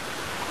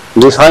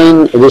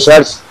define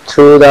research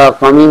through the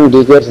coming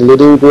decades,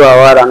 leading to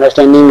our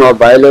understanding of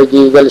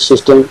biological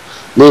systems.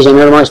 This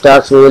enormous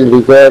task will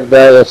require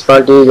the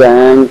expertise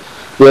and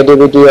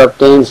creativity of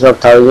tens of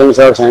thousands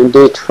of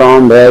scientists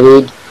from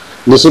varied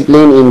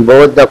disciplines in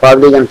both the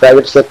public and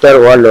private sector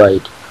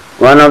worldwide.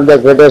 One of the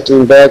greatest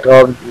impacts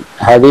of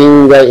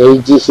having the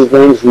HG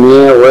sequence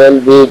may well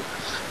be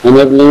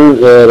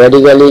enabling a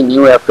radically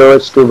new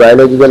approach to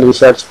biological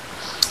research.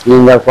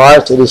 In the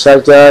past,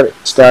 researchers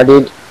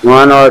studied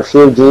one or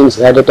few genes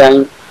at a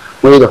time.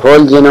 With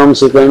whole genome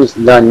sequence,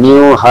 the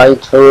new high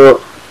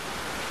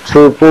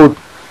throughput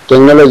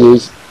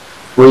technologies,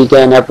 we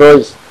can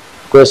approach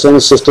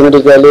questions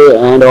systematically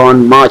and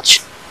on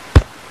much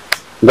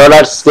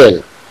dollar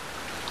scale.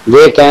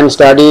 They can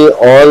study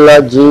all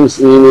the genes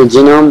in a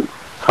genome,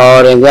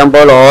 for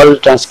example, all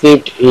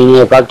transcript in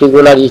a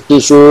particular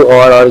tissue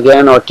or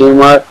organ or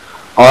tumor,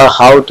 or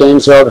how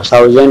tens of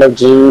thousands of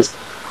genes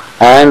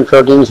and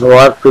proteins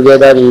work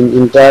together in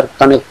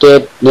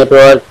interconnected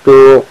network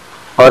to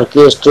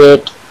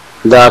orchestrate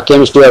the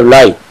chemistry of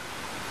life.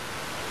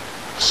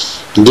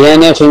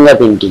 DNA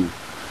fingerprinting.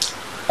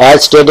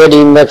 As stated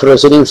in the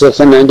preceding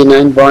section,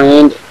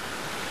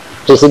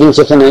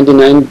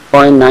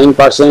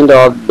 99.9%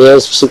 of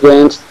base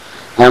sequence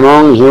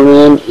among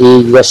humans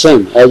is the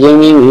same.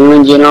 Assuming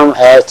human genome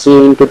has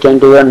 3 into 10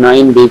 to the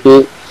 9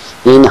 BP,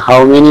 in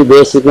how many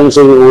base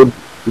sequences would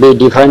be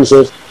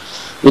differences?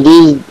 It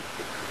is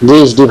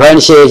these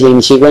differences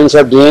in sequence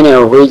of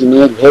DNA which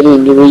make every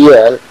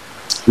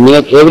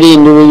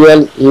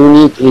individual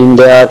unique in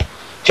their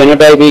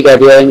phenotypic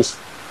appearance.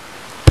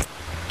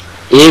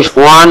 If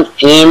one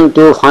aims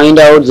to find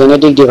out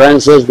genetic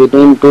differences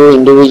between two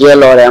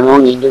individuals or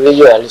among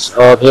individuals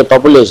of a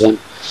population,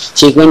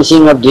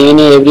 sequencing of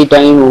DNA every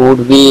time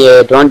would be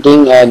a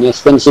daunting and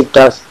expensive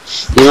task.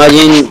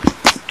 Imagine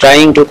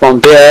trying to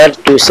compare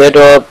two sets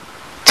of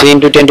 3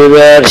 into 10 to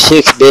the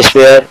 6 base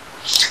pair.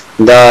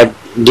 The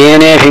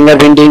DNA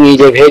fingerprinting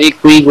is a very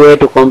quick way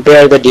to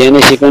compare the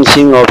DNA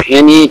sequencing of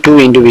any two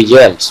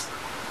individuals.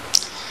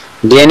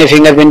 DNA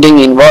fingerprinting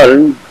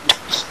involved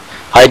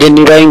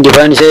identifying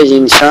differences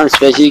in some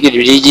specific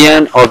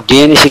region of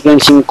DNA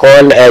sequencing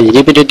called as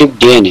repetitive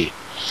DNA.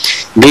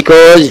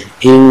 Because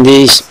in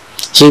this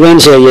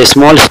sequence a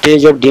small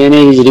stage of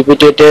DNA is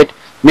repeated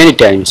many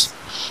times.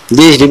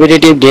 These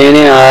repetitive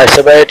DNA are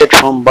separated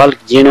from bulk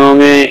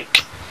genomic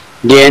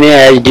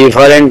DNA as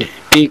different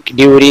peak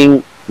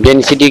during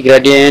density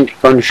gradient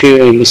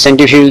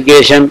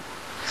centrifugation.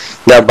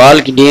 The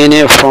bulk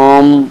DNA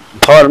form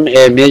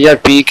a major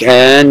peak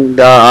and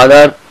the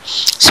other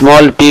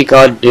small peak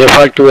are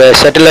referred to as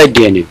satellite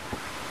DNA.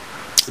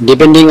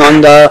 Depending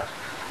on the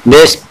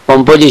base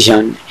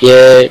composition,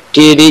 a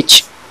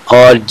T-rich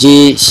or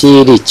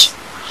GC-rich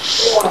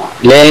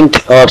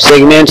length of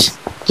segments,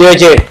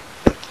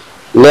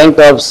 length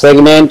of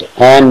segment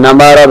and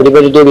number of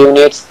repetitive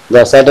units,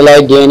 the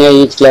satellite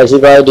DNA is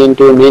classified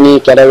into many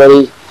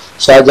categories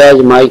such as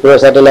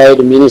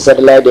microsatellite,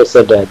 mini-satellite,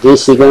 etc.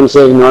 These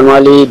sequences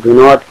normally do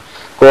not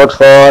code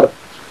for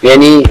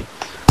any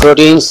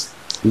proteins,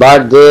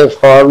 but they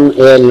form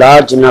a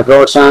large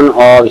portion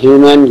of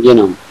human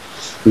genome.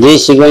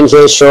 These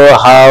sequences show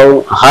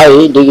how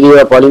high degree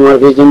of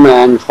polymorphism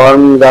and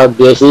form the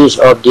basis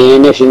of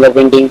DNA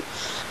fingerprinting.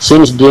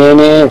 Since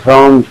DNA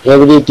from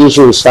every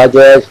tissue such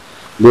as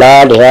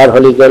blood, hair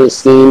follicle,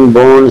 skin,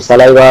 bone,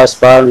 saliva,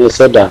 sperm,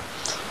 etc.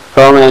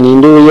 from an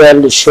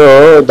individual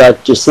show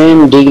the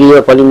same degree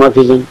of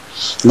polymorphism,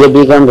 they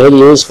become very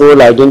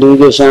useful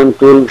identification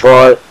tool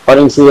for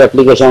forensic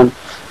application.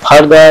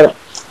 Further,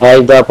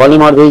 as the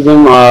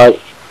polymorphism are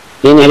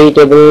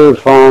inheritable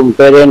from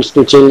parents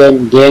to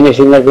children, DNA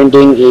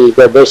fingerprinting is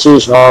the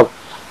basis of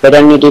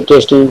paternity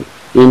testing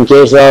in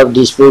case of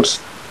disputes.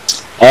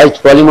 As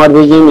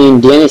polymorphism in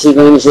DNA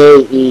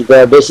sequences is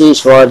the basis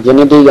for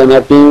genetic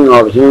mapping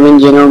of human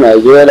genome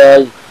as well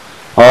as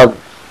of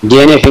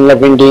DNA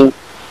fingerprinting,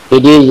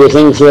 it is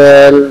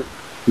essential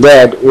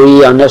that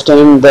we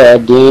understand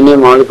that DNA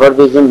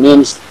polymorphism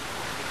means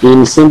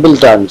in simple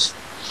terms.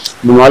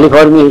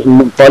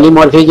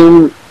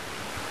 Polymorphism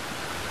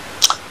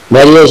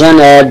variation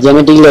at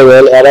genetic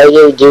level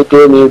arises due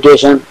to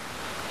mutation.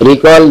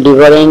 Recall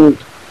different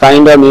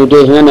kind of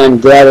mutation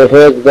and their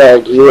effect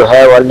that you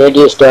have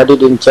already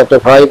studied in chapter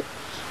 5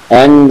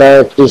 and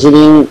the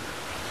preceding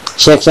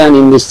section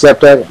in this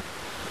chapter.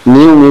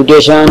 New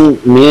mutation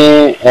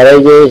may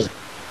arise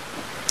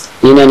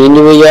in an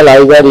individual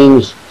either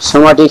in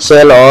somatic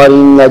cell or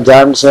in the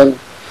germ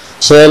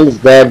cells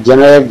that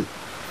generate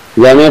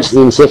gametes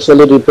in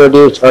sexually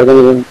reproduced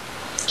organism.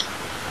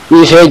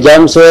 If a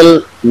germ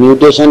cell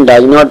mutation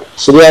does not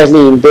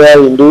seriously impair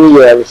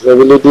individual's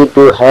ability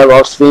to have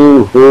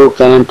offspring who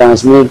can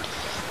transmit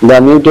the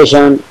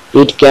mutation,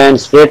 it can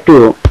spread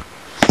to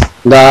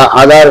the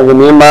other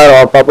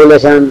member of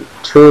population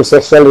through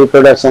sexual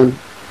reproduction.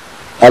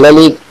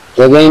 Allelic,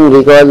 again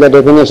recall the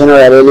definition of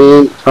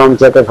allele from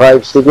chapter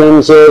 5.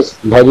 Sequences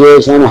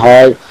variation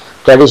has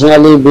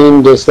traditionally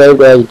been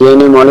described as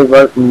DNA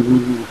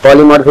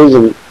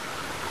polymorphism.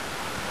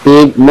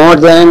 If more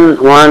than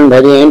one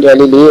variant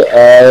allele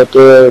at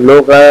a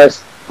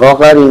locus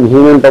occur in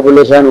human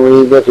population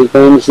with a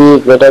frequency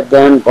greater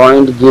than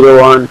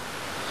 0.01,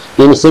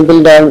 in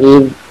simple terms,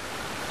 if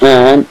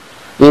an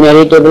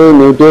inheritable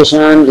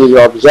mutation is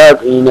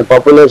observed in a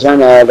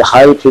population at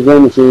high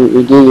frequency,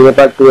 it is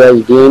referred to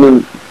as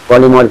DNA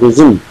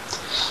polymorphism.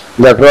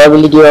 The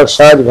probability of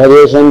such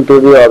variation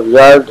to be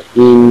observed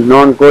in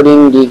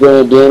non-coding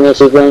DNA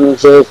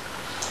sequences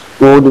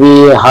would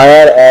be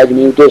higher as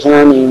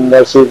mutation in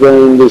the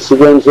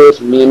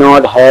sequences may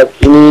not have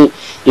any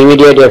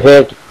immediate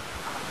effect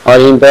or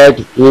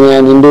impact in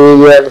an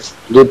individual's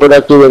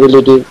reproductive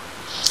ability.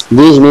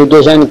 These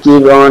mutations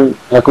keep on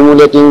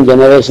accumulating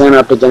generation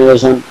after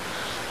generation.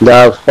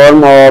 The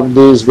form of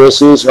this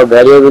basis of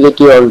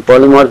variability or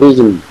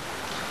polymorphism.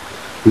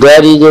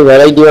 There is a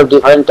variety of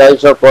different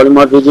types of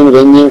polymorphism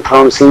ranging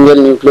from single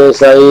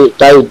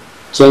nucleotide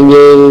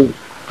changes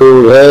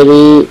to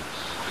very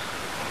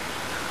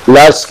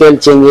large-scale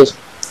changes.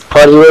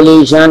 For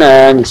evolution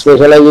and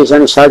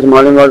specialization, such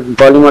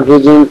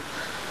polymorphism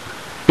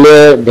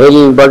play a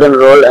very important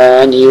role,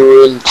 and you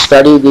will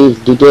study this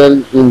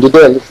in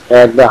detail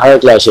at the higher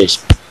classes.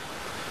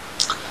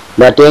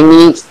 The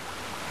techniques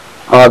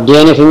of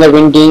DNA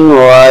fingerprinting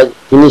was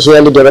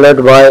initially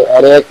developed by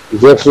Eric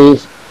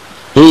Jeffries.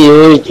 He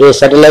used a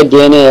satellite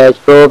DNA as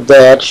probe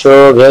that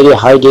show very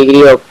high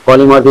degree of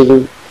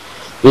polymorphism.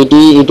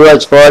 It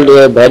was called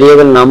a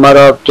variable number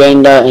of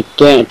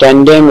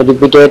tandem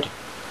repeated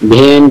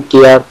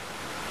VNTR.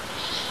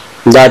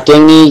 The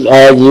technique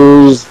as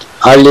used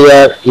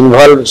earlier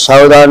involved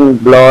southern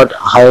blot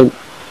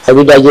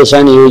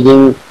hybridization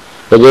using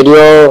a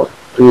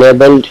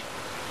radio-labeled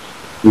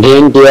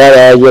VNTR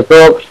as a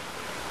probe.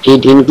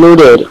 It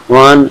included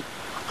 1.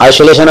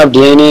 Isolation of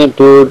DNA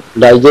to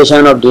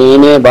digestion of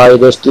DNA by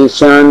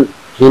restriction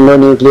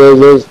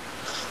endonucleases.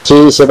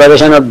 3.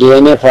 Separation of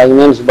DNA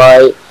fragments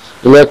by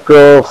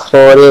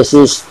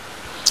electrophoresis.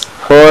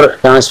 4.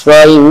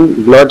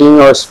 Transferring, blotting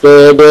or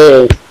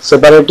separated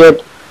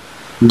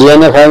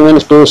DNA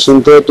fragments to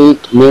synthetic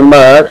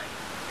membranes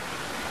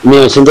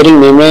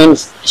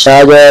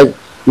such as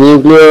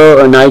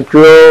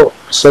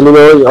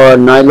nitrocellulose or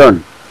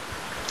nylon.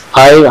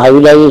 5.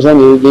 Hybridization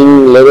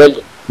using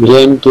labeled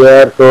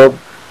Ncert probe.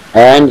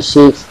 And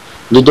 6.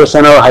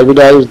 Detection of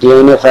hybridized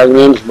DNA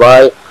fragments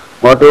by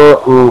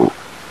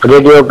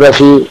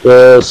autoradiography.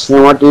 A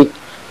schematic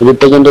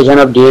representation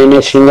of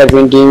DNA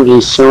fingerprinting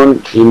is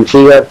shown in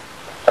figure.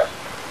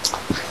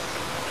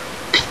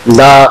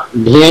 The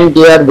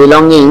Ncert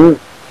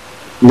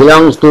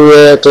belongs to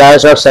a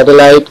class of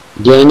satellite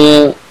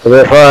DNA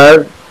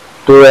referred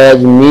to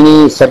as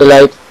mini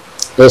satellite.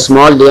 A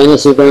small DNA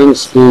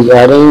sequence is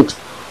arranged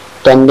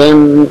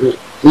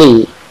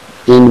tandemly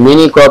in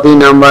many copy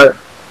number.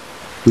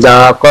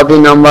 The copy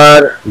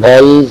number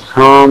varies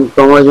from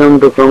chromosome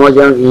to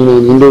chromosome in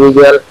an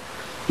individual.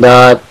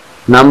 The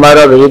number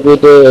of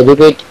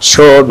repeats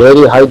show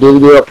very high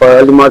degree of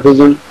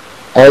polymorphism.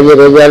 As a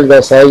result,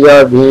 the size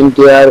of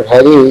Ncert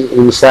varies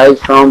in size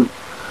from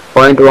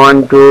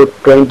 0.1 to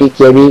 20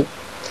 kb.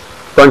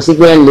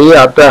 Consequently,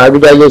 after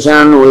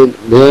hybridization with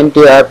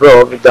Ncert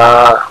probe,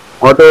 the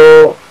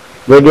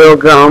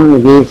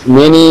autoradiogram gives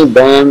many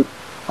bands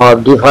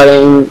of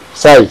differing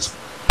size.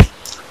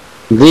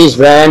 These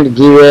bands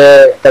give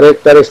a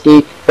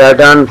characteristic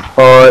pattern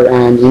for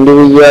an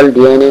individual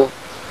DNA.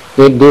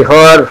 It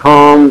differs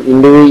from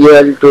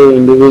individual to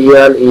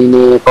individual in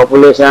a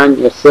population,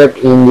 except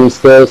in this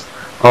case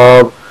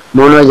of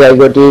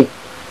monozygotic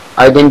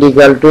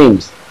identical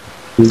twins.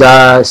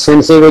 The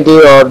sensitivity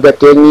of the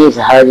technique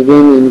has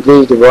been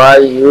increased by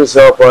use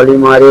of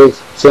polymerase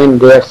chain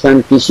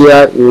reaction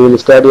PCR. We will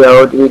study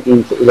out it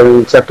in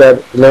chapter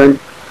 11.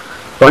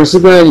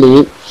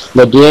 Consequently,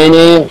 the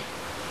DNA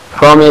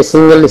from a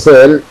single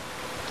cell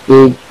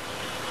is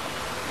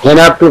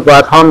enough to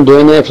perform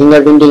DNA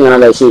fingerprinting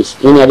analysis,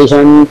 in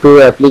addition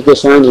to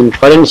application in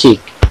forensic.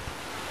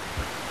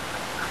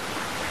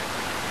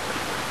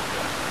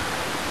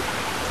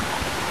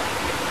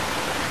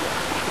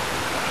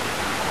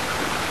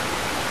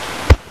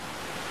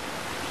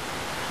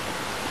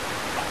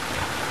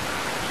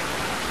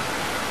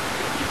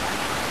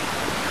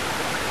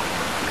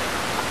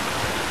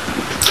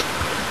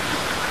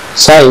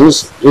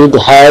 Science, it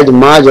has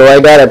much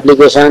wider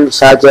applications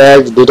such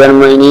as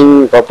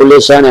determining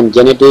population and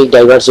genetic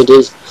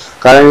diversities.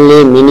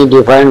 Currently, many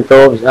different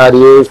probes are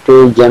used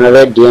to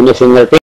generate DNA fingerprints.